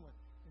be anyone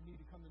that need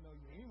to come to know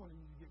you, anyone that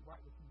need to get right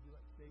with you,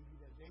 let save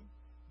you that day.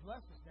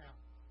 Bless us now.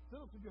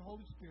 Fill us with your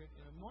Holy Spirit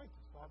and anoint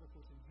us, Father,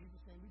 for in Jesus'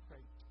 name we pray.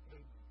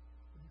 Amen.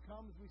 Would you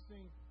come as we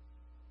sing,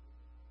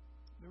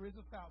 There is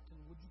a Fountain?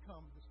 Would you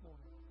come this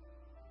morning?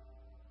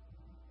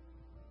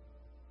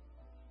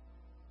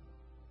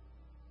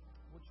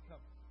 Would you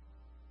come?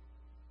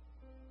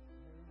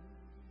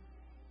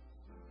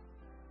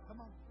 Come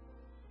on.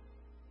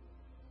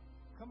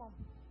 Come on.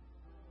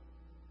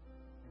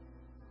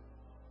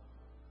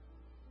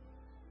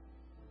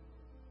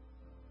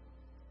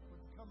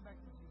 Would you come back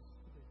to Jesus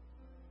today?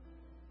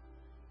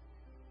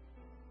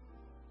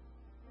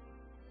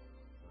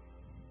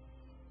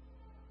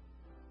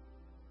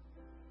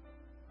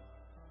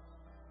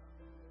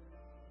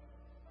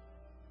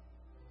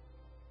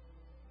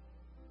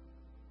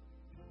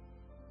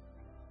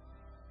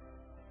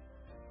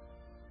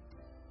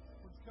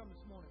 Would you come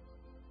this morning?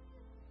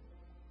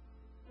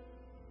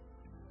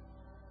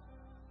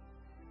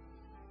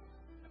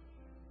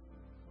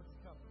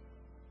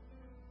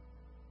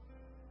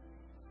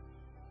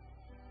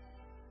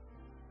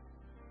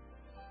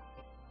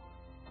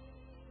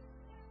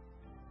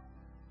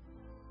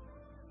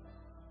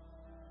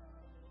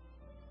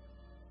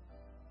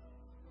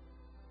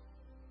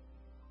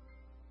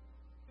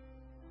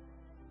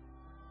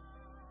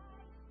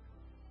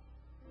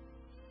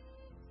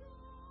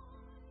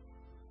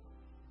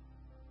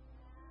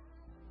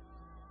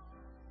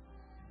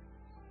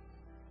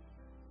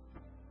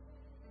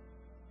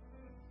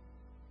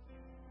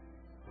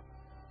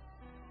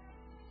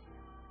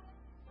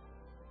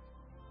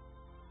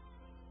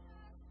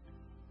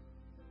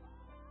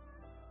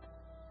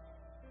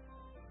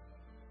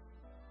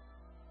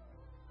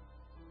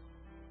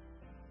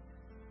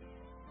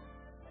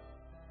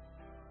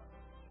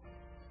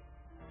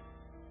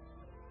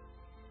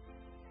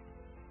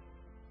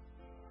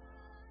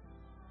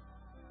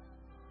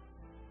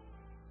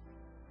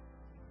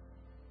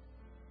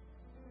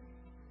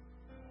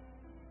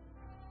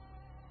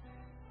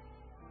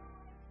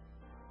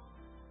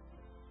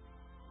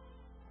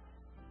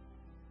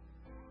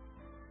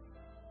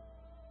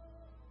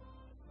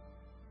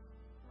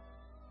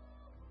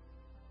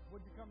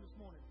 Would you come this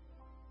morning?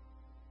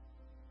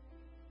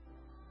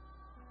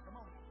 Come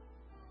on.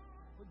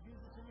 Put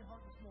Jesus in your heart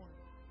this morning.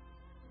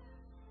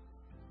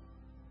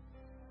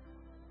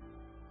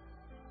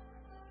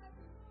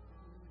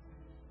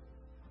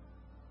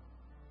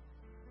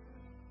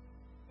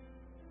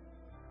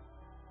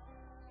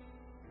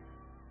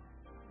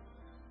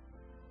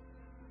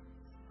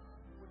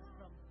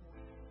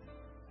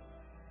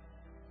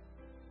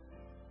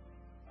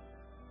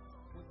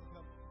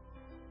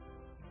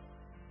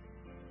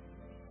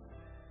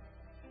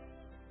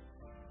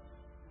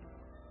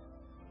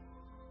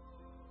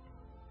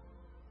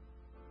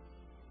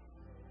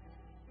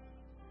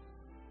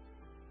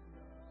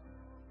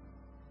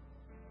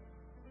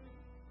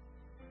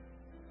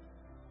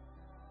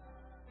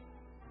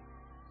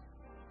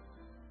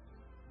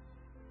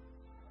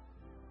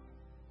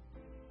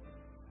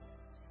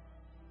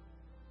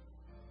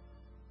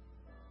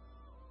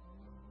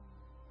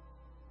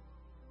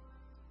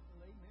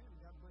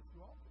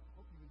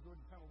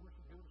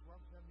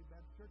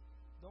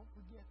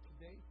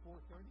 today,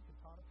 4:30,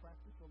 cantata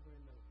practice over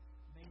in the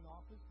main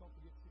office. Don't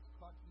forget 6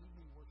 o'clock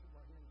evening worship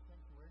right here in the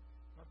sanctuary.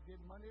 Don't forget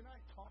Monday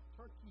night, Talk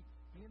Turkey.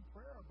 Be in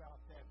prayer about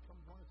that. Come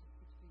join us at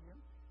 6 p.m.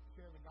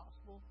 Share the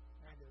gospel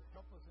and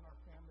help us in our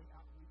family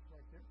outreach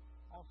right there.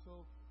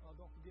 Also,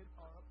 don't forget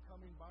our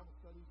upcoming Bible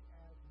studies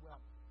as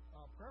well.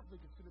 Prayerfully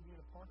consider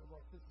being a part of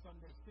our Fifth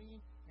Sunday singing,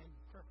 and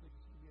prayerfully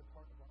consider being a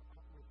part of our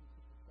Operation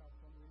Sister South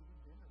fundraising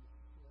dinner.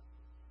 So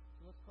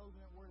let's close in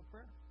that word of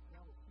prayer, and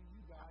I will see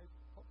you guys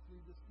hopefully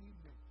this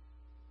evening.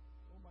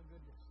 Oh my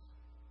goodness.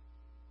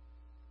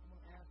 I'm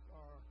going to ask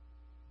our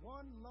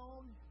one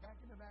lone back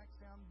in the back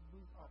sound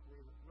booth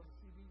operator, Brother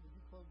CD, would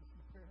you close this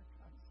in prayer?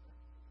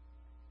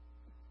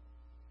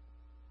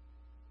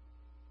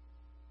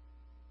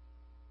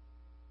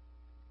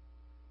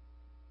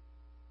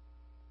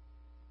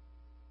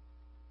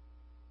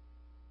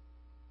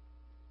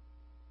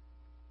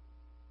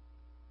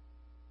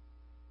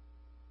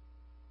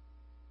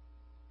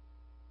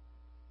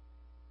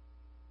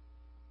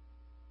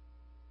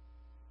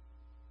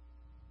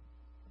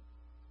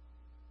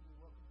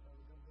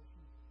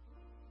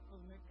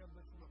 God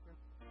bless you, my friend.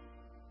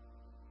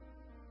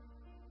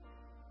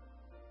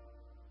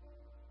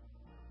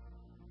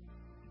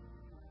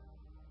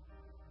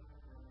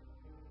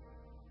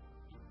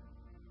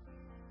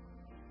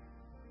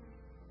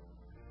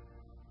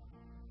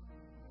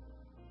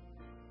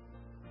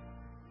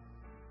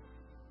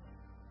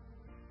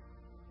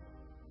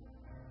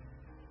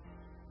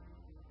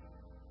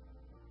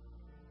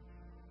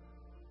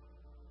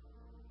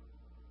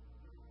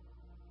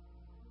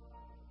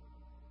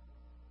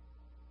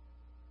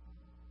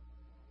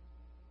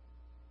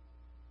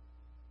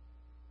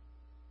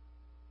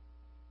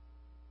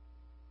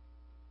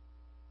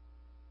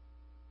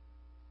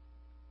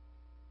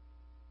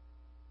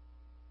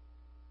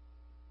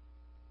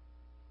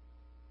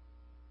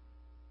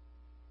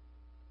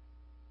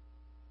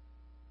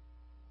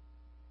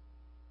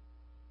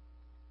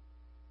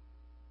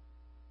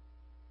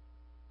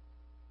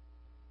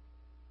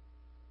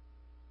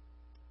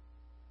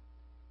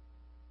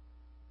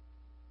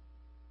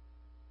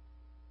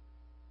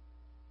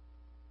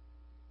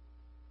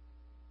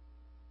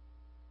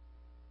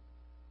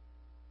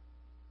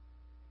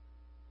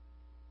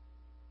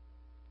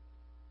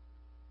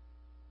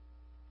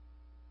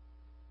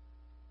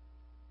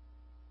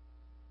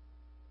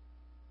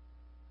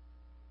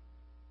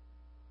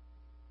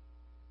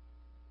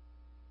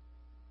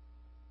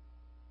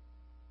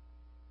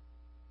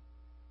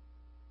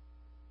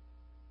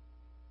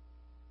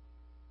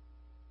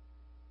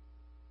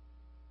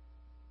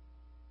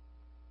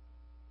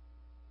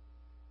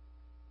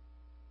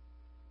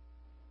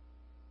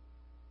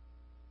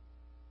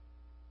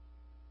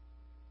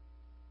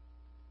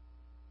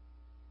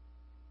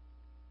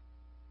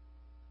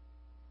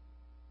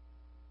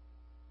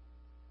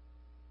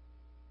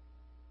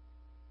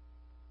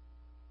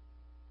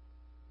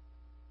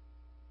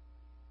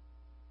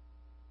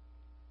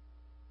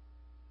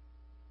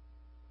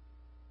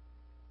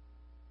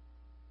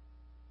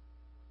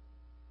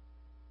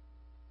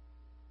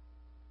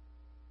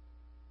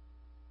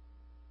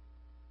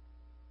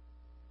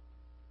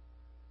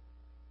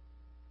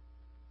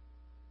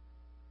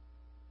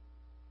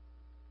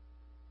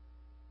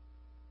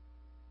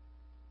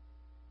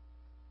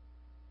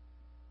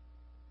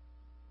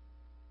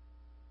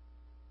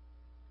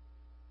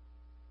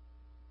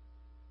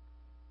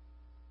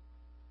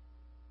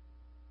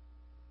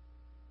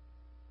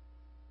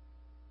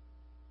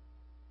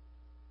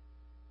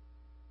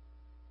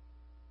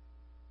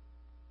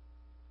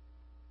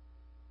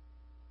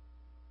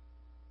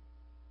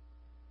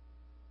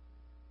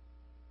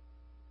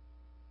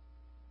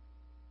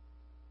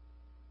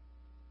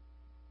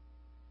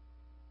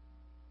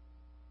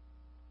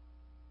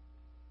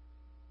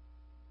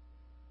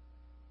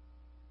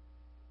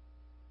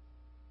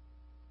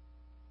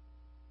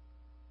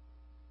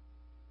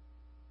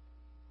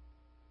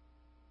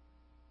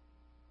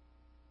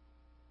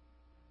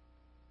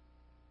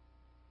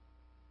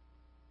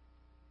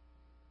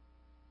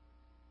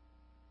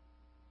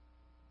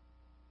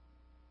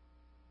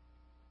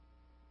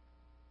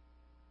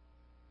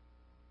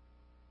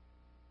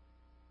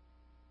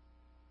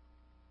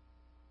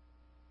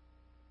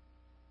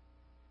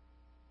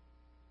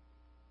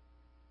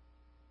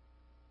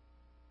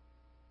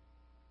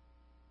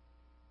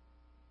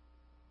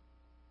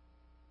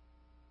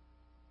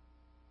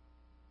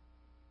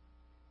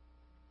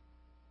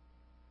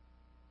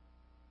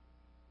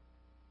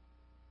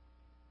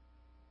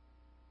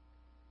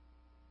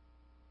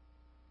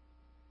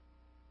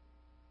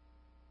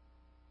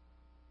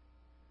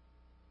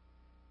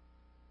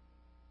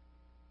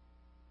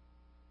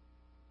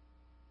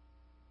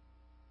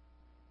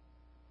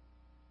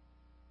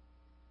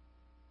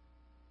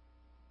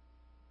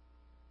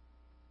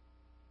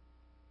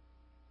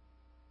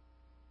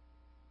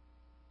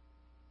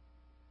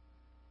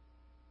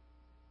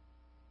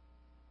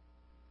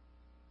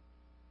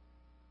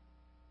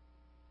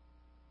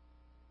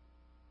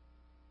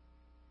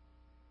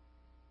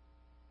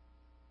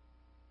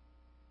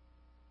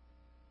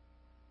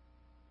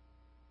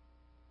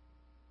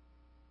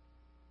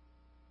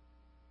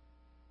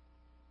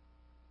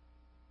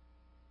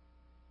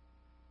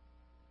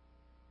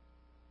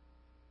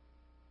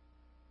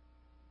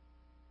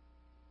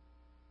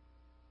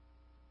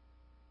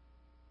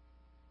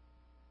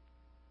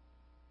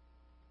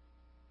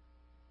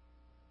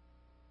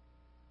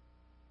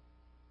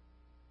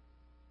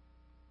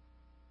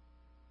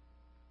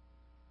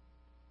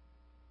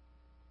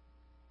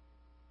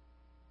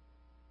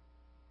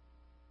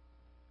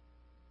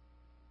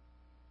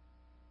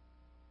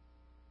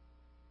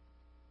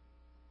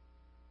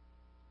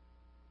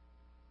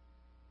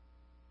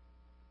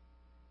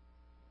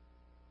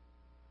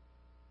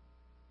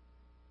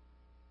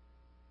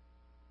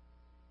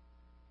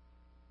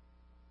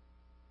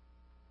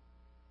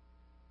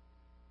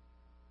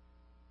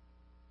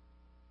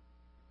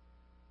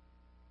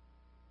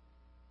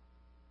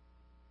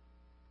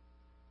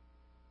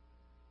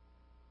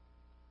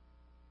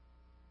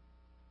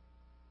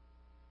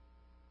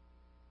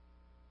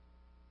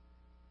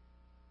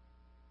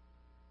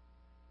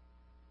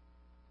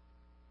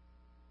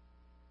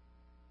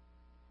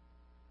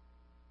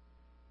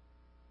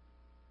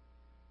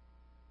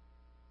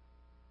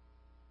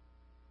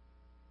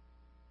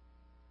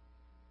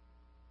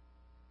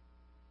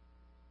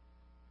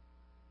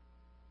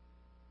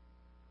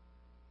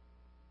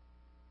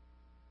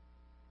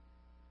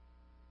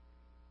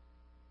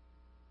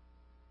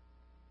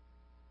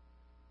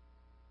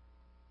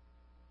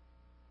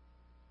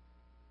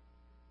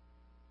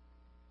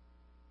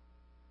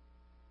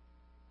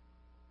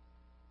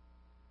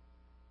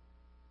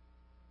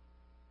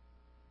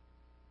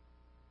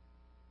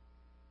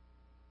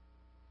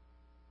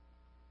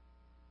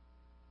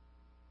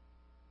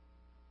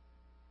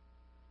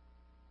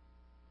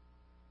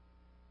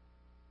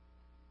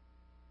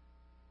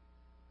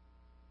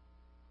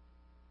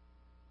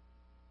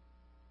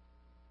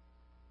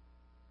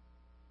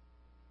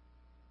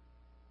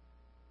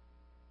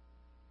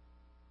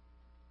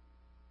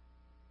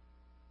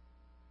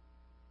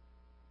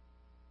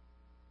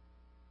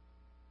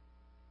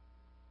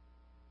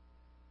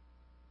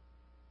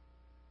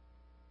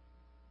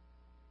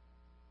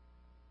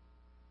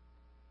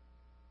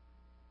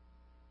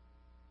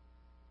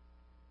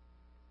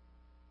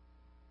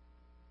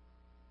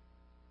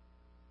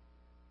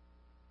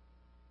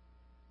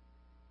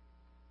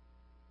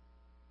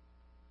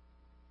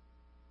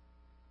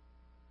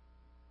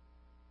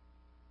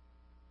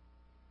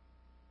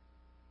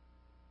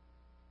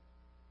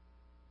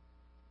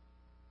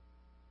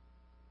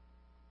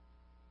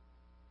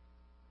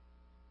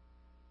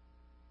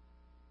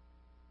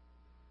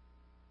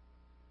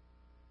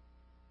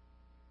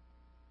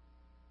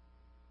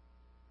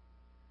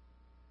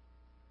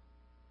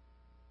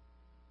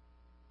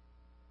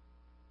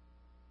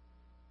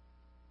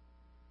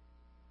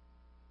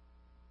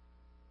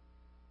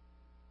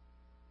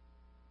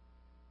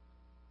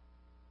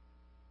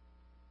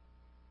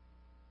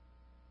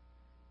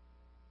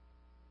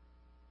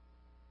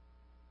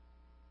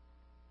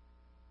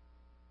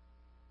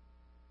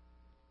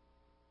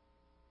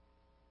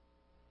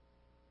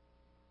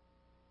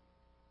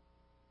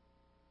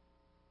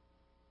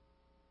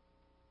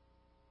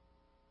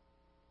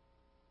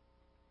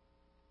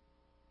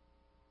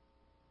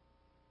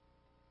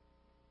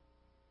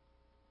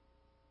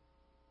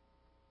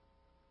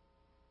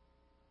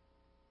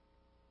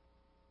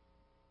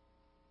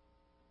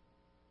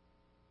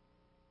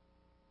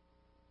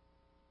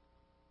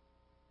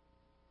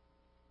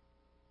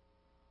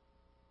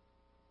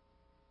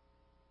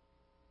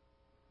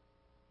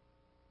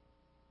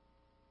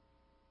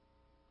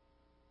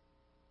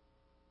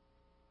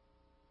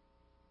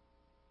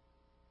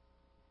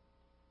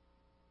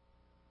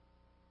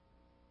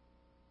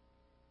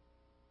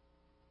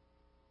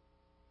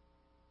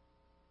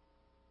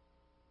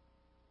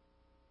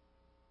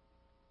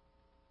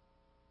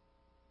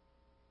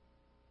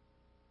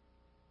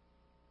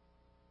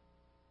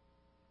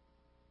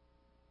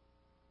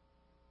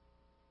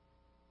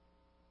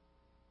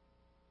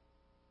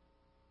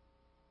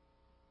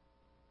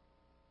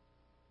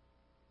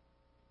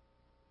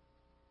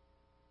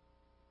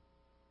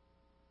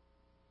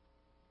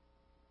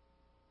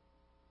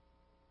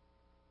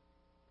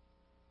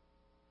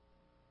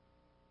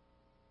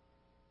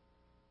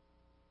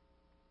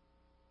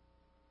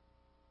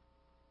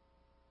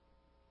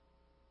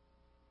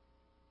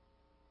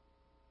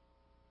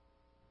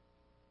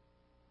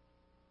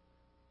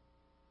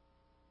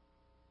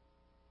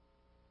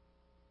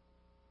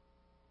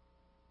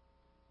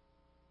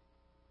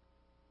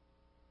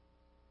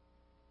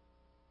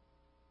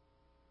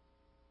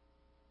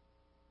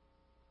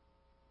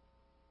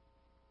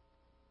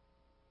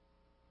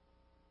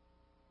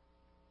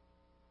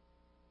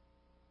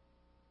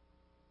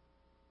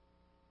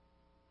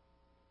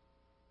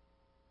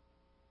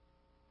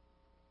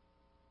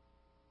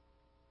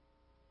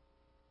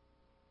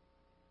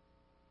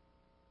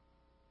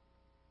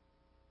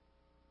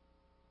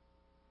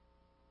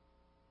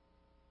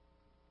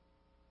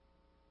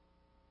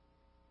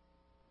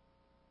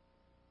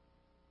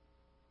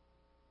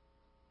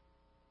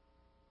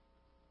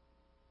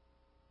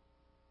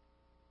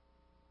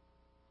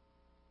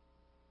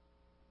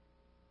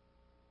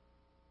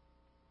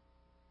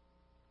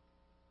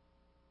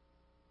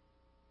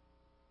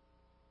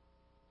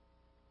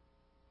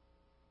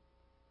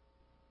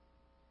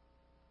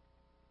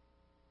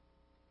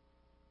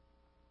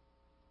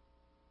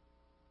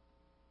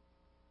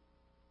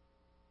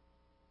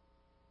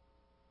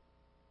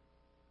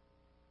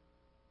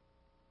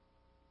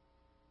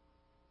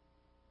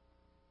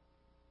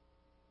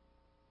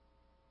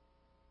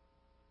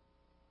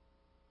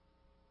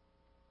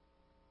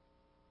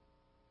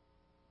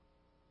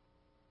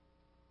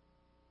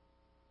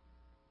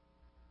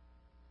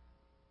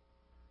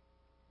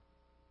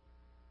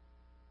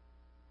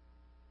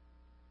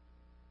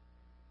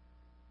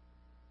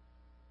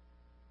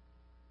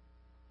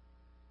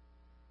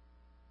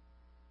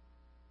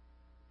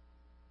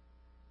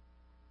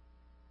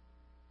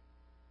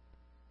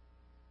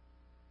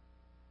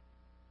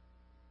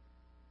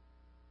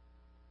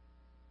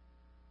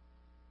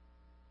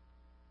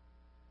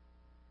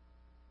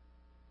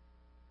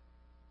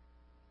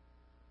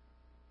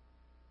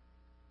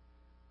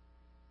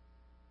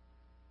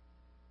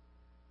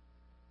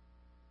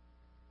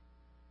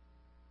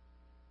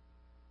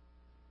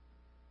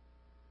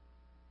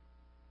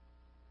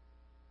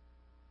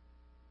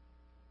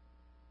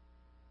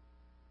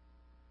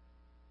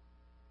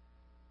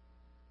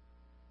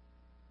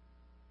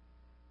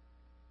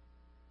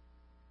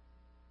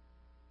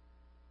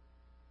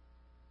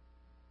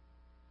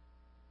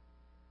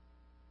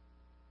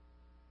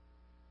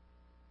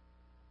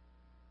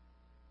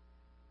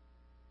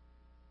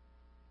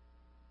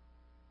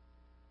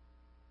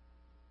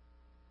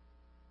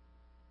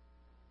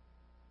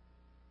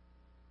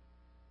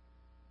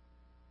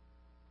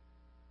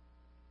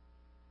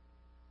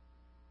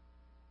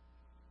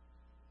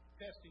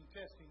 Testing,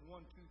 testing. 1,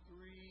 2,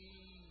 3.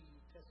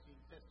 Testing,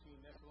 testing.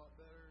 That's a lot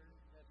better.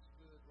 That's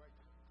good right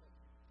there.